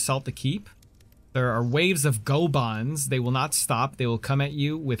plan to assault the keep? There are waves of Gobans. They will not stop. They will come at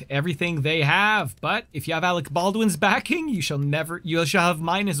you with everything they have. But if you have Alec Baldwin's backing, you shall have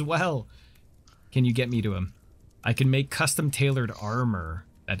mine as well. Can you get me to him? I can make custom tailored armor.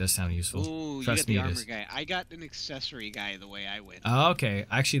 That does sound useful. Ooh, Trust you me, got the it armor is. guy. I got an accessory guy the way I went. Oh, okay.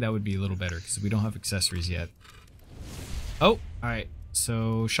 Actually, that would be a little better because we don't have accessories yet. Oh, all right.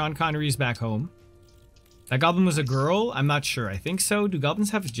 So Sean Connery's back home. That goblin was a girl? I'm not sure. I think so. Do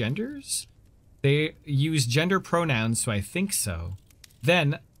goblins have genders? They use gender pronouns, so I think so.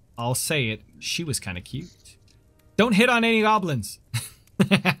 Then, I'll say it, she was kind of cute. Don't hit on any goblins.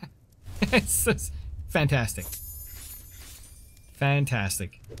 It's fantastic.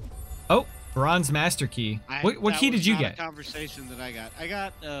 Fantastic. Oh, bronze master key. What key did you get? Conversation that I got. I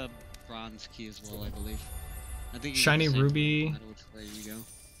got bronze key as well, I believe. I think you Shiny got the same ruby. no matter which way you go.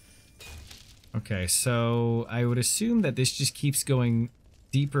 Okay, so I would assume that this just keeps going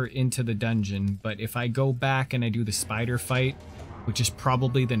deeper into the dungeon, but if I go back and I do the spider fight, which is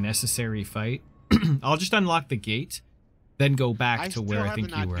probably the necessary fight, I'll just unlock the gate, then go back to where I think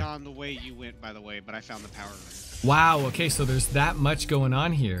you I were. still have not gone the way you went, by the way, but I found the power room. Wow, okay, so there's that much going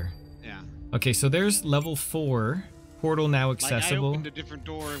on here. Yeah. Okay, so there's level 4. Portal now Like, I accessible. opened a different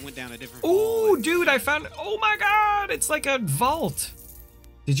door and went down a different Ooh, hall. dude, I found... Oh my god, it's like a vault.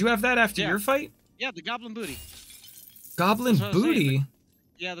 Did you have that after Yeah. your fight? Yeah, the goblin booty. Goblin That's what I was saying, booty?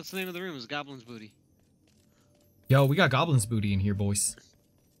 Yeah, that's the name of the room, is Goblin's Booty. Yo, we got Goblin's booty in here, boys.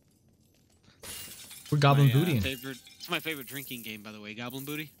 We're Goblin My, booty in. It's my favorite drinking game, by the way, Goblin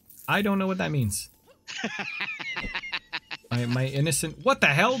Booty. I don't know what that means. my innocent... What the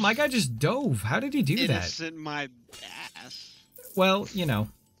hell? My guy just dove. How did he do that? Innocent my ass. Well, you know.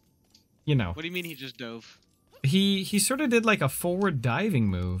 You know. What do you mean he just dove? He sort of did like a forward diving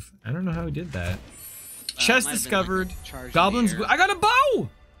move. I don't know how he did that. Chest might have been, discovered. like, charged in Goblin's... the air. I got a bow!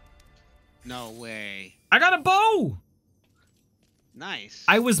 No way. I got a bow! Nice.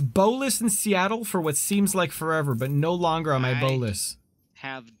 I was bowless in Seattle for what seems like forever, but no longer am I bowless.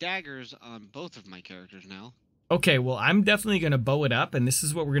 Have daggers on both of my characters now. Okay, well, I'm definitely going to bow it up, and this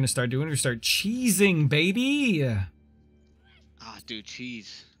is what we're going to start doing. We're going to start cheesing, baby! Ah, dude,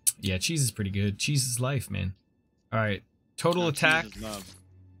 cheese. Yeah, cheese is pretty good. Cheese is life, man. Alright, total attack. Cheese is love.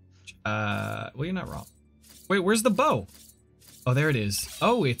 Well, you're not wrong. Wait, where's the bow? Oh, there it is.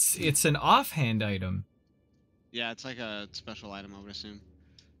 Oh, it's an offhand item. Yeah, it's like a special item, I would assume.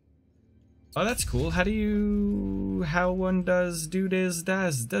 Oh, that's cool. How one does this,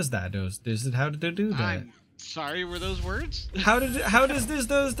 how to do that? I'm sorry, were those words? How does this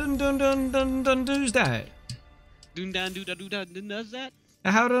does dun does that? Dun dun dun dun dun dun does that?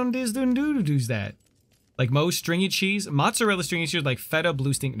 How dun this dun does that? Like most stringy cheese, mozzarella stringy cheese, like feta,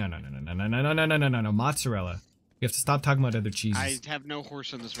 blue stink. No, mozzarella. You have to stop talking about other cheeses. I have no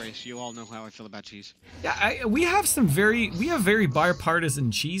horse in this race. You all know how I feel about cheese. Yeah, we have very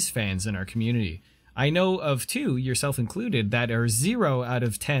bipartisan cheese fans in our community. I know of two, yourself included, that are 0 out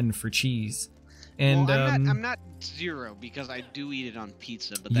of 10 for cheese. And well, I'm not 0 because I do eat it on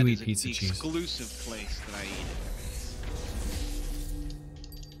pizza, but that is the exclusive place that I eat it.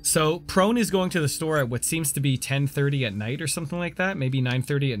 So Prone is going to the store at what seems to be 10:30 at night or something like that. Maybe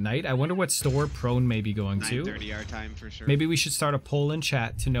 9:30 at night. I wonder what store Prone may be going to. 9:30 our time for sure. Maybe we should start a poll in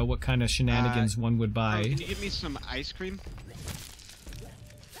chat to know what kind of shenanigans one would buy. Can you give me some ice cream?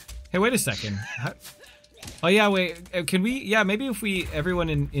 Hey, wait a second. Oh yeah, wait. Can we? Yeah, maybe if everyone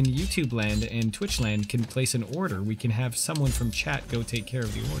in YouTube land and Twitch land can place an order, we can have someone from chat go take care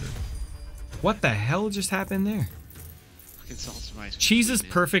of the order. What the hell just happened there? Cheese is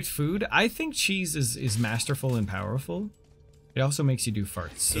perfect food. I think cheese is masterful and powerful. It also makes you do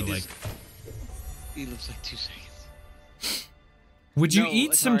farts. So like, he lives like 2 seconds. Would you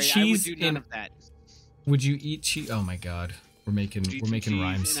eat some cheese I would do none of that. Would you eat cheese? Oh my god, we're making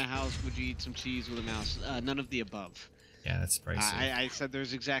rhymes. In a house, would you eat some cheese with a mouse? None of the above. Yeah, that's pricey. I said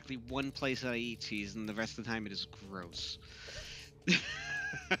there's exactly one place that I eat cheese, and the rest of the time it is gross.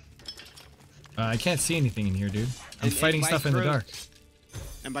 I can't see anything in here, dude. I'm fighting stuff in the dark.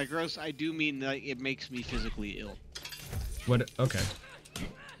 And by gross, I do mean that it makes me physically ill. What? Okay.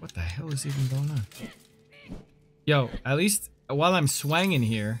 What the hell is even going on? Yo, at least while I'm swanging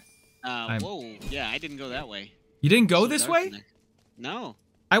here. Whoa. Yeah, I didn't go that way. You didn't go this way? No.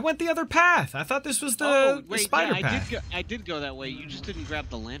 I went the other path. I thought this was the spider path. I did go that way. You just didn't grab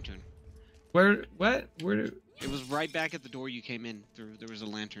the lantern. Where? What? It was right back at the door you came in through. There was a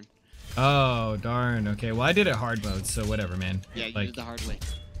lantern. Oh, darn. Okay, well, I did it hard mode, so whatever, man. Yeah, you did the hard way.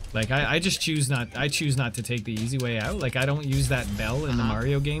 Like, I just choose not to take the easy way out. Like, I don't use that bell in the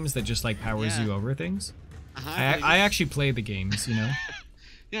Mario games that just, like, powers you over things. I actually play the games, you know?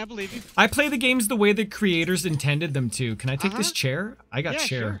 Yeah, I believe you. I play the games the way the creators intended them to. Can I take this chair? I got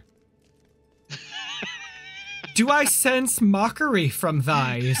chair. Sure. Do I sense mockery from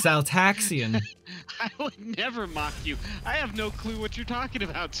thy, Zaltaxian? I would never mock you. I have no clue what you're talking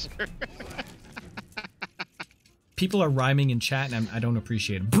about, sir. People are rhyming in chat, and I don't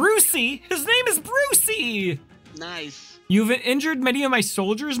appreciate it. Brucey! His name is Brucey! Nice. You've injured many of my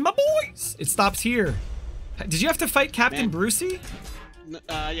soldiers, my boys! It stops here. Did you have to fight Captain Brucey?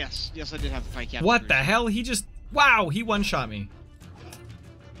 Yes. Yes, I did have to fight Captain What Brucey. the hell? He just... Wow, he one-shot me.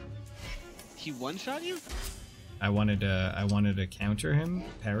 He one-shot you? I wanted to counter him.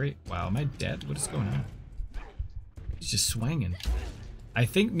 Parry. Wow, am I dead? What is going on? He's just swinging.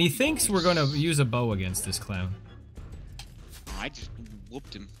 Methinks we're gonna use a bow against this clown. Oh, I just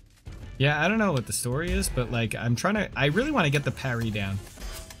whooped him. Yeah, I don't know what the story is, but like I really want to get the parry down.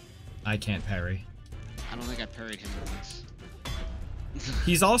 I can't parry. I don't think I parried him once.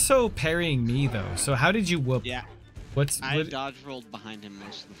 He's also parrying me though. So how did you whoop? Yeah. I dodge rolled behind him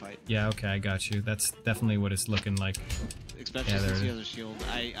most of the fight. Yeah, okay, I got you. That's definitely what it's looking like. Especially since he has a shield.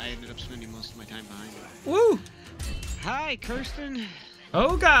 I ended up spending most of my time behind him. Woo! Hi, Kirsten.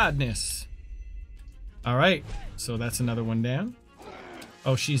 Oh, godness. All right, so that's another one down.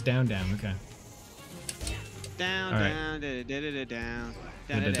 Oh, she's down, okay. Down, right. down, da da da da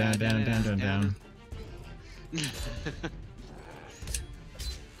down. Down.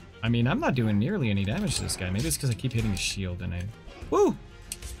 I mean, I'm not doing nearly any damage to this guy. Maybe it's because I keep hitting his shield and I... Woo!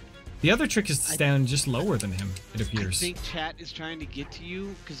 The other trick is to stand just lower than him, it appears. I think chat is trying to get to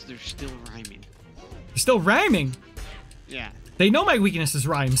you because they're still rhyming. They're still rhyming? Yeah. They know my weakness is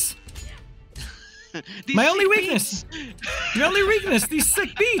rhymes. My only weakness! My only weakness! These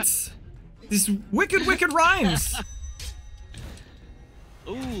sick beats! These wicked rhymes!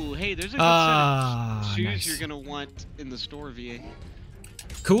 Ooh, hey, there's a good set of shoes nice. you're gonna want in the store, VA.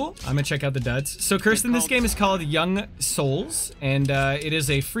 Cool. I'm gonna check out the duds. So, Kirsten, this game is called Young Souls, and it is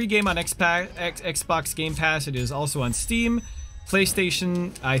a free game on Xbox Game Pass. It is also on Steam,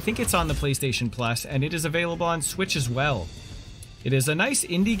 PlayStation. I think it's on the PlayStation Plus, and it is available on Switch as well. It is a nice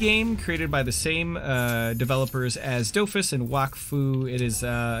indie game created by the same developers as Dofus and Wakfu. It is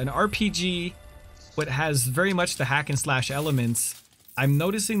an RPG, but has very much the hack and slash elements. I'm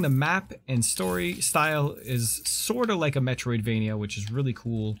noticing the map and story style is sort of like a Metroidvania, which is really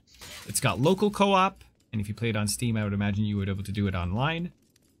cool. It's got local co-op, and if you play it on Steam, I would imagine you would be able to do it online.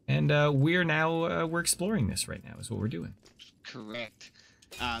 And we're exploring this right now, is what we're doing. Correct.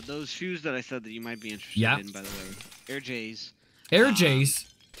 Those shoes that I said that you might be interested in, by the way, Air J's. Air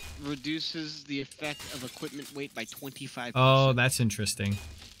J's reduces the effect of equipment weight by 25%. Oh, that's interesting.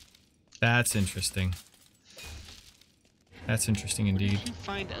 That's interesting. That's interesting indeed. Where did you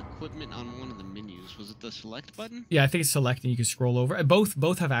find equipment on one of the menus? Was it the select button? Yeah, I think it's select and you can scroll over.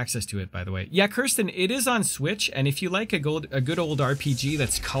 Both have access to it, by the way. Yeah, Kirsten, it is on Switch, and if you like a good old RPG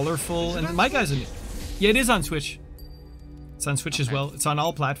that's colorful, and my guys, yeah, it is on Switch. It's on Switch as well. It's on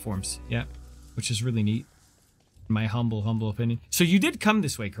all platforms. Yeah, which is really neat. My humble opinion. So you did come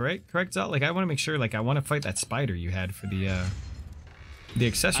this way, correct, Zal? Like, I want to make sure, like, I want to fight that spider you had for the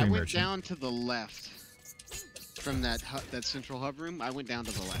accessory merchant. I went down to the left from that central hub room. I went down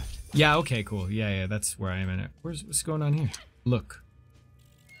to the left. Yeah, okay, cool. Yeah, that's where I am in it. What's going on here? Look.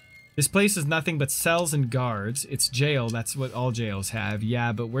 This place is nothing but cells and guards. It's jail. That's what all jails have.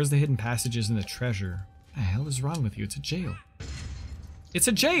 Yeah, but where's the hidden passages and the treasure? What the hell is wrong with you? It's a jail. It's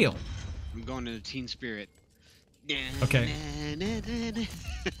a jail! I'm going to the Teen Spirit. Okay.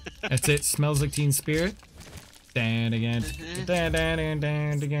 That's it. Smells like Teen Spirit. Dan again. Dan.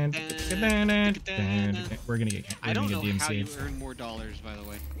 We're gonna get. I don't know how you earn more dollars, by the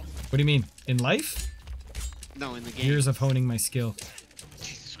way. What do you mean? In life? No, in the game. Years of honing my skill.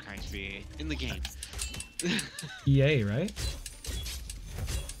 Jesus Christ, VA. In the game. EA, right?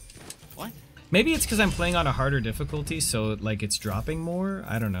 What? Maybe it's because I'm playing on a harder difficulty, so like it's dropping more.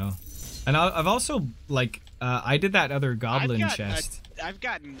 I don't know. And I've also like I did that other goblin chest. I've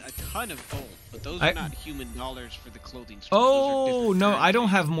gotten a ton of gold, but those are not human dollars for the clothing store. Oh no, I don't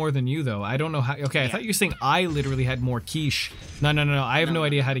have more than you though. I don't know how. Okay, yeah. I thought you were saying I literally had more quiche. No. I have no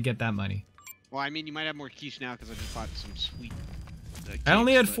idea how to get that money. Well, I mean, you might have more quiche now because I just bought some sweet. Cakes, I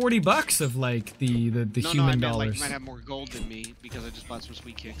only had $40 of like the human dollars. Like, you might have more gold than me because I just bought some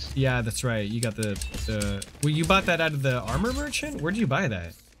sweet kicks. Yeah, that's right. You got the. Well, you bought that out of the armor merchant. Where'd you buy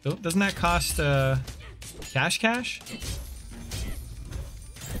that? Doesn't that cost cash?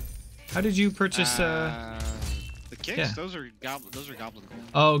 How did you purchase the kicks? Yeah. Those are goblin gold.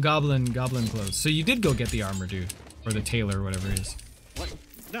 Oh, goblin clothes. So you did go get the armor dude or the tailor or whatever it is. What?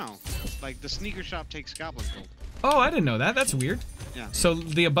 No. Like the sneaker shop takes goblin gold. Oh, I didn't know that. That's weird. Yeah. So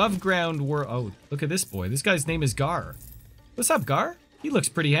the above ground were look at this boy. This guy's name is Gar. What's up, Gar? He looks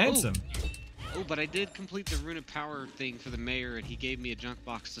pretty handsome. Oh, but I did complete the Rune of Power thing for the mayor, and he gave me a junk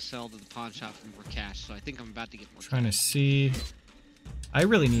box to sell to the pawn shop for more cash, so I think I'm about to get more Trying to see. I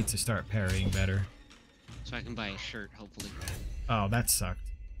really need to start parrying better. So I can buy a shirt, hopefully. Oh, that sucked.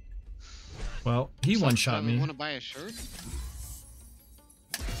 Well, he one-shot me. You want to buy a shirt?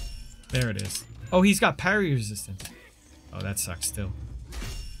 There it is. Oh, he's got parry resistance. Oh, that sucks still.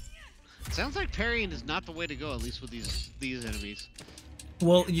 Sounds like parrying is not the way to go, at least with these enemies.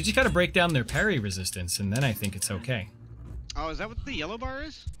 Well, you just gotta break down their parry resistance, and then I think it's okay. Oh, is that what the yellow bar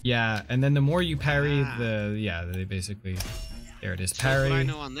is? Yeah, and then the more you parry, they basically... There it is, parry. That's what I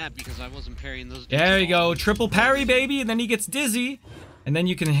know on that, because I wasn't parrying those. There you go, triple parry, baby, and then he gets dizzy, and then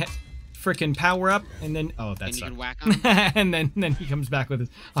you can frickin' power up, and then... Oh, that's you can whack on him. and then he comes back with his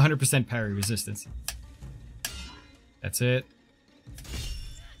 100% parry resistance. That's it.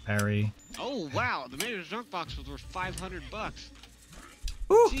 Parry. Oh, wow, the mayor's junk box was worth $500.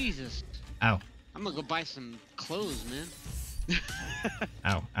 Ooh. Jesus. Ow. I'm gonna go buy some clothes, man.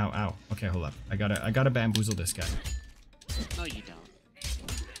 Ow. Okay, hold up. I gotta bamboozle this guy. No, you don't.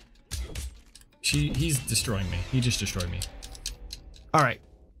 He's destroying me. He just destroyed me. All right.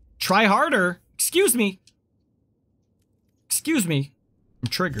 Try harder. Excuse me. I'm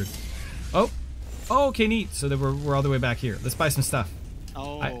triggered. Oh, okay, neat. So then we're all the way back here. Let's buy some stuff.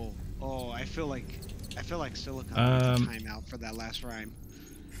 I feel like Silicon needs a timeout for that last rhyme.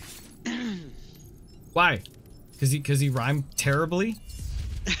 Why? Because he rhymed terribly?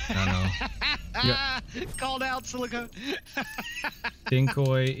 I don't know. Called out, Silicon.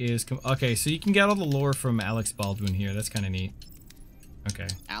 Dinkoy is... Okay, so you can get all the lore from Alex Baldwin here. That's kind of neat. Okay.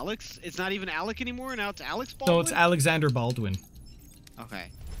 Alex? It's not even Alec anymore? Now it's Alex Baldwin? No, it's Alexander Baldwin. Okay.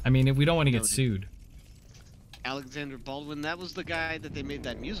 I mean, we don't want to get sued. Alexander Baldwin. That was the guy that they made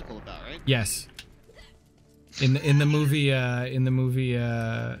that musical about, right? Yes. In the movie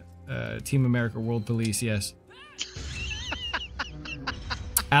Team America World Police, yes.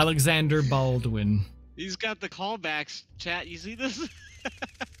 Alexander Baldwin. He's got the callbacks, chat. You see this?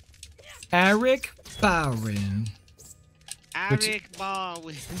 Eric Bauer. Eric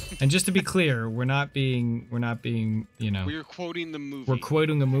Baldwin. And just to be clear, we're not being, you know. We're quoting the movie. We're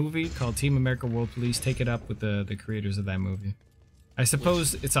quoting a movie called Team America World Police. Take it up with the creators of that movie. I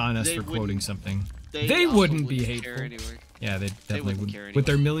suppose it's on us for quoting something. They wouldn't be hateful. Anyway. Yeah, they definitely wouldn't would. care anyway. With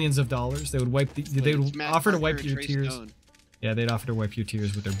their millions of dollars, they would wipe. They would offer to wipe your tears. Stone. Yeah, they'd offer to wipe your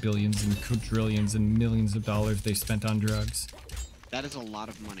tears with their billions and quadrillions and millions of dollars they spent on drugs. That is a lot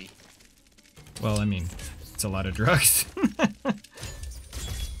of money. Well, I mean, it's a lot of drugs.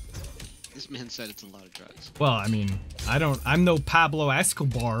 This man said it's a lot of drugs. Well, I mean, I'm no Pablo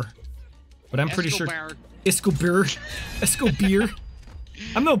Escobar, but I'm pretty sure Escobar.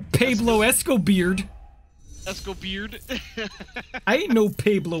 I'm no Pablo Escobar. Escobeard. I ain't no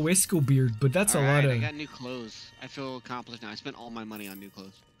Pablo Escobar, but that's a lot of. I got new clothes. I feel accomplished now. I spent all my money on new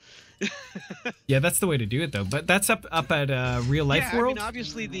clothes. Yeah, that's the way to do it, though. But that's up at real life world. I mean,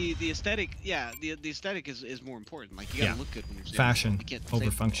 obviously the aesthetic. Yeah, the aesthetic is more important. Like you gotta look good when you're fashion over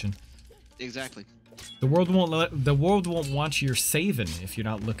save. function. Exactly. The world won't want you saving if you're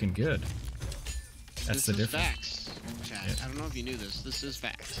not looking good. That's the difference. Facts. Chad. Yeah. I don't know if you knew this. This is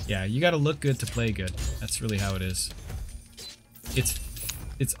facts. Yeah, you gotta look good to play good. That's really how it is.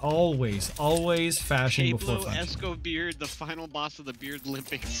 It's always fashion before Pablo function. Escobar, the final boss of the Beard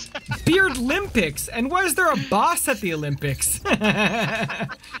Olympics. Beard Olympics? And why is there a boss at the Olympics?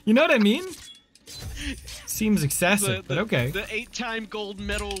 You know what I mean? Seems excessive, but okay. The 8-time gold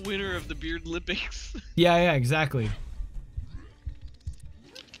medal winner of the Beard Olympics. Yeah, exactly.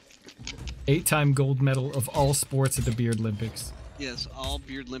 8-time gold medal of all sports at the Beard Olympics. Yes, all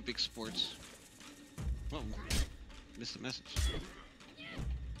Beard Olympic sports. Whoa, missed a message.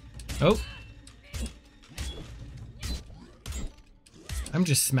 Oh. I'm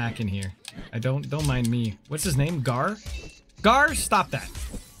just smacking here. Don't mind me. What's his name? Gar? Gar, stop that.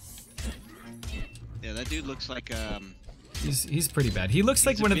 Yeah, that dude looks like He's pretty bad. He looks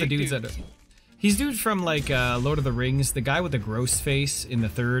like one of the dudes that he's dude from like Lord of the Rings, the guy with the gross face in the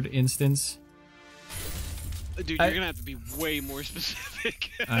third instance. Dude, you're gonna have to be way more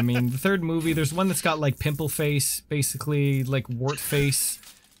specific. I mean, the third movie, there's one that's got like pimple face, basically like wart face.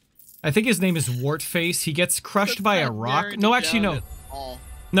 I think his name is Wart Face. He gets crushed by a rock. No, actually, no.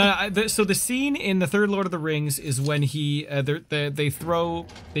 No, so the scene in the third Lord of the Rings is when they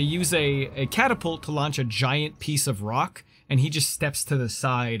use a catapult to launch a giant piece of rock, and he just steps to the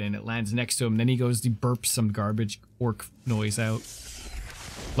side and it lands next to him. Then he burps some garbage orc noise out,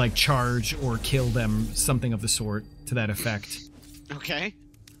 like charge or kill them, something of the sort to that effect. Okay.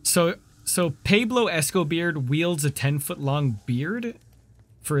 So Pablo Escobar wields a 10-foot long beard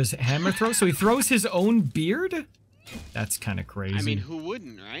for his hammer throw. So he throws his own beard? That's kind of crazy. I mean, who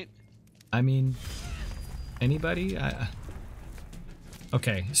wouldn't, right? I mean, anybody?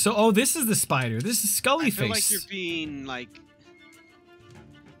 Okay, so this is the spider. This is Scully Face. I feel like you're being like.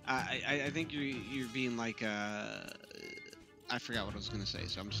 I think you're being like. I forgot what I was gonna say,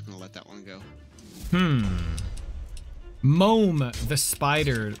 so I'm just gonna let that one go. Mome the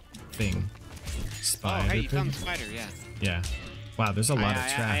spider thing. Spider. Oh, hey, you found the spider, yeah. Yeah. Wow, there's a lot of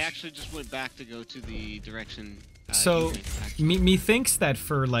trash. I actually just went back to go to the direction. So, methinks that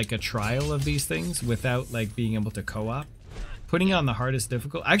for like a trial of these things, without like being able to co-op, putting it on the hardest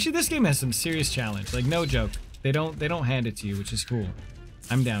difficult. Actually, this game has some serious challenge. Like, no joke. They don't hand it to you, which is cool.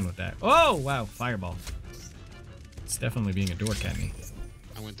 I'm down with that. Oh wow, fireball. It's definitely being a dork at me.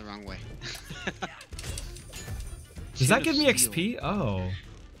 I went the wrong way. Does that give me XP? Oh,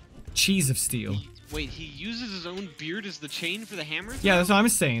 cheese of steel. Wait, he uses his own beard as the chain for the hammer? Yeah, that's what I'm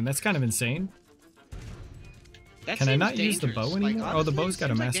saying. That's kind of insane. That Can I not dangerous. use the bow anymore? Like, oh, the bow's got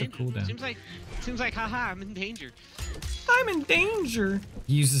a massive cooldown. Seems like, haha, I'm in danger. I'm in danger.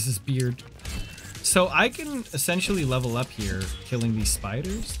 He uses his beard. So I can essentially level up here, killing these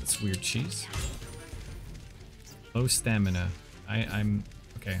spiders. That's weird cheese. Low stamina. I'm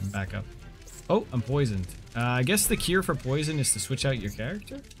okay. I'm back up. Oh, I'm poisoned. I guess the cure for poison is to switch out your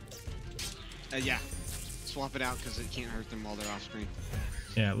character. Yeah. Swap it out because it can't hurt them while they're off screen.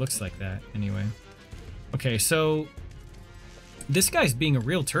 Yeah, it looks like that. Anyway. Okay, so this guy's being a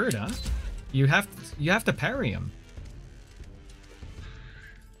real turd, huh? You have to parry him.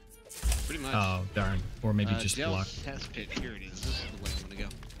 Pretty much. Oh darn! Or maybe just jail block. Cesspit. Here it is. This is the way I'm gonna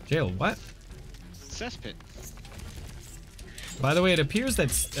go. Jail what? Cesspit. By the way, it appears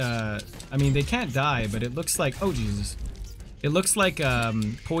that, I mean, they can't die, but it looks like, oh Jesus. It looks like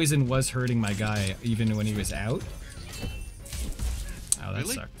poison was hurting my guy even when he was out. Oh, that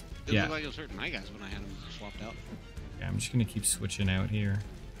Really? sucked. It Yeah. looked like it was hurting my guys when I had them swapped out. Yeah, I'm just gonna keep switching out here.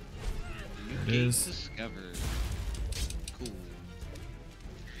 New There it gate is. discovered. Cool.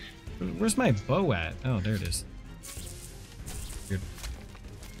 Where's my bow at? Oh, there it is. Good.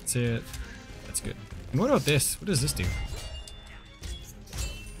 That's it. That's good. And what about this? What does this do?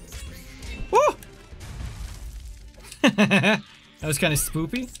 Woo! That was kind of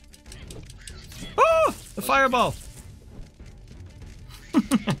spoopy. Oh! The fireball!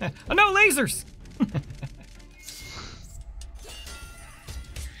 Oh no, lasers!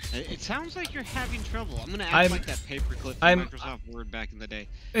 It sounds like you're having trouble. I'm gonna act like that paperclip from Microsoft Word back in the day.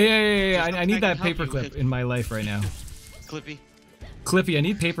 Yeah. I need that paperclip in my life right now. Clippy. Clippy, I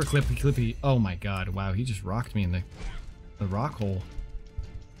need Clippy. Oh my god, wow, he just rocked me in the rock hole.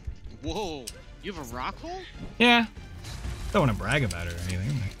 Whoa, you have a rock hole? Yeah. Don't want to brag about it or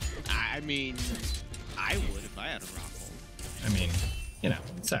anything. I mean, I would if I had a rock hole. I mean, you know,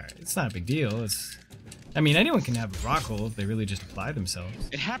 it's alright. It's not a big deal. I mean, anyone can have a rock hole if they really just apply themselves.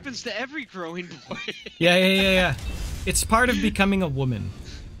 It happens to every growing boy. Yeah. It's part of becoming a woman.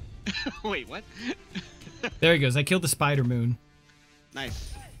 Wait, what? There he goes. I killed the spider moon.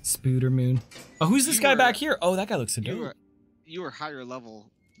 Nice. Spooder moon. Oh, who's this guy back here? Oh, that guy looks so dope. You were higher level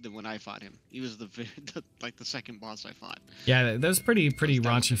than when I fought him. He was the second boss I fought. Yeah, that was pretty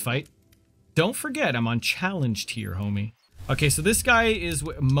raunchy fight. Don't forget, I'm on challenge tier, homie. Okay, so this guy is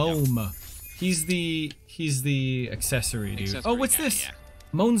Mome. Yep. He's the accessory dude. Oh, what's this? Yeah.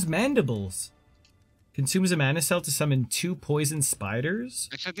 Moan's mandibles. Consumes a mana cell to summon 2 poison spiders.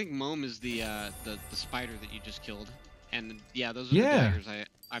 Actually, I think Mome is the spider that you just killed. And yeah, those are the daggers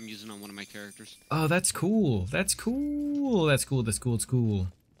I'm using on one of my characters. Oh, that's cool. That's cool.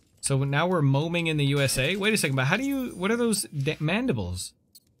 So now we're moming in the USA. Wait a second, but what are those mandibles?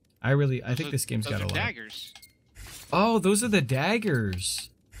 I think this game's got a lot. Daggers. Oh, those are the daggers.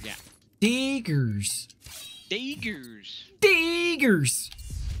 Yeah. Daggers.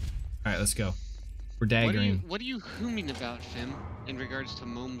 All right, let's go. We're daggering. What are you hooming about, Fim, in regards to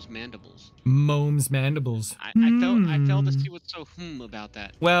Mome's mandibles? Mome's mandibles. I failed to see what's so about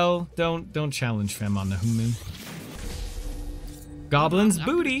that. Well, don't challenge Fem on the hoomoo. Goblin's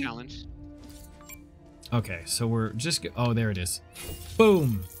booty. Okay, so we're just oh, there it is.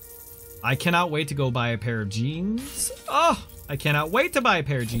 Boom. I cannot wait to go buy a pair of jeans. Oh, I cannot wait to buy a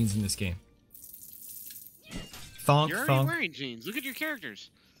pair of jeans in this game. Thonk, You're already wearing jeans. Look at your characters.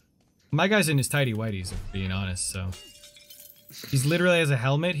 My guy's in his tighty whities, if being honest, so. He's literally has a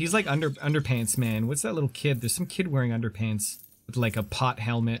helmet. He's like underpants man. What's that little kid? There's some kid wearing underpants with like a pot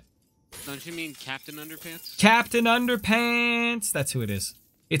helmet. Don't you mean Captain Underpants? Captain Underpants! That's who it is.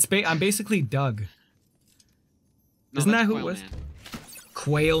 I'm basically Doug. No, isn't that who Quail it was? Man.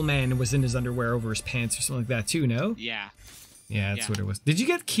 Quail Man was in his underwear over his pants or something like that too, no? Yeah. Yeah, that's what it was. Did you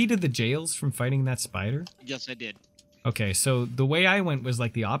get key to the jails from fighting that spider? Yes, I did. Okay, so the way I went was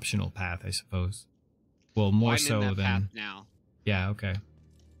like the optional path, I suppose. Well, more so in that than path now. Yeah, okay.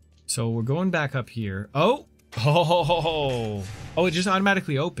 So we're going back up here. Oh, oh, it just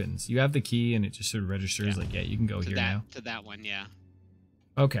automatically opens. You have the key, and it just sort of registers like, yeah, you can go here now. To that one, yeah.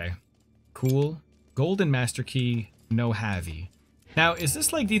 Okay, cool. Golden master key, no heavy. Now, is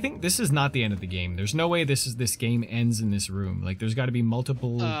this like? Do you think this is not the end of the game? There's no way this game ends in this room. Like, there's got to be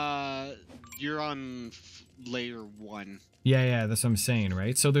multiple. You're on layer 1. Yeah, that's what I'm saying,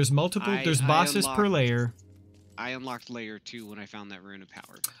 right? So there's multiple. There's bosses per layer. I unlocked layer 2 when I found that rune of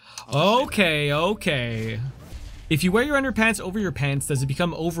power. Okay. If you wear your underpants over your pants, does it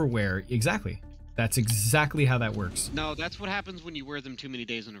become overwear? Exactly. That's exactly how that works. No, that's what happens when you wear them too many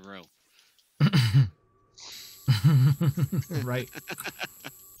days in a row. Right.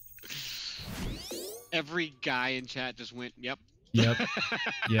 Every guy in chat just went, yep.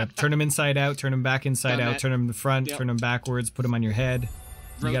 Yep. Turn them inside out, turn them back inside out, turn them in the front, turn them backwards, put them on your head.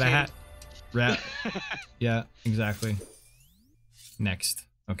 You got a hat. Yeah, exactly. Next.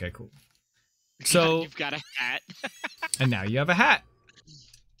 Okay, cool. So you've got a hat. And now you have a hat.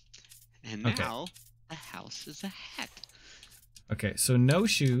 And now the house is a hat. Okay, so no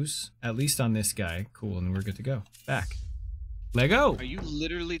shoes, at least on this guy. Cool, and we're good to go. Back. Lego. Are you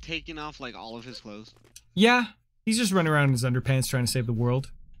literally taking off like all of his clothes? Yeah, he's just running around in his underpants trying to save the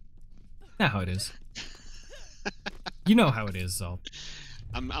world. Not how it is. You know how it is, Zalt.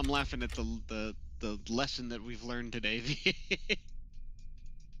 I'm laughing at the lesson that we've learned today.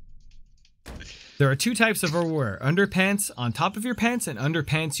 There are 2 types of overwear. Underpants on top of your pants and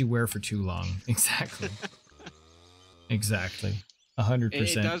underpants you wear for too long. Exactly. Exactly. It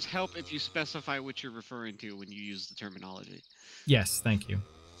 100%. does help if you specify what you're referring to when you use the terminology. Yes, thank you.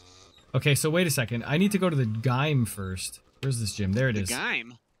 Okay, so wait a second. I need to go to the Gaim first. Where's this gym? There it is. The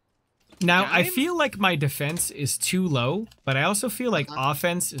Gaim? Now, I Gaim? feel like my defense is too low, but I also feel like Uh-huh.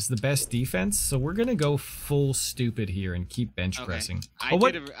 offense is the best defense, so we're gonna go full stupid here and keep bench Okay. pressing. I Oh,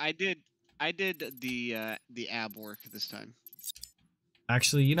 what? did the ab work this time.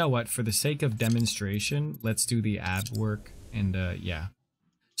 Actually, you know what? For the sake of demonstration, let's do the ab work, and yeah.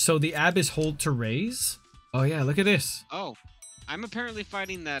 So the ab is hold to raise. Oh yeah, look at this. Oh, I'm apparently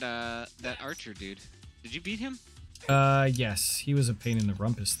fighting that archer dude. Did you beat him? Yes, he was a pain in the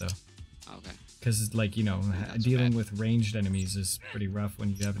rumpus though. Okay. Because, like, you know, That's dealing bad. with ranged enemies is pretty rough when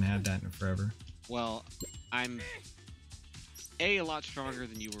you haven't had that in forever. Well, I'm a lot stronger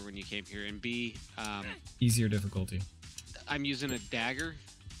than you were when you came here, and B, Easier difficulty. I'm using a dagger,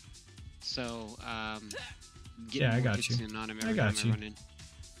 so getting Yeah, I more got hits you. in on him I every got time you. I run in.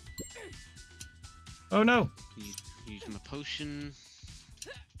 Oh no! Use my potion.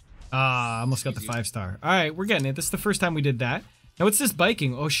 Ah, almost got the 5-star. All right, we're getting it. This is the first time we did that. Now what's this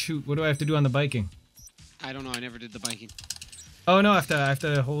biking? Oh shoot! What do I have to do on the biking? I don't know. I never did the biking. Oh no! I have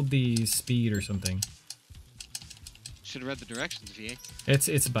to hold the speed or something. Should have read the directions, VA.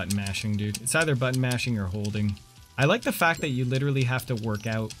 It's button mashing, dude. It's either button mashing or holding. I like the fact that you literally have to work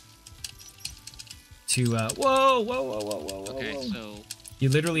out to whoa. Okay, so You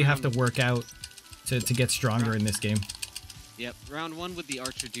literally have to work out to get stronger in this game. yep, round one with the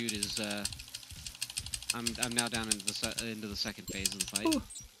archer dude is I'm now down into the second phase of the fight. Ooh.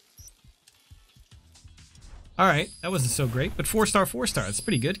 All right, that wasn't so great, but 4-star, 4-star. That's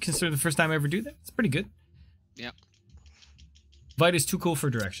pretty good considering the first time I ever do that. It's pretty good. Yep. Vita's too cool for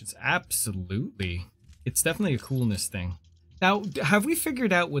directions. Absolutely. It's definitely a coolness thing. Now, have we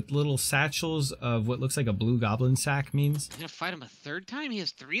figured out what little satchels of what looks like a blue goblin sack means? I'm gonna fight him a third time. He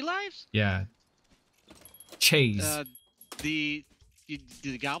has 3 lives. Yeah. Chase. The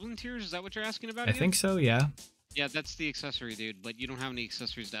goblin tears. Is that what you're asking about? I again? think so, yeah. Yeah, that's the accessory, dude. But you don't have any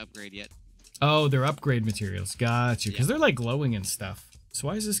accessories to upgrade yet. Oh, they're upgrade materials. Got you. Because Yeah. they're like glowing and stuff. So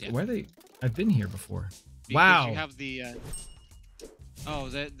why is this... Yeah. Why are they... I've been here before. Because Wow. You have the. Oh,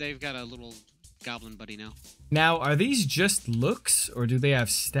 they've got a little goblin buddy now. Now, are these just looks or do they have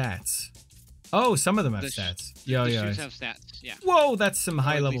stats? Oh, some of them have The stats. The Yeah. shoes have stats. Yeah. Whoa, that's some Or at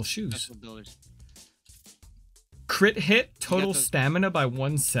high-level least shoes. special abilities. Crit hit, total those- stamina by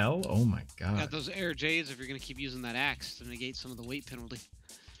 1 cell. Oh my Got god. those air J's if you're gonna keep using that axe to negate some of the weight penalty.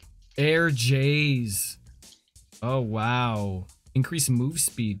 Air J's. Oh wow. Increase move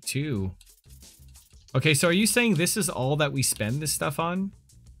speed too. Okay, so are you saying this is all that we spend this stuff on?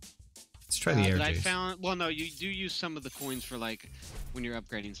 Let's try the air But I J's. found. Well, no, you do use some of the coins for like when you're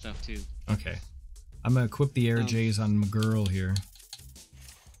upgrading stuff too. Okay. I'm gonna equip the air J's on my girl here.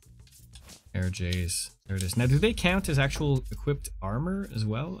 Air J's. There it is. Now, do they count as actual equipped armor as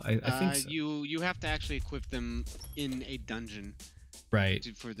well? I think so. You have to actually equip them in a dungeon Right.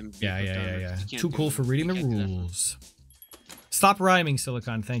 for them. To be Yeah. equipped armor, 'cause you can't Too do cool them- for reading you the can't do that for- rules. Stop rhyming,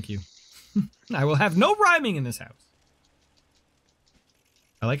 Silicon. Thank you. I will have no rhyming in this house.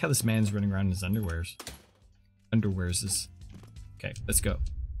 I like how this man's running around in his underwears. Underwears. Okay, let's go.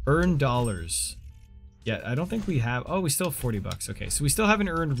 Earn dollars. Yeah, I don't think we have... Oh, we still have 40 bucks. Okay, so we still haven't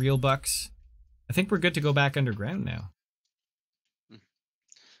earned real bucks. I think we're good to go back underground now.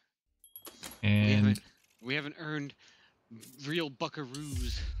 And... We haven't earned real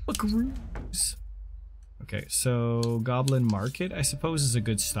buckaroos. Buckaroos. Okay, so Goblin Market, I suppose, is a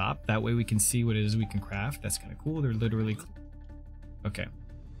good stop. That way we can see what it is we can craft. That's kind of cool. They're literally... Okay.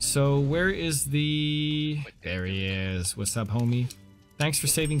 So where is the... There he is. What's up, homie? Thanks for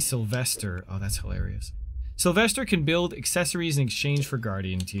saving Sylvester. Oh, that's hilarious. Sylvester can build accessories in exchange for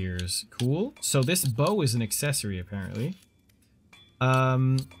Guardian Tears. Cool. So this bow is an accessory, apparently.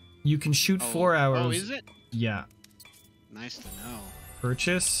 You can shoot 4 hours. Oh, is it? Yeah. Nice to know.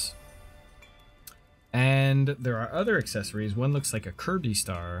 Purchase. And there are other accessories. One looks like a Kirby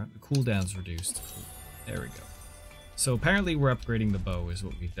star. The cooldown's reduced. Cool. There we go. So apparently we're upgrading the bow is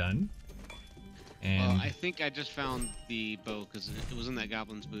what we've done. And Well, I think I just found the bow because it was in that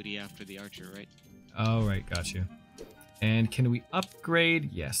goblin's booty after the archer, right? oh right, got you. And can we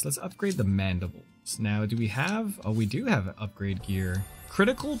upgrade? Yes, let's upgrade the mandibles. Now, do we have? Oh, we do have upgrade gear.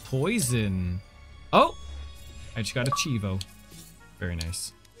 Critical poison. Oh, I just got a Chivo. Very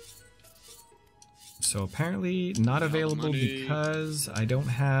nice. So apparently not available money. because I don't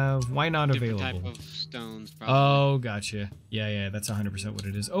have... Why not Different available? type of stones, probably. Oh, gotcha. Yeah, that's 100% what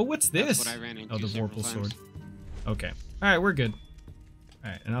it is. Oh, what's this? That's what I ran into Oh, the several Vorpal times. sword. Okay. All right, we're good.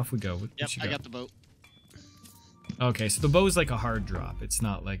 All right, and off we go. What Yep, you I got the boat. Okay, so the bow is like a hard drop. It's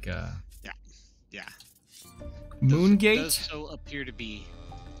not like a... Yeah. Moongate? Does so appear to be.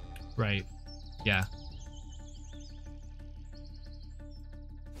 Right. Yeah.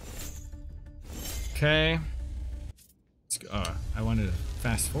 Okay. Let's go. Oh, I wanted to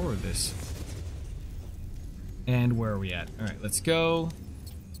fast forward this. And where are we at? All right, let's go.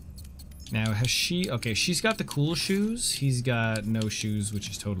 Now, has she... Okay, she's got the cool shoes. He's got no shoes, which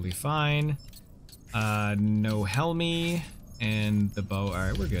is totally fine. No helmy. And the bow. All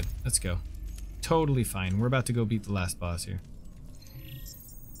right, we're good. Let's go. Totally fine. We're about to go beat the last boss here.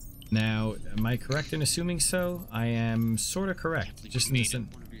 Now, am I correct in assuming so? I am sort of correct. Just in the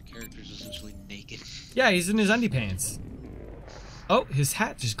sense... One of your characters essentially naked. Yeah, he's in his undie pants. Oh, his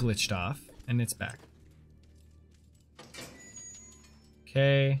hat just glitched off, and it's back.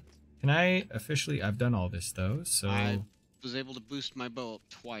 Okay. Can I officially... I've done all this, though, so... I was able to boost my bow up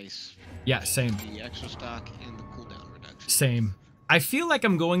twice. Yeah, same. The extra stock and the cooldown reduction. Same. I feel like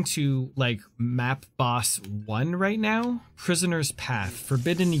I'm going to, like, map boss 1 right now. Prisoner's Path.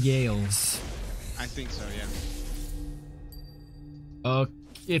 Forbidden Yales. I think so, yeah.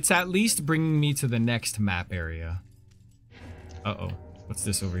 It's at least bringing me to the next map area. Uh-oh. What's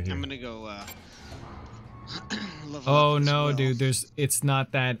this over here? I'm gonna go, level Oh up as no, well. dude, it's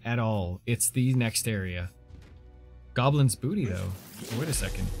not that at all. It's the next area. Goblin's Booty, though. Oh, wait a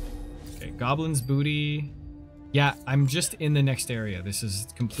second. Okay, Goblin's Booty. Yeah, I'm just in the next area. This is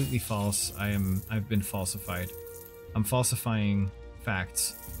completely false. I've been falsified. I'm falsifying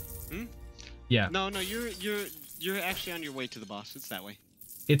facts. Hmm? Yeah. No, you're actually on your way to the boss. It's that way.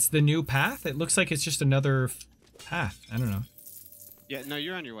 It's the new path? It looks like it's just another path. I don't know. Yeah, no,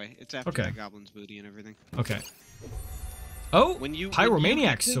 you're on your way. It's after Okay. that goblin's booty and everything. Okay. Oh,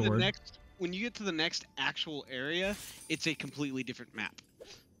 Pyromaniac sword. When you get to the next actual area, it's a completely different map.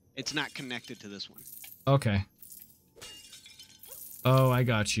 It's not connected to this one. Okay. Oh, I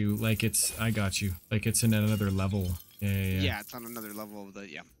got you. I got you. Like it's in another level. Yeah. Yeah, it's on another level of the,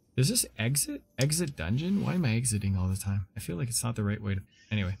 yeah. Is this exit? Exit dungeon? Why am I exiting all the time? I feel like it's not the right way to...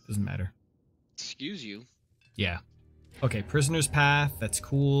 Anyway, doesn't matter. Excuse you. Yeah. Okay, Prisoner's Path. That's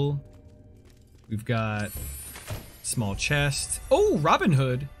cool. We've got... Small chest. Oh, Robin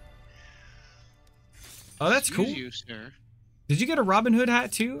Hood. Oh, that's Excuse cool. you, sir. Did you get a Robin Hood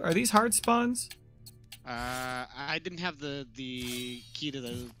hat too? Are these hard spawns? I didn't have the key to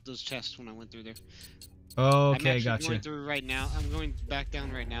those chests when I went through there. Okay, I'm gotcha. going through right now. I'm going back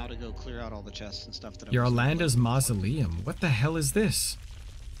down right now to go clear out all the chests and stuff that I Yolanda's Mausoleum. What the hell is this?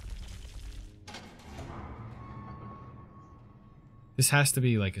 This has to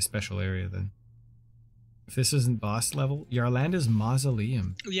be like a special area then. If this isn't boss level, Yolanda's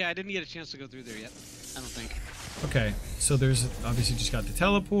Mausoleum. Yeah, I didn't get a chance to go through there yet. I don't think. Okay, so there's obviously just got the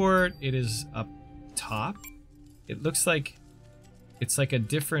teleport. It is up top. It looks like it's like a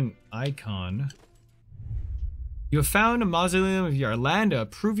different icon. You have found a mausoleum of Yolanda.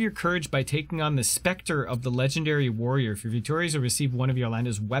 Prove your courage by taking on the specter of the legendary warrior. If you're victorious or receive one of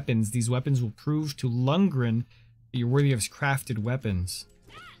Yolanda's weapons, these weapons will prove to Lundgren that you're worthy of his crafted weapons.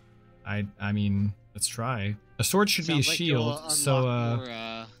 I mean, let's try. A sword should be a shield, so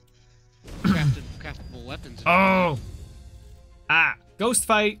more, craftable weapons. Oh! Ah! Ghost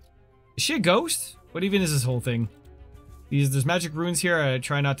fight! Is she a ghost? What even is this whole thing? There's magic runes here. I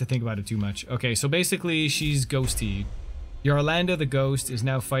try not to think about it too much. Okay, so basically she's ghosty. Yolanda the ghost is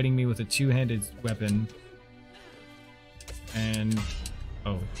now fighting me with a two-handed weapon. And...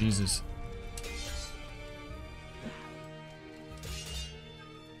 oh, Jesus.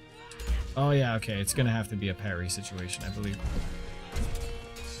 Oh yeah, okay. It's gonna have to be a parry situation, I believe.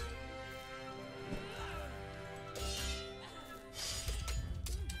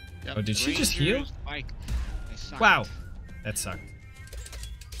 Yep. Oh, did she just heal? Wow. That sucked.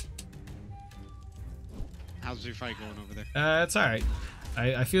 How's your fight going over there? It's alright.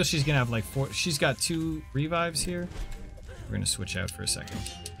 I feel she's gonna have like 4... She's got 2 revives here. We're gonna switch out for a second.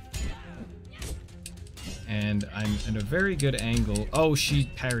 And I'm at a very good angle. Oh, she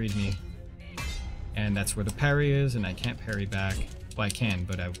parried me. And that's where the parry is, and I can't parry back. Well, I can,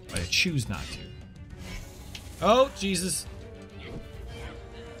 but I choose not to. Oh, Jesus.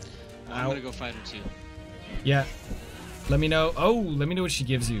 I'm gonna go fight her too. Yeah. Let me know. Oh, let me know what she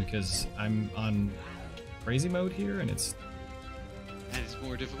gives you, because I'm on crazy mode here, and it's... And it's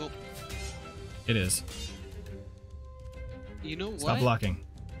more difficult? It is. You know what? Stop blocking.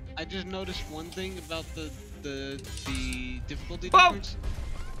 I just noticed one thing about the difficulty Whoa! difference.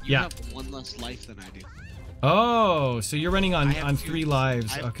 You Yeah. have 1 less life than I do. Oh, so you're running on 2 3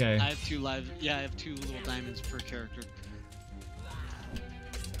 lives. I have, Okay. I have 2 lives. Yeah, I have 2 little diamonds per character.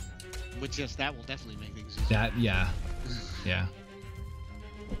 Which yes, that will definitely make things easier. That, yeah. Yeah.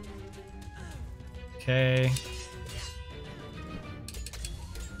 Okay.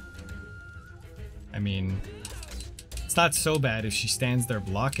 I mean, it's not so bad if she stands there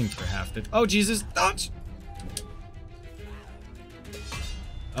blocking for half the... Oh, Jesus! Dodge!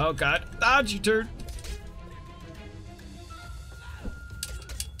 Oh, God. Dodge, you turd!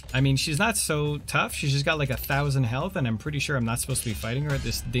 I mean, she's not so tough. She's just got like 1,000 health, and I'm pretty sure I'm not supposed to be fighting her at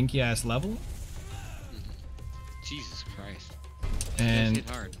this dinky-ass level. Jesus Christ. And... hit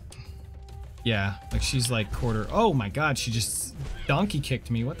hard. Yeah, like she's like quarter... Oh my God, she just donkey kicked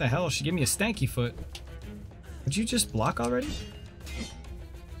me. What the hell? She gave me a stanky foot. Would you just block already?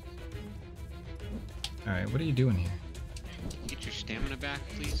 Alright, what are you doing here? Get your stamina back,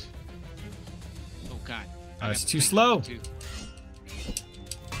 please. Oh God. Oh, it's too slow.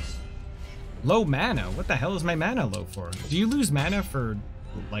 Low mana? What the hell is my mana low for? Do you lose mana for,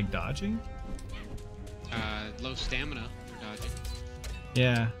 like, dodging? Low stamina for dodging.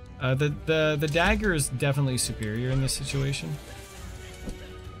 Yeah. The dagger is definitely superior in this situation.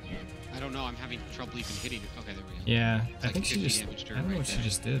 I don't know. I'm having trouble even hitting it. Okay, there we go. Yeah, It's I like think she 50 just... damage to I her don't know right what she there.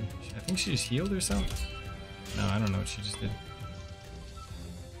 just did. I think she just healed herself. No, I don't know what she just did.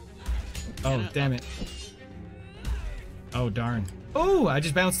 Oh, damn it. Oh, darn. Oh, I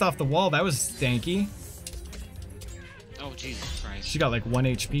just bounced off the wall. That was stanky. Oh, Jesus Christ. She got like 1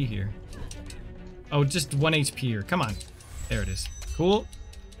 HP here. Oh, just 1 HP here. Come on. There it is. Cool.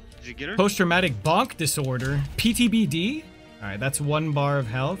 Did you get her? Post-traumatic bonk disorder. PTBD? Alright, that's 1 bar of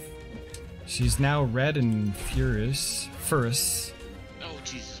health. She's now red and furious. Furious. Oh,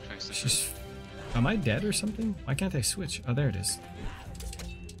 Jesus Christ. She's... Am I dead or something? Why can't I switch? Oh, there it is.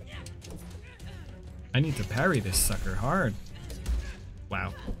 I need to parry this sucker hard.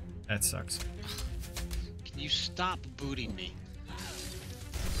 Wow. That sucks. Can you stop booting me?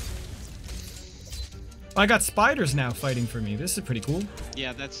 I got spiders now fighting for me. This is pretty cool.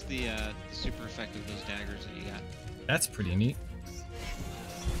 Yeah, that's the super effect of those daggers that you got. That's pretty neat.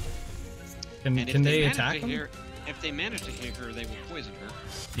 Can And if they manage attack to them? if they manage to hit her, they will poison her.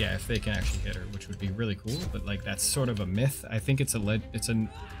 Yeah, if they can actually hit her, which would be really cool. But like, that's sort of a myth. I think it's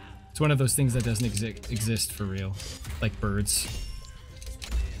it's one of those things that doesn't exist for real, like birds.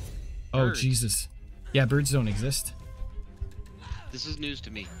 Oh Birds? Jesus! Yeah, birds don't exist. This is news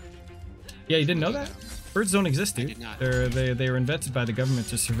to me. Yeah, you didn't know that? Birds don't exist, I dude. did not. They were invented by the government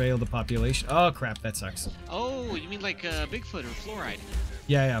to surveil the population. Oh crap, that sucks. Oh, you mean like Bigfoot or fluoride?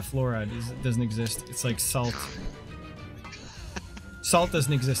 Yeah, fluoride doesn't exist. It's like salt. Salt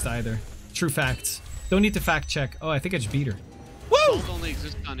doesn't exist either. True facts. Don't need to fact check. Oh, I think I just beat her. Woo! Salt only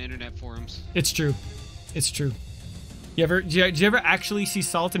exists on internet forums. It's true. It's true. Do you ever actually see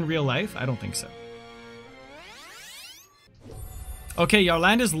salt in real life? I don't think so. Okay,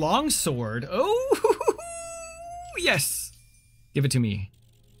 Yarlanda's longsword. Oh, yes. Give it to me.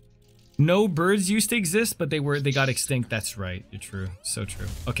 No birds used to exist, but they got extinct. That's right. You're true. So true.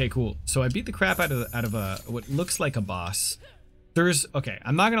 Okay, cool. So I beat the crap out of what looks like a boss. Okay,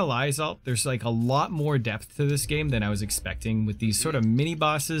 I'm not gonna lie, Zalt. There's like a lot more depth to this game than I was expecting with these sort of mini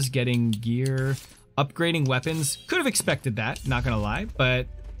bosses, getting gear, upgrading weapons. Could have expected that, not gonna lie, but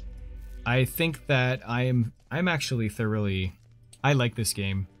I think that I'm actually thoroughly... I like this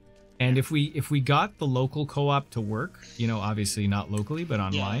game. And if we got the local co-op to work, you know, obviously not locally, but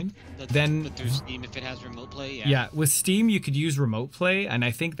online, then... But through Steam, if it has remote play, yeah. Yeah, with Steam, you could use remote play, and I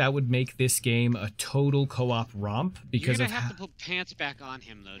think that would make this game a total co-op romp because You're gonna have to put pants back on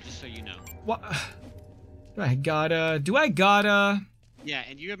him, though, just so you know. What? Do I gotta... Yeah,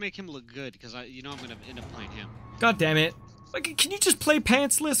 and you gotta make him look good, because you know I'm gonna end up playing him. God damn it. Like, can you just play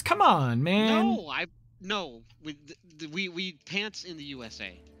pantsless? Come on, man. No, we pants in the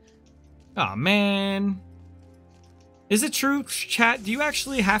USA. Oh man. Is it true, chat? Do you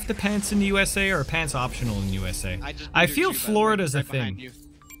actually have to pants in the USA or are pants optional in the USA? I feel Florida's a thing.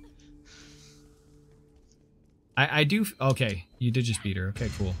 I do. Okay, you did just beat her. Okay,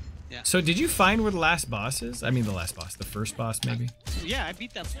 cool. Yeah. So did you find where the last boss is? I mean the last boss, the first boss maybe? Yeah, I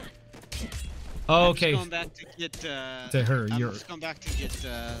beat that part. Oh, okay. I'm just going back to get to her. I'm just going back to get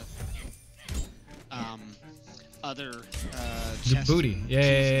other the booty.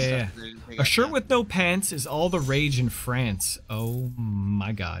 Yeah. A shirt with with no pants is all the rage in France. Oh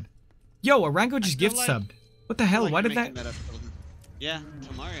my god. Yo, Arango just gift subbed. What the hell? Why did that? Yeah,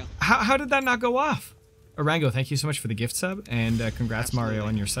 to Mario. How did that not go off? Arango, thank you so much for the gift sub, and congrats Mario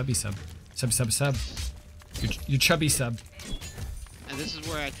on your subby sub. Sub. Your chubby sub. And this is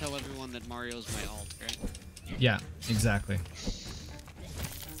where I tell everyone that Mario's my alt, right? Yeah, exactly.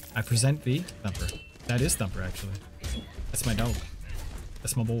 I present the Thumper. That is Thumper, actually. That's my dog.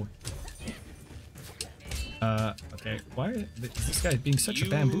 That's my boy. Okay. Why is this guy being such a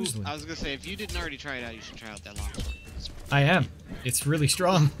bamboozler? I was gonna say, if you didn't already try it out, you should try out that longsword. I am. It's really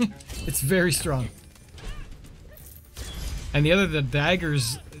strong. It's very strong. And the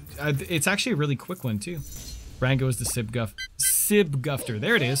daggers, it's actually a really quick one too. Rango is the Sibgufter.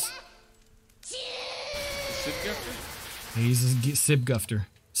 There it is. Sibgufter? He's a Sibgufter.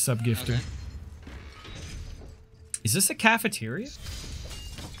 Subgifter. Okay. Is this a cafeteria?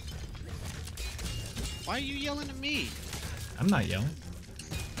 Why are you yelling at me? I'm not yelling.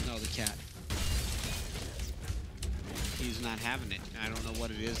 No, the cat. He's not having it. I don't know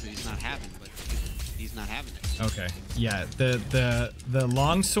what it is that he's not having, but he's not having it. Okay. Yeah, the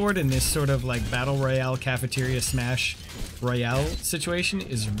longsword in this sort of like battle royale cafeteria smash royale situation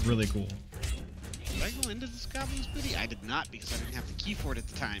is really cool. Did I go into this goblin's booty? I did not, because I didn't have the key for it at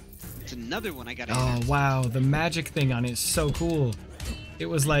the time. It's another one I got. Oh wow, the magic thing on it is so cool. It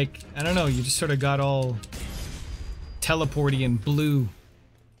was like, I don't know, you just sort of got all teleporty and blue.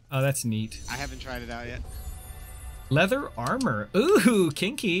 Oh, that's neat. I haven't tried it out yet. Leather armor. Ooh,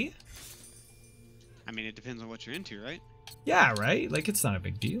 kinky. I mean, it depends on what you're into, right? Yeah, right? Like, it's not a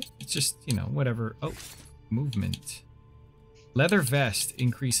big deal. It's just, you know, whatever. Oh, movement. Leather vest,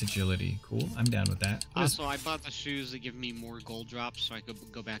 increase agility. Cool, I'm down with that. Also, I bought the shoes that give me more gold drops, so I could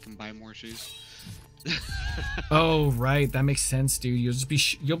go back and buy more shoes. Oh, right. That makes sense, dude. You'll just be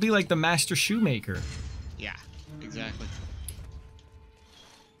you'll be like the master shoemaker. Yeah, exactly.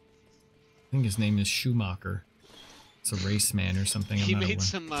 I think his name is Schumacher. It's a race man or something. He made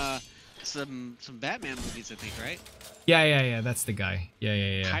some Batman movies, I think, right? Yeah. That's the guy.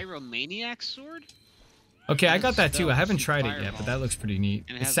 Yeah. Pyromaniac sword? Okay, I got that too. I haven't tried it yet, but that looks pretty neat.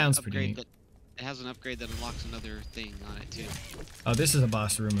 And it sounds pretty neat. It has an upgrade that unlocks another thing on it too. Oh, this is a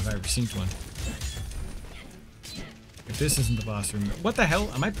boss room if I ever seen one. If this isn't the boss room, what the hell?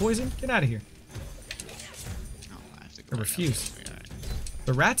 Am I poisoned? Get out of here! Oh, I have to go I refuse. Right.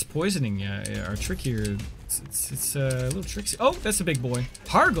 The rats poisoning are trickier. It's a little tricksy. Oh, that's a big boy.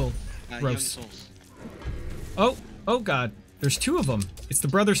 Hargle. Gross. Oh God. There's two of them. It's the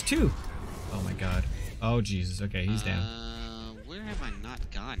brothers too. Oh my God. Oh Jesus. Okay, he's down. Where have I not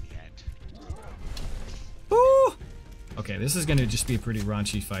gone yet? Ooh. Okay, this is gonna just be a pretty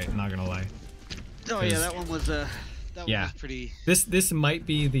raunchy fight. I'm not gonna lie. Oh yeah, that one was one was pretty. This might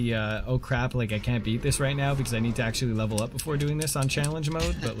be the oh crap, like I can't beat this right now because I need to actually level up before doing this on challenge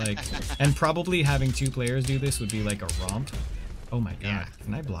mode. But like, and probably having two players do this would be like a romp. Oh my God, Yeah.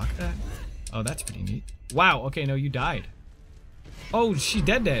 Can I block that? Oh, that's pretty neat. Wow. Okay, no, you died. Oh, she's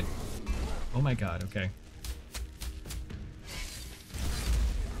dead. Oh my God. Okay.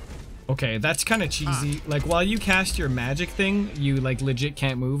 Okay, that's kind of cheesy. Like while you cast your magic thing, you like legit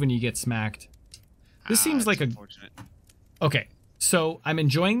can't move and you get smacked. This seems like a... unfortunate. Okay, so I'm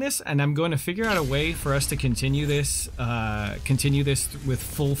enjoying this, and I'm going to figure out a way for us to continue this with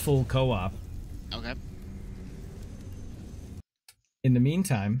full co-op. Okay. In the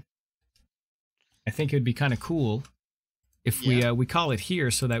meantime, I think it would be kind of cool if we call it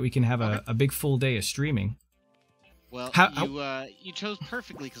here so that we can have a big full day of streaming. Well, you chose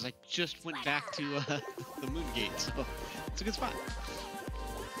perfectly because I just went back to the Moon Gate, so it's a good spot.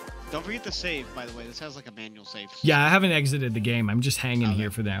 Don't forget to save, by the way. This has like a manual save. Yeah, I haven't exited the game. I'm just hanging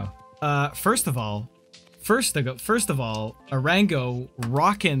here for now. First of all, Arango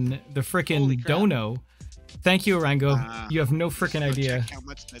rocking the frickin' dono. Thank you, Arango. You have no frickin' idea. Check how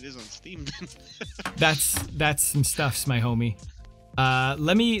much that is on Steam. That's some stuffs, my homie.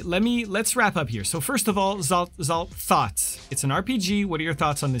 Let's wrap up here. So first of all, Zalt, thoughts. It's an RPG. What are your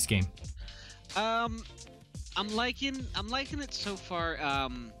thoughts on this game? I'm liking it so far.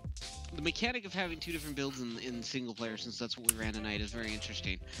 The mechanic of having two different builds in single player, since that's what we ran tonight, is very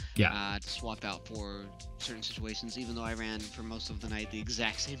interesting. Yeah. To swap out for certain situations, even though I ran for most of the night the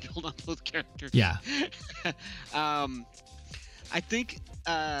exact same build on both characters. Yeah. I think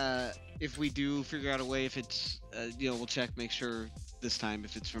if we do figure out a way, if it's we'll check, make sure this time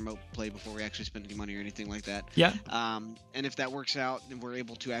if it's remote play before we actually spend any money or anything like that. Yeah. And if that works out and we're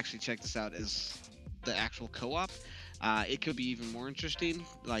able to actually check this out as the actual co-op, it could be even more interesting,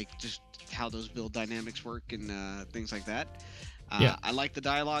 like just how those build dynamics work and things like that. Yeah. I like the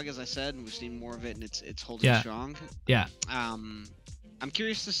dialogue, as I said, and we've seen more of it, and it's holding strong. Yeah. I'm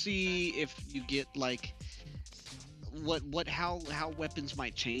curious to see if you get like how weapons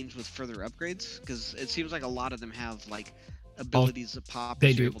might change with further upgrades, because it seems like a lot of them have like abilities that pop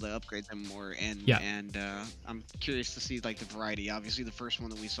as you're able to upgrade them more, and I'm curious to see like the variety. Obviously the first one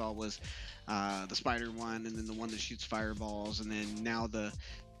that we saw was the spider one, and then the one that shoots fireballs, and then now the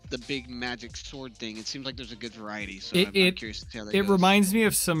the big magic sword thing. It seems like there's a good variety. So I'm curious to see how that It goes. reminds me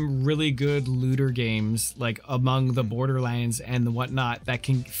of some really good looter games, like among the Borderlands and the whatnot, that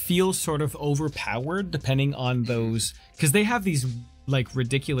can feel sort of overpowered depending on those, because they have these like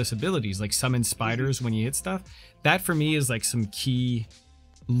ridiculous abilities, like summon spiders when you hit stuff. That for me is like some key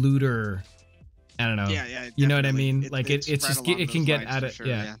looter. I don't know. Yeah, you know what I definitely. mean? Like it's right just along it can those get lines out for of sure,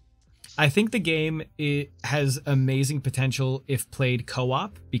 yeah. I think the game has amazing potential if played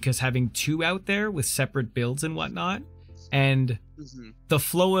co-op, because having two out there with separate builds and whatnot, and the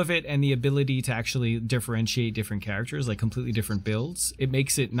flow of it and the ability to actually differentiate different characters, like completely different builds, it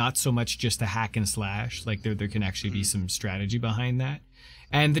makes it not so much just a hack and slash. Like there can actually be some strategy behind that.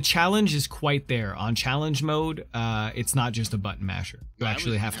 And the challenge is quite there. On challenge mode, it's not just a button masher. You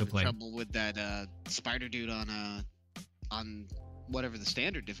actually have to play. Trouble with that spider dude on whatever the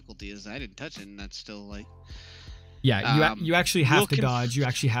standard difficulty is. I didn't touch it, and that's still like. Yeah, you actually have to dodge. You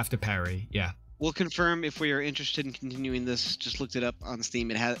actually have to parry. Yeah. We'll confirm if we are interested in continuing this. Just looked it up on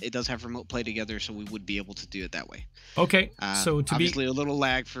Steam. It does have remote play together, so we would be able to do it that way. Okay, so to obviously a little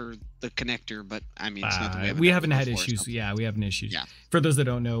lag for the connector, but I mean, it's not that we haven't had issues. Yeah, we haven't issues. Yeah. For those that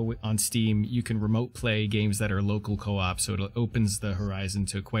don't know, on Steam, you can remote play games that are local co-op, so it opens the horizon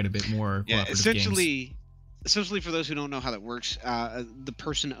to quite a bit more cooperative games. Essentially, for those who don't know how that works, the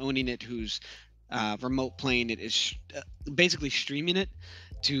person owning it who's remote playing it is basically streaming it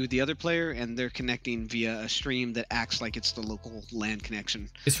to the other player, and they're connecting via a stream that acts like it's the local LAN connection.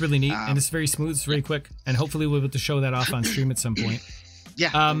 It's really neat, and it's very smooth. It's very quick, and hopefully we'll be able to show that off on stream at some point. Yeah,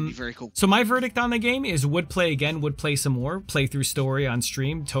 that would be very cool. So my verdict on the game is would play again, would play some more, play through story on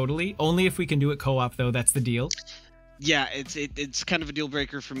stream, totally. Only if we can do it co-op, though. That's the deal. Yeah, it's kind of a deal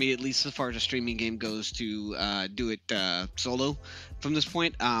breaker for me, at least as far as a streaming game goes, to do it solo from this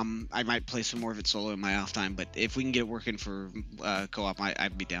point. I might play some more of it solo in my off time, but if we can get it working for co-op,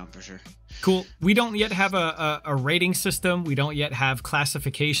 I'd be down for sure. Cool. We don't yet have a rating system. We don't yet have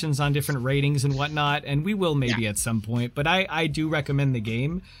classifications on different ratings and whatnot, and we will maybe at some point. But I do recommend the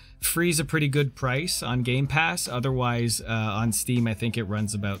game. Free's a pretty good price on Game Pass. Otherwise, on Steam, I think it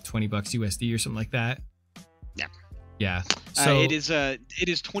runs about $20 USD or something like that. Yeah. Yeah. So it is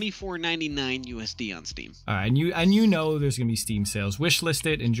 $24.99 USD on Steam. All right, and you know there's gonna be Steam sales. Wishlist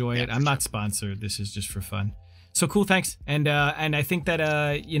it, enjoy it. I'm not sponsored. This is just for fun. So cool, thanks. And I think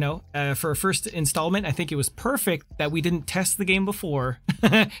that for a first installment, I think it was perfect that we didn't test the game before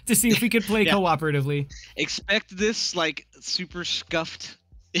to see if we could play cooperatively. Expect this like super scuffed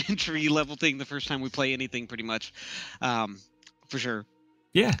entry level thing the first time we play anything, pretty much, for sure.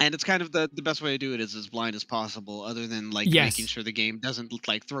 Yeah, and it's kind of the best way to do it is as blind as possible, other than like making sure the game doesn't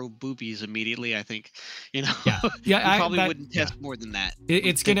like throw boobies immediately. I think, you know, you probably wouldn't test more than that.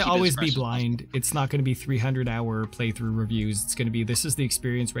 It's going to always be blind. It's not going to be 300-hour playthrough reviews. It's going to be, this is the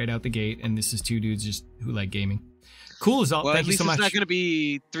experience right out the gate, and this is two dudes just who like gaming. Cool, Zalt. Well, thank you so much. It's not going to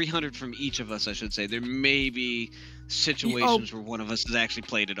be 300 from each of us, I should say. There may be situations where one of us has actually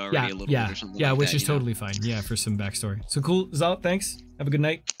played it already a little bit or something like that. Yeah, which is totally fine. Yeah, for some backstory. So cool, Zalt, thanks. Have a good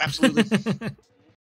night. Absolutely.